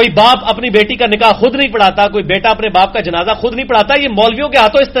کوئی باپ اپنی بیٹی کا نکاح خود نہیں پڑھاتا, کوئی بیٹا اپنے باپ کا جنازہ خود نہیں پڑھاتا, یہ مولویوں کے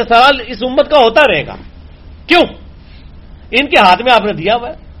ہاتھوں استحصال اس امت کا ہوتا رہے گا. کیوں؟ ان کے ہاتھ میں آپ نے دیا ہوا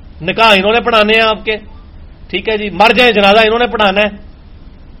ہے, نکاح انہوں نے پڑھانے ہیں آپ کے, ٹھیک ہے جی, مر جائیں جنازہ انہوں نے پڑھانا ہے,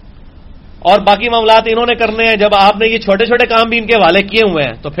 اور باقی معاملات انہوں نے کرنے ہیں. جب آپ نے یہ چھوٹے چھوٹے کام بھی ان کے حوالے کیے ہوئے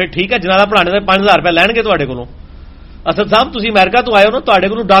ہیں تو پھر ٹھیک ہے, جنازہ پڑھانے سے 5,000 روپے لین گے تھوڑے کو. اسد صاحب تھی امریکہ تو آئے ہو نا, تھوڑے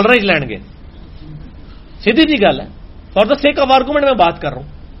کو ڈالر ہی لین گے. سیدھی جی گل ہے, for the sake of argument میں بات کر رہا ہوں.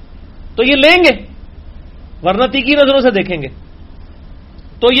 تو یہ لیں گے, ورنہ تیکھی نظروں سے دیکھیں گے.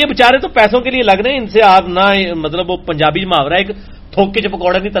 تو یہ بےچارے تو پیسوں کے لیے لگ رہے ہیں. ان سے آپ نہ مطلب وہ پنجابی محاورہ ایک تھوک کے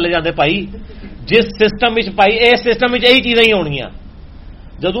پکوڑے نہیں تلے جاتے پائی. جس سسٹم پائی اس سسٹم یہی چیزیں ہی ہونی.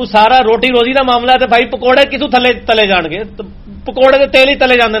 جدو سارا روٹی روزی کا معاملہ ہے تو بھائی پکوڑے کتوں تھلے تلے جان گے, تو پکوڑے کے تیل ہی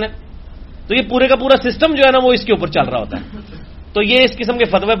تلے جاندے نے. تو یہ پورے کا پورا سسٹم جو ہے نا وہ اس کے اوپر چل رہا ہوتا ہے. تو یہ اس قسم کے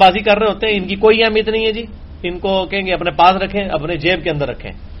فتوے بازی کر رہے ہوتے ہیں. ان کی کوئی اہمیت نہیں ہے جی. ان کو کہیں گے اپنے پاس رکھیں, اپنے جیب کے اندر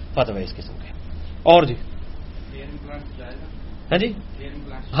رکھیں فتوے اس قسم کے. اور جی ہاں جی,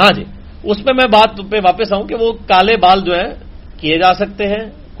 ہاں جی, اس پہ میں بات پہ واپس آؤں کہ وہ کالے بال جو ہیں کیے جا سکتے ہیں,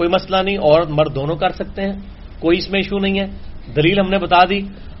 کوئی مسئلہ نہیں. عورت مرد دونوں کر سکتے ہیں, کوئی اس میں ایشو نہیں ہے. دلیل ہم نے بتا دی.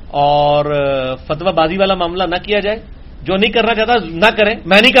 اور فتویٰ بازی والا معاملہ نہ کیا جائے. جو نہیں کرنا چاہتا نہ کریں.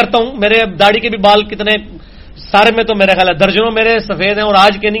 میں نہیں کرتا ہوں, میرے داڑھی کے بھی بال کتنے سارے میں تو میرا خیال ہے درجنوں میرے سفید ہیں, اور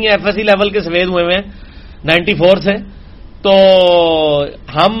آج کے نہیں ہیں, FSC لیول کے سفید ہوئے ہوئے ہیں 94 سے. تو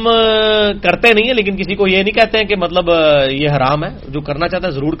ہم کرتے نہیں ہیں, لیکن کسی کو یہ نہیں کہتے ہیں کہ مطلب یہ حرام ہے. جو کرنا چاہتا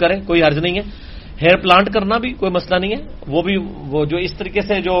ہے ضرور کرے, کوئی حرج نہیں ہے. ہیئر پلانٹ کرنا بھی کوئی مسئلہ نہیں ہے. وہ جو اس طریقے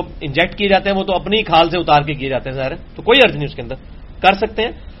سے جو انجیکٹ کیے جاتے ہیں وہ تو اپنی کھال سے اتار کے کیے جاتے ہیں ظاہر ہے, تو کوئی حرج نہیں اس کے اندر, کر سکتے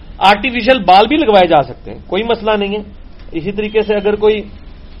ہیں. آرٹیفیشل بال بھی لگوائے جا سکتے ہیں, کوئی مسئلہ نہیں ہے. اسی طریقے سے اگر کوئی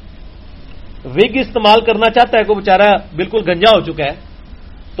وگ استعمال کرنا چاہتا ہے, کوئی بیچارہ بالکل گنجا ہو چکا ہے,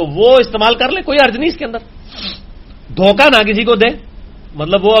 تو وہ استعمال کر لے, کوئی حرج نہیں اس کے اندر. دھوکہ نہ کسی کو دے.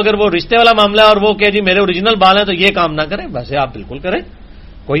 مطلب وہ اگر وہ رشتے والا معاملہ ہے اور وہ کہ جی میرے اوریجنل بال ہیں تو یہ کام نہ کریں, ویسے آپ بالکل کریں,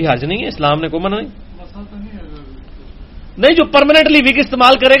 کوئی حرج نہیں ہے. اسلام نے کوئی منع نہیں. جو پرماننٹلی وگ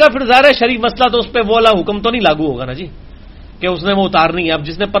استعمال کرے گا پھر ظاہر ہے شرعی مسئلہ تو اس پہ وہ والا حکم تو نہیں لاگو ہوگا نا جی, کہ اس نے وہ اتارنی ہے. اب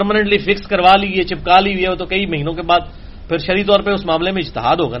جس نے پرماننٹلی فکس کروا لی ہے, چپکا لی ہوئی ہے, تو کئی مہینوں کے بعد پھر شرعی طور پہ اس معاملے میں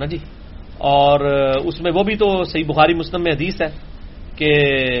اجتہاد ہوگا نا جی. اور اس میں وہ بھی تو صحیح بخاری مسلم میں حدیث ہے کہ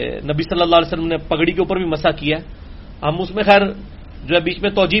نبی صلی اللہ علیہ وسلم نے پگڑی کے اوپر بھی مسح کیا ہے. ہم اس میں خیر جو ہے بیچ میں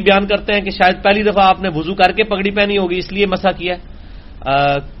توجیہ بیان کرتے ہیں کہ شاید پہلی دفعہ آپ نے وضو کر کے پگڑی پہنی ہوگی اس لیے مسح کیا ہے.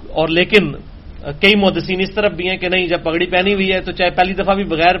 اور لیکن کئی محدثین اس طرف بھی ہیں کہ نہیں, جب پگڑی پہنی ہوئی ہے تو چاہے پہلی دفعہ بھی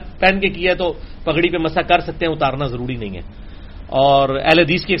بغیر پہن کے کیا ہے تو پگڑی پہ مسح کر سکتے ہیں, اتارنا ضروری نہیں ہے. اور اہل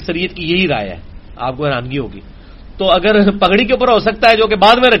حدیث کی اکثریت کی یہی رائے ہے, آپ کو حیرانگی ہوگی. تو اگر پگڑی کے اوپر ہو سکتا ہے جو کہ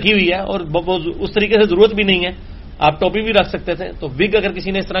بعد میں رکھی ہوئی ہے اور اس طریقے سے ضرورت بھی نہیں ہے, آپ ٹوپی بھی رکھ سکتے تھے, تو وگ اگر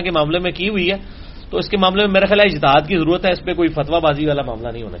کسی نے اس طرح کے معاملے میں کی ہوئی ہے تو اس کے معاملے میں میرا خیال ہے اجتہاد کی ضرورت ہے. اس پہ کوئی فتویٰ بازی والا معاملہ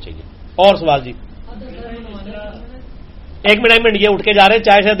نہیں ہونا چاہیے. اور سوال جی, ایک منٹ یہ اٹھ کے جا رہے ہیں,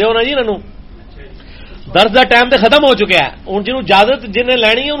 چائے شاید دیو نا جی. انہوں درس کا ٹائم تو ختم ہو چکا ہے. ہوں جنہوں اجازت جنہیں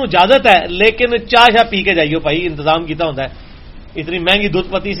لینی ہے انہوں اجازت ہے, لیکن چائے شاہ پی کے جائیے بھائی, انتظام کیتا ہوتا ہے. اتنی مہنگی دودھ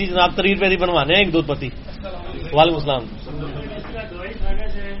پتی سی جناب, 30 روپے کی بنوانے ہیں ایک دودھ پتی. وعلیکم السلام.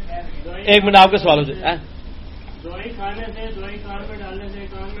 ایک منٹ آپ کے سوال ہو جائے. دوائی کھانے سے, دوائی کان میں ڈالنے سے,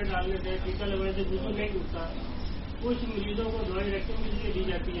 کان میں ڈالنے سے, ٹیکا لگانے سے وضو نہیں ٹوٹتا. کچھ مریضوں کو دوائی ریکٹم کے لیے دی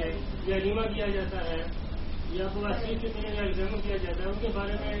جاتی ہے, یا نیما کیا جاتا ہے, یا پلاسٹک کی طرح ایگزام کیا جاتا ہے, ان کے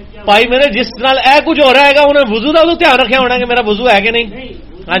بارے میں کیا بھائی میرے جس نال اے کچھ ہو رہا ہے گا انہیں وضو کا تو دھیان رکھا ہونا کہ میرا وضو ہے کہ نہیں.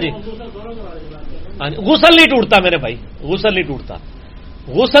 ہاں جی, غسل نہیں ٹوٹتا میرے بھائی, غسل نہیں ٹوٹتا.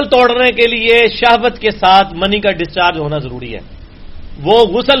 غسل توڑنے کے لیے شہوت کے ساتھ منی کا ڈسچارج ہونا ضروری ہے. وہ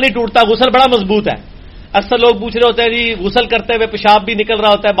غسل نہیں ٹوٹتا, غسل بڑا مضبوط ہے. اکثر لوگ پوچھ رہے ہوتے ہیں جی غسل کرتے ہوئے پیشاب بھی نکل رہا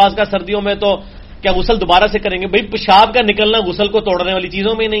ہوتا ہے بعض کا سردیوں میں، تو کیا غسل دوبارہ سے کریں گے؟ بھائی پیشاب کا نکلنا غسل کو توڑنے والی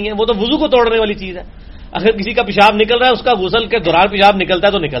چیزوں میں ہی نہیں ہے، وہ تو وضو کو توڑنے والی چیز ہے. اگر کسی کا پیشاب نکل رہا ہے، اس کا غسل کے دوران پیشاب نکلتا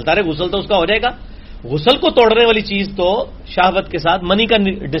ہے تو نکلتا رہے، غسل تو اس کا ہو جائے گا. غسل کو توڑنے والی چیز تو شہوت کے ساتھ منی کا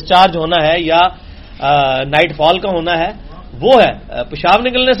ڈسچارج ہونا ہے یا نائٹ فال کا ہونا ہے، وہ ہے. پیشاب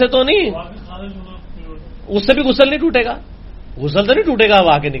نکلنے سے تو نہیں، اس سے بھی غسل نہیں ٹوٹے گا. غسل تو نہیں ٹوٹے گا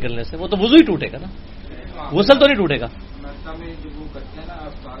ہوا کے نکلنے سے، وہ تو وضو ہی ٹوٹے گا نا، غسل تو نہیں ٹوٹے گا.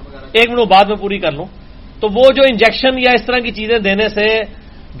 ایک منٹ بعد میں پوری کر لوں. تو وہ جو انجیکشن یا اس طرح کی چیزیں دینے سے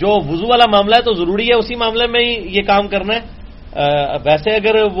جو وضو والا معاملہ ہے تو ضروری ہے اسی معاملے میں ہی یہ کام کرنا ہے. ویسے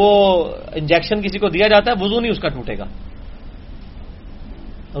اگر وہ انجیکشن کسی کو دیا جاتا ہے وضو نہیں اس کا ٹوٹے گا،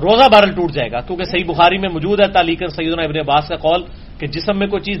 روزہ بہرحال ٹوٹ جائے گا، کیونکہ صحیح بخاری میں موجود ہے تعلیقاً سیدنا ابن عباس کا قول کہ جسم میں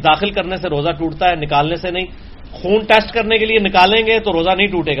کوئی چیز داخل کرنے سے روزہ ٹوٹتا ہے، نکالنے سے نہیں. خون ٹیسٹ کرنے کے لیے نکالیں گے تو روزہ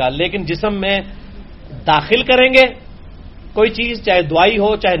نہیں ٹوٹے گا، لیکن جسم میں داخل کریں گے کوئی چیز، چاہے دوائی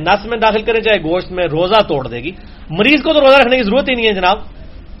ہو چاہے نس میں داخل کریں چاہے گوشت میں، روزہ توڑ دے گی. مریض کو تو روزہ رکھنے کی ضرورت ہی نہیں ہے جناب،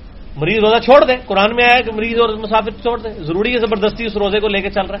 مریض روزہ چھوڑ دے. قرآن میں آیا کہ مریض اور مسافر چھوڑ دے، ضروری ہے زبردستی اس روزے کو لے کے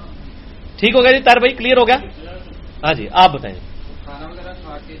چل رہا ہے. ٹھیک ہو گیا جی طاہر بھائی، کلیئر ہو گیا؟ ہاں جی آپ بتائیں.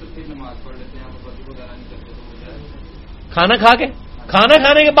 کھانا کھا کے، کھانا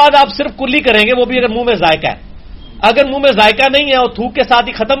کھانے کے بعد آپ صرف کلی کریں گے، وہ بھی اگر منہ میں ذائقہ ہے. اگر منہ میں ذائقہ نہیں ہے اور تھوک کے ساتھ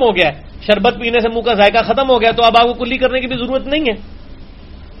ہی ختم ہو گیا ہے، شربت پینے سے منہ کا ذائقہ ختم ہو گیا تو اب آپ کو کلی کرنے کی بھی ضرورت نہیں ہے.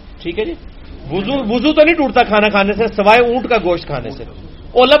 ٹھیک ہے جی. وضو تو نہیں ٹوٹتا کھانا کھانے سے سوائے اونٹ کا گوشت کھانے سے.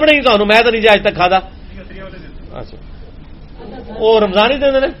 وہ لبنے ہی تو میں تو نہیں آج تک کھادا. اچھا وہ رمضان ہی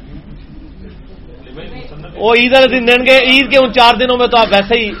دن ہے، وہ عید والے دن دیں گے. عید کے ان 4 دنوں میں تو آپ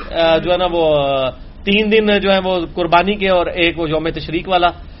ویسے ہی جو ہے نا وہ 3 دن جو ہے وہ قربانی کے اور ایک وہ یوم تشریق والا،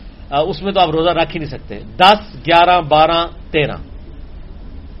 اس میں تو آپ روزہ رکھ ہی نہیں سکتے. 10 11 12 13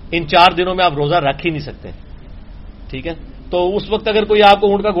 ان 4 دنوں میں آپ روزہ رکھ ہی نہیں سکتے. ٹھیک ہے. تو اس وقت اگر کوئی آپ کو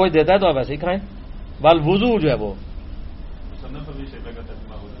اونٹ کا گوشت دیتا ہے تو آپ ویسے ہی کھائیں. بال وضو جو ہے وہ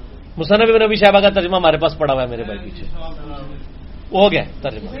مصنف ابن ابی شیبہ کا ترجمہ ہمارے پاس پڑا ہوا ہے میرے بھائی پیچھے، وہ ہو گیا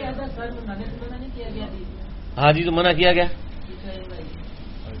ترجمہ. ہاں جی تو منع کیا گیا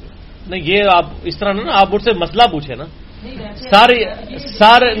نہیں. یہ آپ اس طرح نا آپ مجھ سے مسئلہ پوچھے نا سارے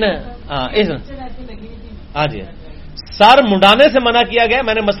ہاں جی سر منڈانے سے منع کیا گیا.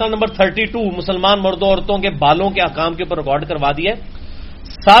 میں نے مسئلہ نمبر 32 مسلمان مردوں عورتوں کے بالوں کے احکام کے اوپر ریکارڈ کروا دیا.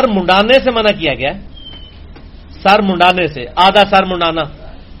 سر منڈانے سے منع کیا گیا. سر منڈانے سے، آدھا سر منڈانا.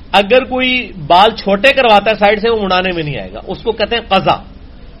 اگر کوئی بال چھوٹے کرواتا ہے سائڈ سے وہ منڈانے میں نہیں آئے گا، اس کو کہتے ہیں قضا.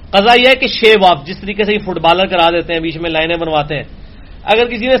 قضا یہ ہے کہ شیو آف، جس طریقے سے یہ فٹ بالر کرا دیتے ہیں بیچ میں لائنیں بنواتے ہیں. اگر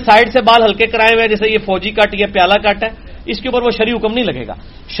کسی نے سائڈ سے بال ہلکے کرائے ہوئے ہیں جیسے یہ فوجی کٹ یا پیالہ کٹ ہے، اس کے اوپر وہ شرعی حکم نہیں لگے گا.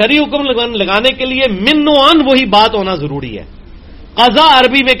 شرعی حکم لگانے کے لیے من و عن وہی بات ہونا ضروری ہے. قضا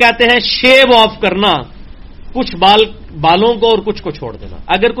عربی میں کہتے ہیں شیو آف کرنا، کچھ بالوں کو اور کچھ کو چھوڑ دینا.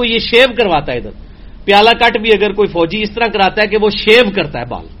 اگر کوئی یہ شیو کرواتا ہے، ادھر پیالہ کٹ بھی اگر کوئی فوجی اس طرح کراتا ہے کہ وہ شیو کرتا ہے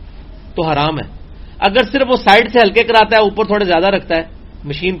بال تو حرام ہے. اگر صرف وہ سائڈ سے ہلکے کراتا ہے اوپر تھوڑے زیادہ رکھتا ہے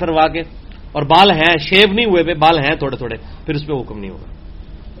مشین پھروا کے اور بال ہیں شیو نہیں ہوئے پہ بال ہیں تھوڑے تھوڑے، پھر اس پہ حکم نہیں ہوگا.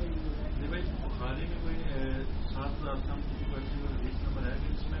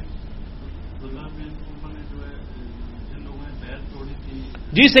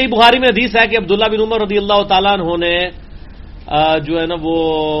 جی صحیح بخاری میں حدیث ہے کہ عبداللہ بن عمر رضی اللہ تعالیٰ عنہ نے جو ہے نا وہ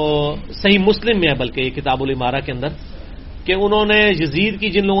صحیح مسلم میں ہے بلکہ یہ کتاب الامارہ کے اندر کہ انہوں نے یزید کی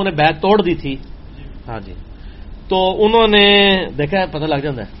جن لوگوں نے بیعت توڑ دی تھی، ہاں جی تو انہوں نے دیکھا ہے پتہ لگ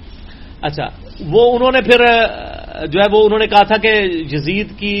جاتا ہے. اچھا وہ انہوں نے پھر جو ہے وہ انہوں نے کہا تھا کہ یزید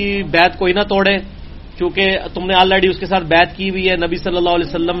کی بیعت کوئی نہ توڑے کیونکہ تم نے آلریڈی اس کے ساتھ بیعت کی ہوئی ہے. نبی صلی اللہ علیہ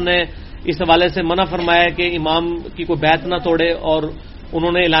وسلم نے اس حوالے سے منع فرمایا کہ امام کی کوئی بیعت نہ توڑے اور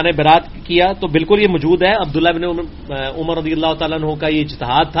انہوں نے اعلان برات کیا. تو بالکل یہ موجود ہے. عبداللہ بن عمر رضی اللہ تعالیٰ عنہ کا یہ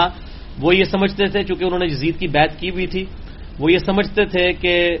اجتہاد تھا. وہ یہ سمجھتے تھے چونکہ انہوں نے یزید کی بیعت کی ہوئی تھی، وہ یہ سمجھتے تھے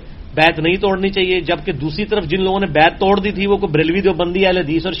کہ بیعت نہیں توڑنی چاہیے. جبکہ دوسری طرف جن لوگوں نے بیعت توڑ دی تھی وہ کوئی بریلوی دیوبندی اہل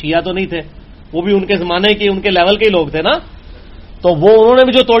حدیث اور شیعہ تو نہیں تھے، وہ بھی ان کے زمانے کے ان کے لیول کے ہی لوگ تھے نا. تو وہ انہوں نے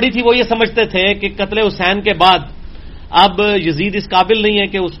بھی جو توڑی تھی وہ یہ سمجھتے تھے کہ قتل حسین کے بعد اب یزید اس قابل نہیں ہے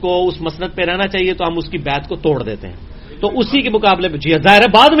کہ اس کو اس مسند پہ رہنا چاہیے تو ہم اس کی بیعت کو توڑ دیتے ہیں. تو اسی کے مقابلے میں جی ظاہر ہے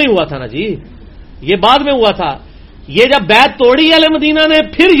بعد میں ہوا تھا نا جی، یہ بعد میں ہوا تھا. یہ جب بیعت توڑی اہل مدینہ نے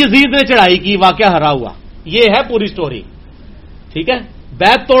پھر یزید نے چڑھائی کی، واقعہ ہرا ہوا. یہ ہے پوری سٹوری. ٹھیک ہے.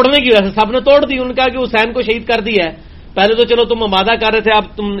 بیعت توڑنے کی وجہ سے سب نے توڑ دی. ان کا کہ حسین کو شہید کر دیا ہے. پہلے تو چلو تم آمادہ کر رہے تھے، اب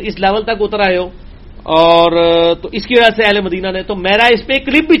تم اس لیول تک اتر آئے ہو اور تو اس کی وجہ سے اہل مدینہ نے. تو میرا اس پہ ایک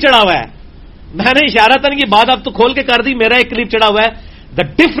کلپ بھی چڑھا ہوا ہے، میں نے اشارتاً کی بات اب تو کھول کے کر دی. میرا ایک کلپ چڑھا ہوا ہے، the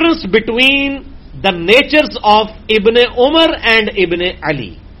difference between the nature's of ابن عمر اینڈ ابن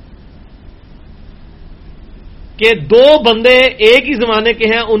علی. کہ دو بندے ایک ہی زمانے کے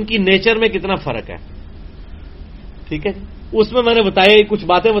ہیں، ان کی نیچر میں کتنا فرق ہے. ٹھیک ہے، اس میں میں نے بتایا کچھ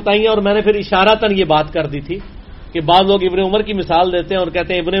باتیں بتائی ہیں، اور میں نے پھر اشارتاً یہ بات کر دی تھی کہ بعض لوگ ابن عمر کی مثال دیتے ہیں اور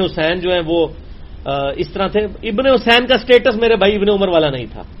کہتے ہیں ابن حسین جو ہیں وہ اس طرح تھے. ابن حسین کا سٹیٹس میرے بھائی ابن عمر والا نہیں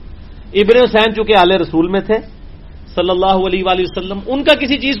تھا. ابن حسین چونکہ آل رسول میں تھے صلی اللہ علیہ وآلہ وسلم، ان کا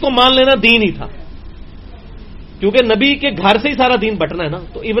کسی چیز کو مان لینا دین ہی تھا، کیونکہ نبی کے گھر سے ہی سارا دین بٹنا ہے نا.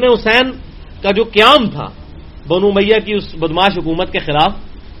 تو ابن حسین کا جو قیام تھا بنو امیہ کی اس بدماش حکومت کے خلاف،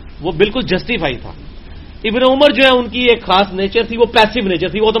 وہ بالکل جسٹیفائی تھا. ابن عمر جو ہے ان کی ایک خاص نیچر تھی، وہ پیسو نیچر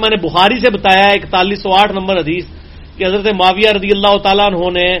تھی. وہ تو میں نے بخاری سے بتایا ہے 4108 نمبر حدیث کہ حضرت معاویہ رضی اللہ تعالیٰ عنہ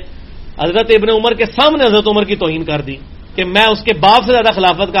نے حضرت ابن عمر کے سامنے حضرت عمر کی توہین کر دی کہ میں اس کے باپ سے زیادہ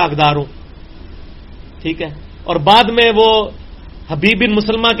خلافت کا حقدار ہوں. ٹھیک ہے، اور بعد میں وہ حبیب بن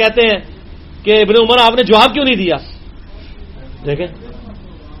مسلمہ کہتے ہیں کہ ابن عمر آپ نے جواب کیوں نہیں دیا؟ دیکھیں،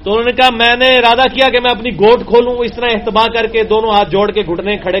 تو انہوں نے کہا میں نے ارادہ کیا کہ میں اپنی گوٹ کھولوں. اس طرح احتبا کر کے دونوں ہاتھ جوڑ کے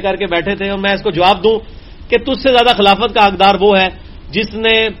گھٹنے کھڑے کر کے بیٹھے تھے، اور میں اس کو جواب دوں کہ تجھ سے زیادہ خلافت کا حقدار وہ ہے جس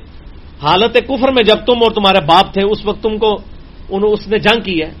نے حالت کفر میں جب تم اور تمہارے باپ تھے اس وقت تم کو اس نے جنگ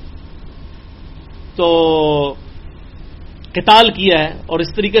کی ہے، تو قتال کیا ہے اور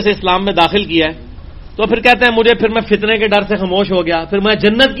اس طریقے سے اسلام میں داخل کیا ہے. تو پھر کہتے ہیں مجھے پھر میں فتنے کے ڈر سے خاموش ہو گیا، پھر میں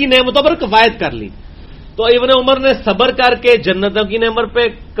جنت کی نعمتوں پر کفایت کر لی. تو ابن عمر نے صبر کر کے جنتوں کی نعمت پہ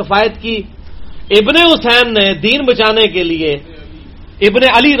کفایت کی. ابن حسین نے دین بچانے کے لیے ابن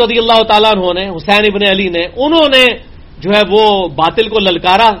علی رضی اللہ تعالیٰ عنہ نے، حسین ابن علی نے، انہوں نے جو ہے وہ باطل کو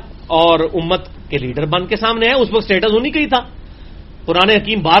للکارا اور امت کے لیڈر بن کے سامنے ہے. اس وقت سٹیٹس انہی کا ہی تھا. قرآن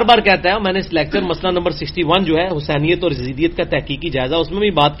حکیم بار بار کہتا ہے، میں نے اس لیکچر مسئلہ نمبر 61 جو ہے حسینیت اور یزیدیت کا تحقیقی جائزہ، اس میں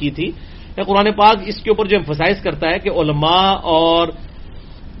بھی بات کی تھی کہ قرآن پاک اس کے اوپر جو ایمفسائز کرتا ہے کہ علماء اور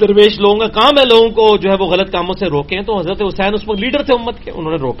درویش لوگوں کا کام ہے لوگوں کو جو ہے وہ غلط کاموں سے روکیں. تو حضرت حسین اس وقت لیڈر تھے امت کے،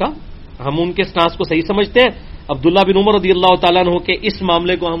 انہوں نے روکا. ہم ان کے سٹانس کو صحیح سمجھتے ہیں. عبداللہ بن عمر رضی اللہ تعالیٰ عنہ کے اس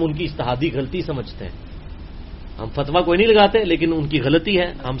معاملے کو ہم ان کی اجتہادی غلطی سمجھتے ہیں. ہم فتویٰ کوئی نہیں لگاتے، لیکن ان کی غلطی ہے.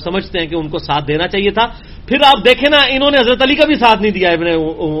 ہم سمجھتے ہیں کہ ان کو ساتھ دینا چاہیے تھا. پھر آپ دیکھیں نا، انہوں نے حضرت علی کا بھی ساتھ نہیں دیا ابن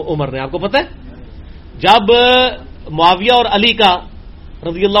عمر نے. آپ کو پتہ ہے جب معاویہ اور علی کا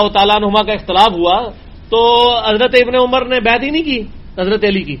رضی اللہ تعالیٰ عنہما کا اختلاف ہوا تو حضرت ابن عمر نے بیعت ہی نہیں کی حضرت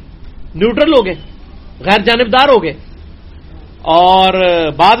علی کی، نیوٹرل ہو گئے، غیر جانبدار ہو گئے. اور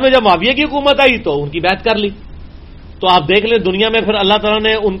بعد میں جب معاویہ کی حکومت آئی تو ان کی بیعت کر لی. تو آپ دیکھ لیں دنیا میں پھر اللہ تعالیٰ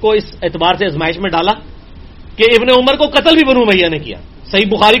نے ان کو اس اعتبار سے آزمائش میں ڈالا کہ ابن عمر کو قتل بھی بنو امیہ نے کیا. صحیح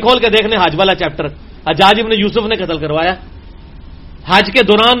بخاری کھول کے دیکھ لیں، حج والا چیپٹر، حجاج ابن یوسف نے قتل کروایا. حج کے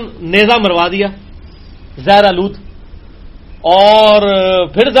دوران نیزہ مروا دیا زہر آلود. اور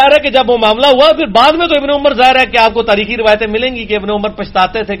پھر ظاہر ہے کہ جب وہ معاملہ ہوا پھر بعد میں تو ابن عمر ظاہر ہے کہ آپ کو تاریخی روایتیں ملیں گی کہ ابن عمر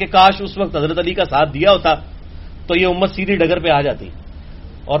پچھتاتے تھے کہ کاش اس وقت حضرت علی کا ساتھ دیا ہوتا تو یہ امت سیدھی ڈگر پہ آ جاتی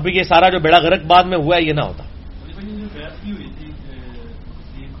اور بھی یہ سارا جو بیڑا غرق بعد میں ہوا ہے یہ نہ ہوتا.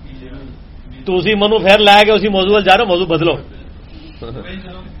 تو اسی منو پھیر لایا گیا، اسی موضوع جا رہے ہو، موضوع بدلو.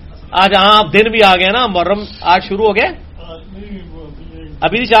 آج ہاں آپ دن بھی آ گئے نا، محرم آج شروع ہو گیا.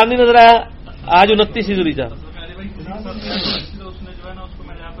 ابھی چاند نہیں نظر آیا، آج 29 ہی ذوالحجہ.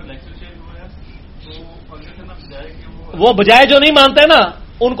 وہ بجائے جو نہیں مانتے نا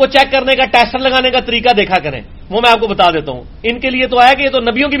ان کو چیک کرنے کا، ٹیسٹر لگانے کا طریقہ دیکھا کریں. وہ میں آپ کو بتا دیتا ہوں. ان کے لیے تو آیا کہ یہ تو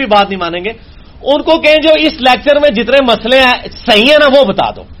نبیوں کی بھی بات نہیں مانیں گے. ان کو کہیں جو اس لیکچر میں جتنے مسئلے ہیں صحیح ہیں نا وہ بتا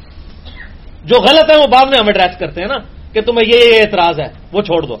دو، جو غلط ہے وہ بعد میں ہم ایڈریس کرتے ہیں نا کہ تمہیں یہ اعتراض ہے وہ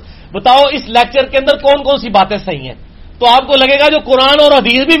چھوڑ دو. بتاؤ اس لیکچر کے اندر کون کون سی باتیں صحیح ہیں. تو آپ کو لگے گا جو قرآن اور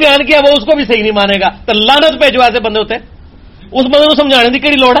حدیث بھی بیان کیا وہ اس کو بھی صحیح نہیں مانے گا. تو لعنت پہ جو ایسے بندے ہوتے ہیں اس بندے کو سمجھانے کی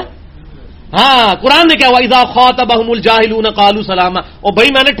کہڑی لوڑ ہے. ہاں قرآن نے کیا ہوا، اذا خاطبهم الجاہلون قالوا سلاما. اور بھائی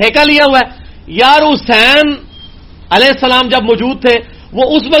میں نے ٹھیکہ لیا ہوا ہے یار. حسین علیہ السلام جب موجود تھے وہ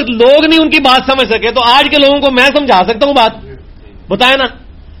اس وقت لوگ نہیں ان کی بات سمجھ سکے، تو آج کے لوگوں کو میں سمجھا سکتا ہوں بات، بتائے نا.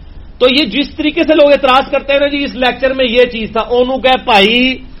 تو یہ جس طریقے سے لوگ اعتراض کرتے ہیں نا جی اس لیکچر میں یہ چیز تھا، انہوں کہ بھائی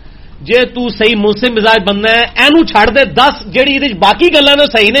جے تو صحیح مسلم مزاج بننا ہے اینو چھڑ دے 10 جیڑی باقی گلاں نے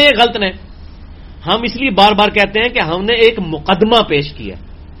صحیح نے یہ غلط نے. ہم اس لیے بار بار کہتے ہیں کہ ہم نے ایک مقدمہ پیش کیا.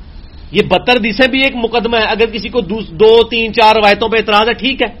 یہ 72 حدیثیں بھی ایک مقدمہ ہے. اگر کسی کو 2 3 4 روایتوں پہ اعتراض ہے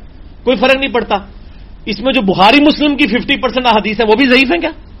ٹھیک ہے، کوئی فرق نہیں پڑتا. اس میں جو بخاری مسلم کی 50% احادیث ہیں وہ بھی ضعیف ہیں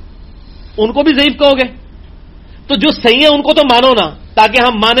کیا؟ ان کو بھی ضعیف کہو گے؟ تو جو صحیح ہے ان کو تو مانو نا، تاکہ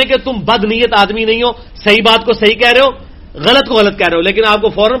ہم مانیں کہ تم بد نیت آدمی نہیں ہو، صحیح بات کو صحیح کہہ رہے ہو، غلط کو غلط کہہ رہے ہو. لیکن آپ کو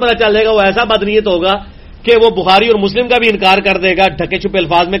فوراً پتہ چل جائے گا وہ ایسا بد نیت ہوگا کہ وہ بخاری اور مسلم کا بھی انکار کر دے گا ڈھکے چھپے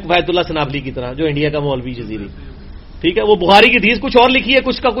الفاظ میں، کفایت اللہ سنابلی کی طرح جو انڈیا کا مولوی جزیری. ٹھیک ہے، وہ بخاری کی حدیث کچھ اور لکھی ہے،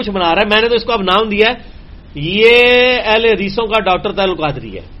 کچھ کا کچھ بنا رہا ہے. میں نے تو اس کو اب نام دیا ہے یہ اہل حدیثوں کا ڈاکٹر طاہر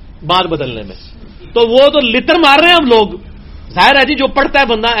القادری ہے بات بدلنے میں. تو وہ تو لتر مار رہے ہیں ہم لوگ. ظاہر ہے جی جو پڑھتا ہے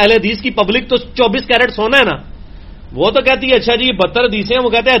بندہ اہل حدیث کی پبلک تو 24 کیرٹ سونا ہے نا. وہ تو کہتی ہے اچھا جی یہ 72 حدیثیں ہیں، وہ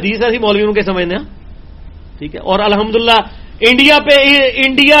کہتے ہیں حدیث ایسی مولویوں کے سمجھنے ہیں. ٹھیک ہے. اور الحمدللہ انڈیا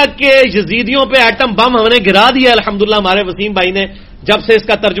کے یزیدیوں پہ ایٹم بم ہم نے گرا دیا الحمدللہ ہمارے وسیم بھائی نے جب سے اس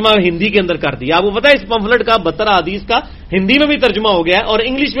کا ترجمہ ہندی کے اندر کر دیا. آپ کو پتا ہے اس پمفلٹ کا 72 حدیث کا ہندی میں بھی ترجمہ ہو گیا ہے اور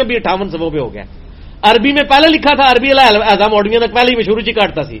انگلش میں بھی 58 صفحوں پہ ہو گیا. عربی میں پہلے لکھا تھا، عربی اعظم آڈیو تک پہلے ہی میں شروع چی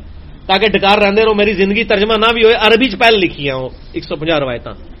کاٹتا سی تاکہ ڈکار رہندے رہو میری زندگی ترجمہ نہ بھی ہوئے. عربی چ پہلے لکھی ہیں وہ 150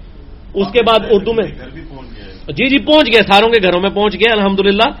 روایتاں، اس کے بعد اردو میں جی پہنچ گئے، ساروں کے گھروں میں پہنچ گئے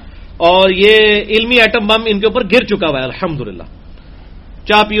الحمدللہ. اور یہ علمی ایٹم بم ان کے اوپر گر چکا ہوا ہے الحمدللہ.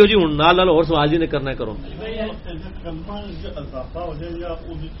 چاہ پیو جی ہوں نال اور سوال جی نے کرنا ہے کرو.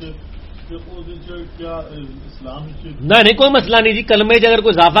 نہیں کوئی مسئلہ نہیں جی، کلمے سے اگر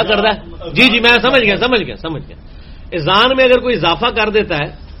کوئی اضافہ کرتا ہے جی میں سمجھ گیا. اذان میں اگر کوئی اضافہ کر دیتا ہے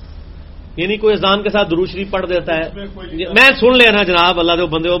یعنی کوئی اذان کے ساتھ درود شریف پڑھ دیتا ہے، میں سن لینا جناب اللہ دے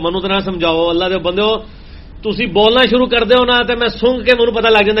بندے ہو منو تو نہ سمجھاؤ، اللہ دے بندے ہو تسی بولنا شروع کر دو نا تو میں سن کے مجھے پتا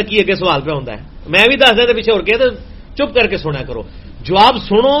لگ جاتا کی اگے سوال پہ ہوتا ہے. میں بھی دس دے پیچھے ہو کے تو چپ کر کے سنیا کرو. جواب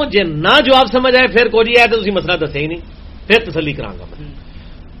سنو، جے نہ جواب سمجھ آئے پھر کوئی ہے تو تسی مسئلہ دسے ہی نہیں، پھر تسلی کراں گا میں.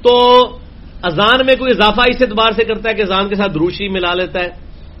 تو اذان میں کوئی اضافہ اس اعتبار سے کرتا ہے کہ اذان کے ساتھ درود شریف ملا لیتا ہے،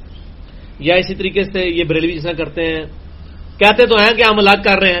 یا اسی طریقے سے یہ بریلوی جیسا کرتے ہیں. کہتے تو ہیں کہ ہم الگ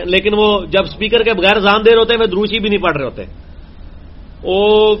کر رہے ہیں لیکن وہ جب سپیکر کے بغیر اذان دے رہے ہوتے ہیں وہ درود شریف بھی نہیں پڑھ رہے ہوتے. وہ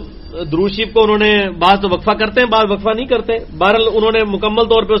درود شریف کو انہوں نے بعض تو وقفہ کرتے ہیں بعض وقفہ نہیں کرتے. بہرحال انہوں نے مکمل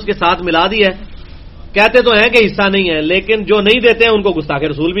طور پہ اس کے ساتھ ملا دیا ہے. کہتے تو ہیں کہ حصہ نہیں ہے لیکن جو نہیں دیتے ہیں ان کو گستاخ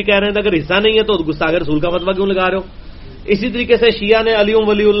رسول بھی کہہ رہے ہیں. اگر حصہ نہیں ہے تو گستاخ رسول کا مطلب کیوں لگا رہے ہو؟ اسی طریقے سے شیعہ نے علی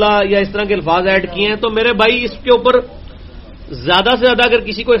ولی اللہ یا اس طرح کے الفاظ ایڈ کیے ہیں. تو میرے بھائی اس کے اوپر زیادہ سے زیادہ اگر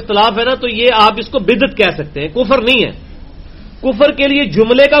کسی کو اختلاف ہے نا تو یہ آپ اس کو بدعت کہہ سکتے ہیں، کفر نہیں ہے. کفر کے لیے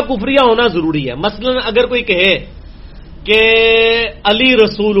جملے کا کفریہ ہونا ضروری ہے. مثلا اگر کوئی کہے کہ علی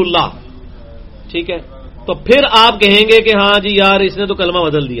رسول اللہ، ٹھیک ہے، تو پھر آپ کہیں گے کہ ہاں جی یار اس نے تو کلمہ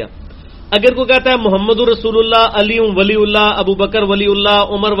بدل دیا. اگر کوئی کہتا ہے محمد رسول اللہ، علی ولی اللہ، ابو بکر ولی اللہ،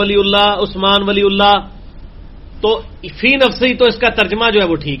 عمر ولی اللہ، عثمان ولی اللہ، تو فی نفسی تو اس کا ترجمہ جو ہے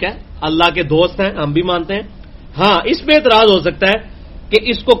وہ ٹھیک ہے، اللہ کے دوست ہیں ہم بھی مانتے ہیں. ہاں اس پہ اعتراض ہو سکتا ہے کہ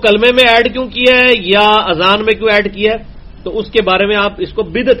اس کو کلمے میں ایڈ کیوں کیا ہے یا اذان میں کیوں ایڈ کیا ہے، تو اس کے بارے میں آپ اس کو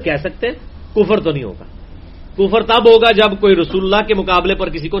بدعت کہہ سکتے ہیں. کفر تو نہیں ہوگا. کفر تب ہوگا جب کوئی رسول اللہ کے مقابلے پر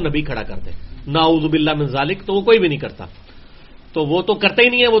کسی کو نبی کھڑا کر دے. نعوذ باللہ من ذالک، تو وہ کوئی بھی نہیں کرتا. تو وہ تو کرتے ہی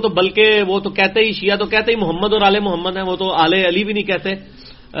نہیں ہے. وہ تو بلکہ وہ تو کہتے ہی شیعہ تو کہتے ہی محمد اور آل محمد ہیں. وہ تو آل علی بھی نہیں کہتے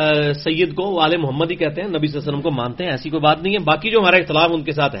سید کو، وہ آل محمد ہی کہتے ہیں. نبی صلی اللہ علیہ وسلم کو مانتے ہیں، ایسی کوئی بات نہیں ہے. باقی جو ہمارا اختلاف ان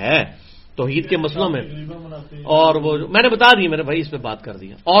کے ساتھ ہے توحید کے مسئلوں میں، اور وہ میں نے بتا دی میرے بھائی اس پہ بات کر دی.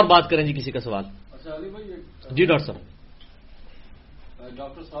 اور بات کریں جی کسی کا سوال. جی ڈاکٹر صاحب.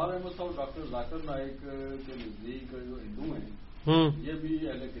 ڈاکٹر صاحب احمد صاحب ڈاکٹر ذاکر نائک کے نزدیک جو ہندو ہیں یہ بھی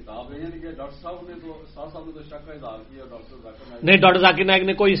اہل کتاب ہے، یعنی کہ ڈاکٹر صاحب نے تو شک کا اظہار کیا. ڈاکٹر ذاکر نائک نہیں، ڈاکٹر ذاکر نائک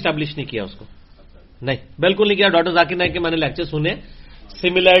نے کوئی اسٹیبلش نہیں کیا اس کو. نہیں بالکل نہیں کیا. ڈاکٹر ذاکر نائک کے میں نے لیکچر سنے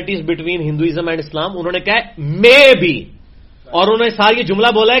سملیرٹیز بٹوین ہندوازم اینڈ اسلام. انہوں نے کہا میں بھی، اور انہوں نے سارا یہ جملہ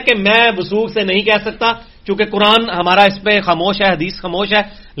بولا ہے کہ میں وثوق سے نہیں کہہ سکتا چونکہ قرآن ہمارا اس پہ خاموش ہے، حدیث خاموش ہے،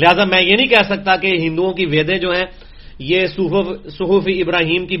 لہذا میں یہ نہیں کہہ سکتا کہ ہندوؤں کی ویدیں جو ہیں یہ صحف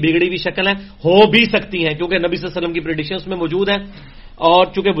ابراہیم کی بگڑی ہوئی شکل ہے. ہو بھی سکتی ہیں کیونکہ نبی صلی اللہ علیہ وسلم کی پریڈکشن اس میں موجود ہیں، اور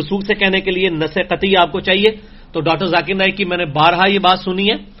چونکہ وثوق سے کہنے کے لیے نص قطعی آپ کو چاہیے. تو ڈاکٹر ذاکر نائک کی میں نے بارہا یہ بات سنی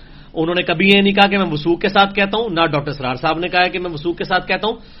ہے. انہوں نے کبھی یہ نہیں کہا کہ میں وثوق کے ساتھ کہتا ہوں، نہ ڈاکٹر سرار صاحب نے کہا ہے کہ میں وثوق کے ساتھ کہتا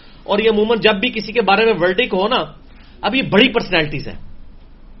ہوں. اور یہ عموماً جب بھی کسی کے بارے میں ورڈک ہو نا، اب یہ بڑی پرسنالٹیز ہیں،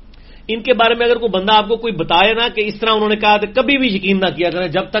 ان کے بارے میں اگر کوئی بندہ آپ کو کوئی بتائے نا کہ اس طرح انہوں نے کہا تو کبھی بھی یقین نہ کیا کریں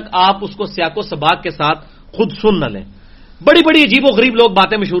جب تک آپ اس کو سیاق و سباق کے ساتھ خود سن نہ لیں. بڑی بڑی عجیب و غریب لوگ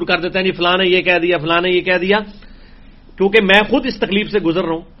باتیں مشہور کر دیتے ہیں جی فلاں نے یہ کہہ دیا فلاں نے یہ کہہ دیا. کیونکہ میں خود اس تکلیف سے گزر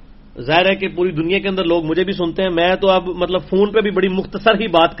رہا ہوں، ظاہر ہے کہ پوری دنیا کے اندر لوگ مجھے بھی سنتے ہیں. میں تو اب مطلب فون پہ بھی بڑی مختصر ہی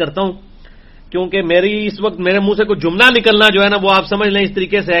بات کرتا ہوں کیونکہ میری اس وقت میرے منہ سے کوئی جملہ نکلنا جو ہے نا وہ آپ سمجھ لیں اس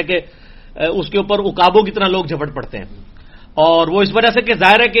طریقے سے ہے کہ اس کے اوپر اکابوں کی طرح لوگ جھپٹ پڑتے ہیں. اور وہ اس وجہ سے کہ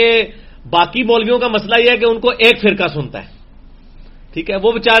ظاہر ہے کہ باقی مولویوں کا مسئلہ یہ ہے کہ ان کو ایک فرقہ سنتا ہے، ٹھیک ہے،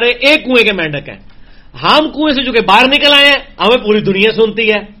 وہ بےچارے ایک کنویں کے مینڈک ہیں. ہم کنویں سے جو کہ باہر نکل آئے ہیں ہمیں پوری دنیا سنتی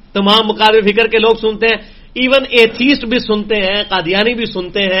ہے، تمام مقابل فکر کے لوگ سنتے ہیں، ایون ایتھیسٹ بھی سنتے ہیں، قادیانی بھی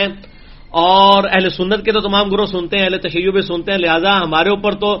سنتے ہیں، اور اہل سنت کے تو تمام گروہ سنتے ہیں، اہل تشیع بھی سنتے ہیں. لہذا ہمارے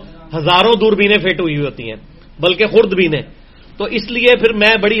اوپر تو ہزاروں دوربینیں فٹ ہوئی ہوتی ہیں، بلکہ خرد بینیں. تو اس لیے پھر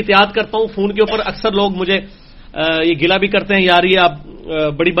میں بڑی احتیاط کرتا ہوں. فون کے اوپر اکثر لوگ مجھے یہ گلا بھی کرتے ہیں یار یہ آپ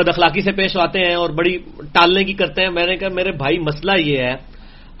بڑی بد اخلاقی سے پیش آتے ہیں اور بڑی ٹالنے کی کرتے ہیں. میں نے کہا میرے بھائی مسئلہ یہ ہے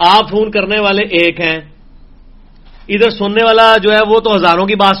آپ فون کرنے والے ایک ہیں، ادھر سننے والا جو ہے وہ تو ہزاروں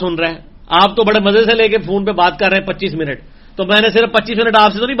کی بات سن رہا ہے. آپ تو بڑے مزے سے لے کے فون پہ بات کر رہے ہیں 25 منٹ، تو میں نے صرف 25 منٹ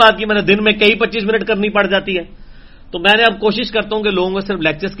آپ سے تو نہیں بات کی، میں نے دن میں کئی 25 منٹ کرنی پڑ جاتی ہے. تو میں نے اب کوشش کرتا ہوں کہ لوگوں کو صرف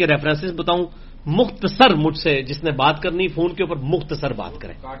لیکچرز کے ریفرنسز بتاؤں، مختصر مجھ سے جس نے بات کرنی فون کے اوپر مختصر بات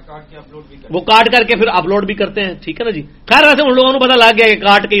کریں، وہ کاٹ کر کے پھر اپلوڈ بھی کرتے ہیں، ٹھیک ہے نا جی. خیر ویسے ان لوگوں کو پتا لگ گیا کہ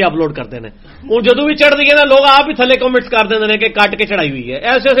کاٹ کے ہی اپلوڈ کرتے ہیں، وہ جدو بھی چڑھ دیے نا لوگ آپ بھی تھلے کمنٹس کر دیں کہ کاٹ کے چڑھائی ہوئی ہے.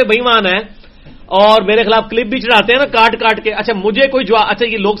 ایسے ایسے بےمان ہیں اور میرے خلاف کلپ بھی چڑھاتے ہیں نا کاٹ کے. اچھا مجھے کوئی جو اچھا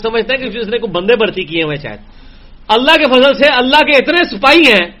یہ لوگ سمجھتے ہیں کہ اس نے کوئی بندے بھرتی کیے ہوئے، شاید اللہ کے فضل سے اللہ کے اتنے سپاہی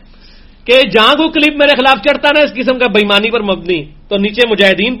ہیں کہ جہاں کوئی کلپ میرے خلاف چڑھتا نا اس قسم کا بےمانی پر مبنی، تو نیچے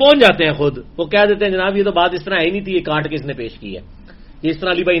مجاہدین پہنچ جاتے ہیں خود، وہ کہہ دیتے ہیں جناب یہ تو بات اس طرح ہے ہی نہیں تھی، یہ کاٹ کے اس نے پیش کی ہے، یہ اس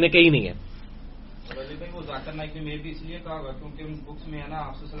طرح علی بھائی نے کہی نہیں ہے. وہ ذاکر نائک نے میں بھی اس لیے کہا ہوگا کیونکہ ان بکس میں ہے نا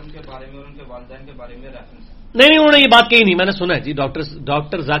آپ وسلم کے بارے میں اور ان کے والدین کے بارے میں ریفرنس. نہیں انہوں نے یہ بات کہی نہیں، میں نے سنا ہے جی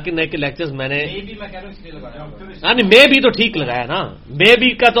ڈاکٹر ذاکر نائک کے لیکچرز میں نے میں بھی تو ٹھیک لگایا نا، میں بھی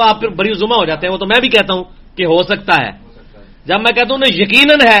کا تو آپ پھر بری زمہ ہو جاتے ہیں، وہ تو میں بھی کہتا ہوں کہ ہو سکتا ہے، جب میں کہتا ہوں نا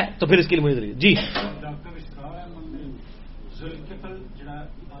یقیناً ہے تو پھر اس کے لیے مجھے جی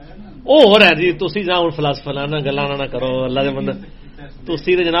او ہو رہا ہے جی. تسی جناب فلاسفر نہ گلا نہ کرو اللہ دے بندے،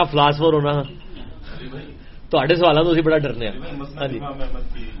 تسی تے جناب فلاسفر ہونا تواڈے سوالاں تو اسی بڑا ڈرنے ہیں. ہاں جی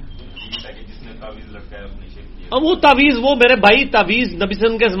اب وہ تعویذ وہ میرے بھائی تعویذ نبی صلی اللہ علیہ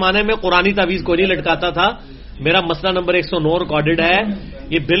وسلم کے زمانے میں قرآنی تعویذ کوئی نہیں لٹکاتا تھا. میرا مسئلہ نمبر 109 ریکارڈڈ ہے.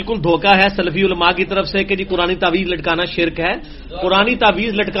 یہ بالکل دھوکہ ہے سلفی علماء کی طرف سے کہ جی قرآنی تعویذ لٹکانا شرک ہے. قرآنی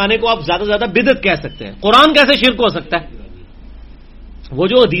تعویذ لٹکانے کو آپ زیادہ سے زیادہ بدعت کہہ سکتے ہیں، قرآن کیسے شرک ہو سکتا ہے؟ وہ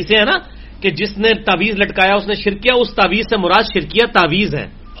جو حدیثیں ہیں نا کہ جس نے تعویذ لٹکایا اس نے شرک کیا، اس تعویذ سے مراد شرکیہ تعویذ ہے.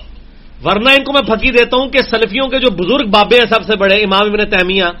 ورنہ ان کو میں پھکی دیتا ہوں کہ سلفیوں کے جو بزرگ بابے ہیں سب سے بڑے امام ابن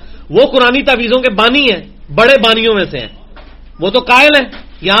تیمیہ، وہ قرآنی تعویذوں کے بانی ہیں، بڑے بانیوں میں سے ہیں، وہ تو قائل ہیں.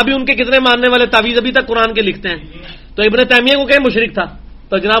 یہاں بھی ان کے کتنے ماننے والے تعویذ ابھی تک قرآن کے لکھتے ہیں. تو ابن تیمیہ کو کہ مشرک تھا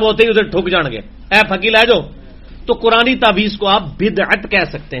تو جناب ہوتے ہی ادھر ٹھک جان گے اے پھکی لے جاؤ. تو قرآنی تعویذ کو آپ بدعت کہہ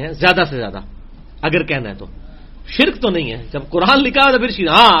سکتے ہیں زیادہ سے زیادہ اگر کہنا ہے تو، شرک تو نہیں ہے. جب قرآن لکھا ہے تو پھر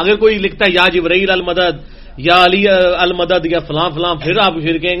ہاں اگر کوئی لکھتا ہے یا جبرائیل المدد یا علی المدد یا فلاں فلاں پھر آپ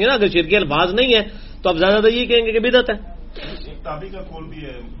شرک کہیں گے نا. اگر شرکی الفاظ نہیں ہے تو آپ زیادہ تر یہ کہیں گے کہ بدعت ہے.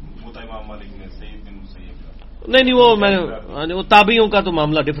 نہیں وہ میں وہ تابعیوں کا تو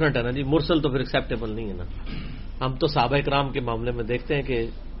معاملہ ڈفرنٹ ہے نا جی، مرسل تو پھر ایکسیپٹیبل نہیں ہے نا. ہم تو صحابہ کرام کے معاملے میں دیکھتے ہیں کہ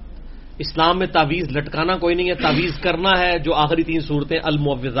اسلام میں تعویذ لٹکانا کوئی نہیں ہے، تعویذ کرنا ہے جو آخری 3 صورتیں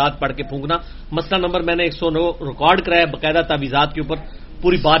المعوذات پڑھ کے پھونکنا. مسئلہ نمبر میں نے 109 ریکارڈ کرایا باقاعدہ تعویذات کے اوپر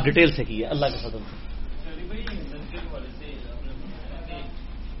پوری بات ڈیٹیل سے کی ہے اللہ کے فضل سے.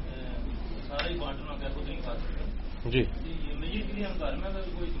 جی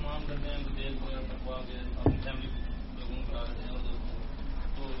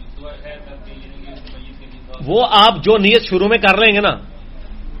وہ آپ جو نیت شروع میں کر لیں گے نا،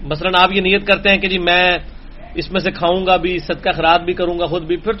 مثلا آپ یہ نیت کرتے ہیں کہ جی میں اس میں سے کھاؤں گا بھی، صدقہ خیرات بھی کروں گا خود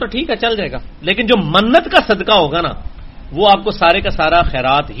بھی، پھر تو ٹھیک ہے چل جائے گا. لیکن جو منت کا صدقہ ہوگا نا وہ آپ کو سارے کا سارا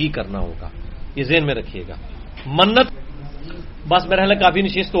خیرات ہی کرنا ہوگا، یہ ذہن میں رکھیے گا. منت بس میرے خیال کافی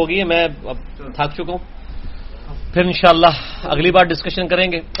نشست ہو گئی ہے، میں اب تھک چکا ہوں. پھر انشاءاللہ اگلی بار ڈسکشن کریں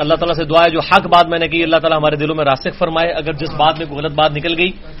گے. اللہ تعالیٰ سے دعا ہے جو حق بات میں نے کی اللہ تعالیٰ ہمارے دلوں میں راسخ فرمائے. اگر جس بات میں کوئی غلط بات نکل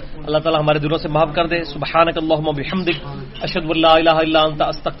گئی اللہ تعالیٰ ہمارے دلوں سے معاف کر دے. سبحانک اللہم و بحمدک اشہد ان لا الہ الا انت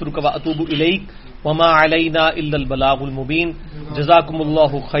استغفرک و اتوب الیک وما علینا الا البلاغ المبین. جزاکم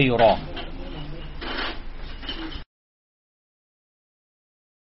اللہ خیرا.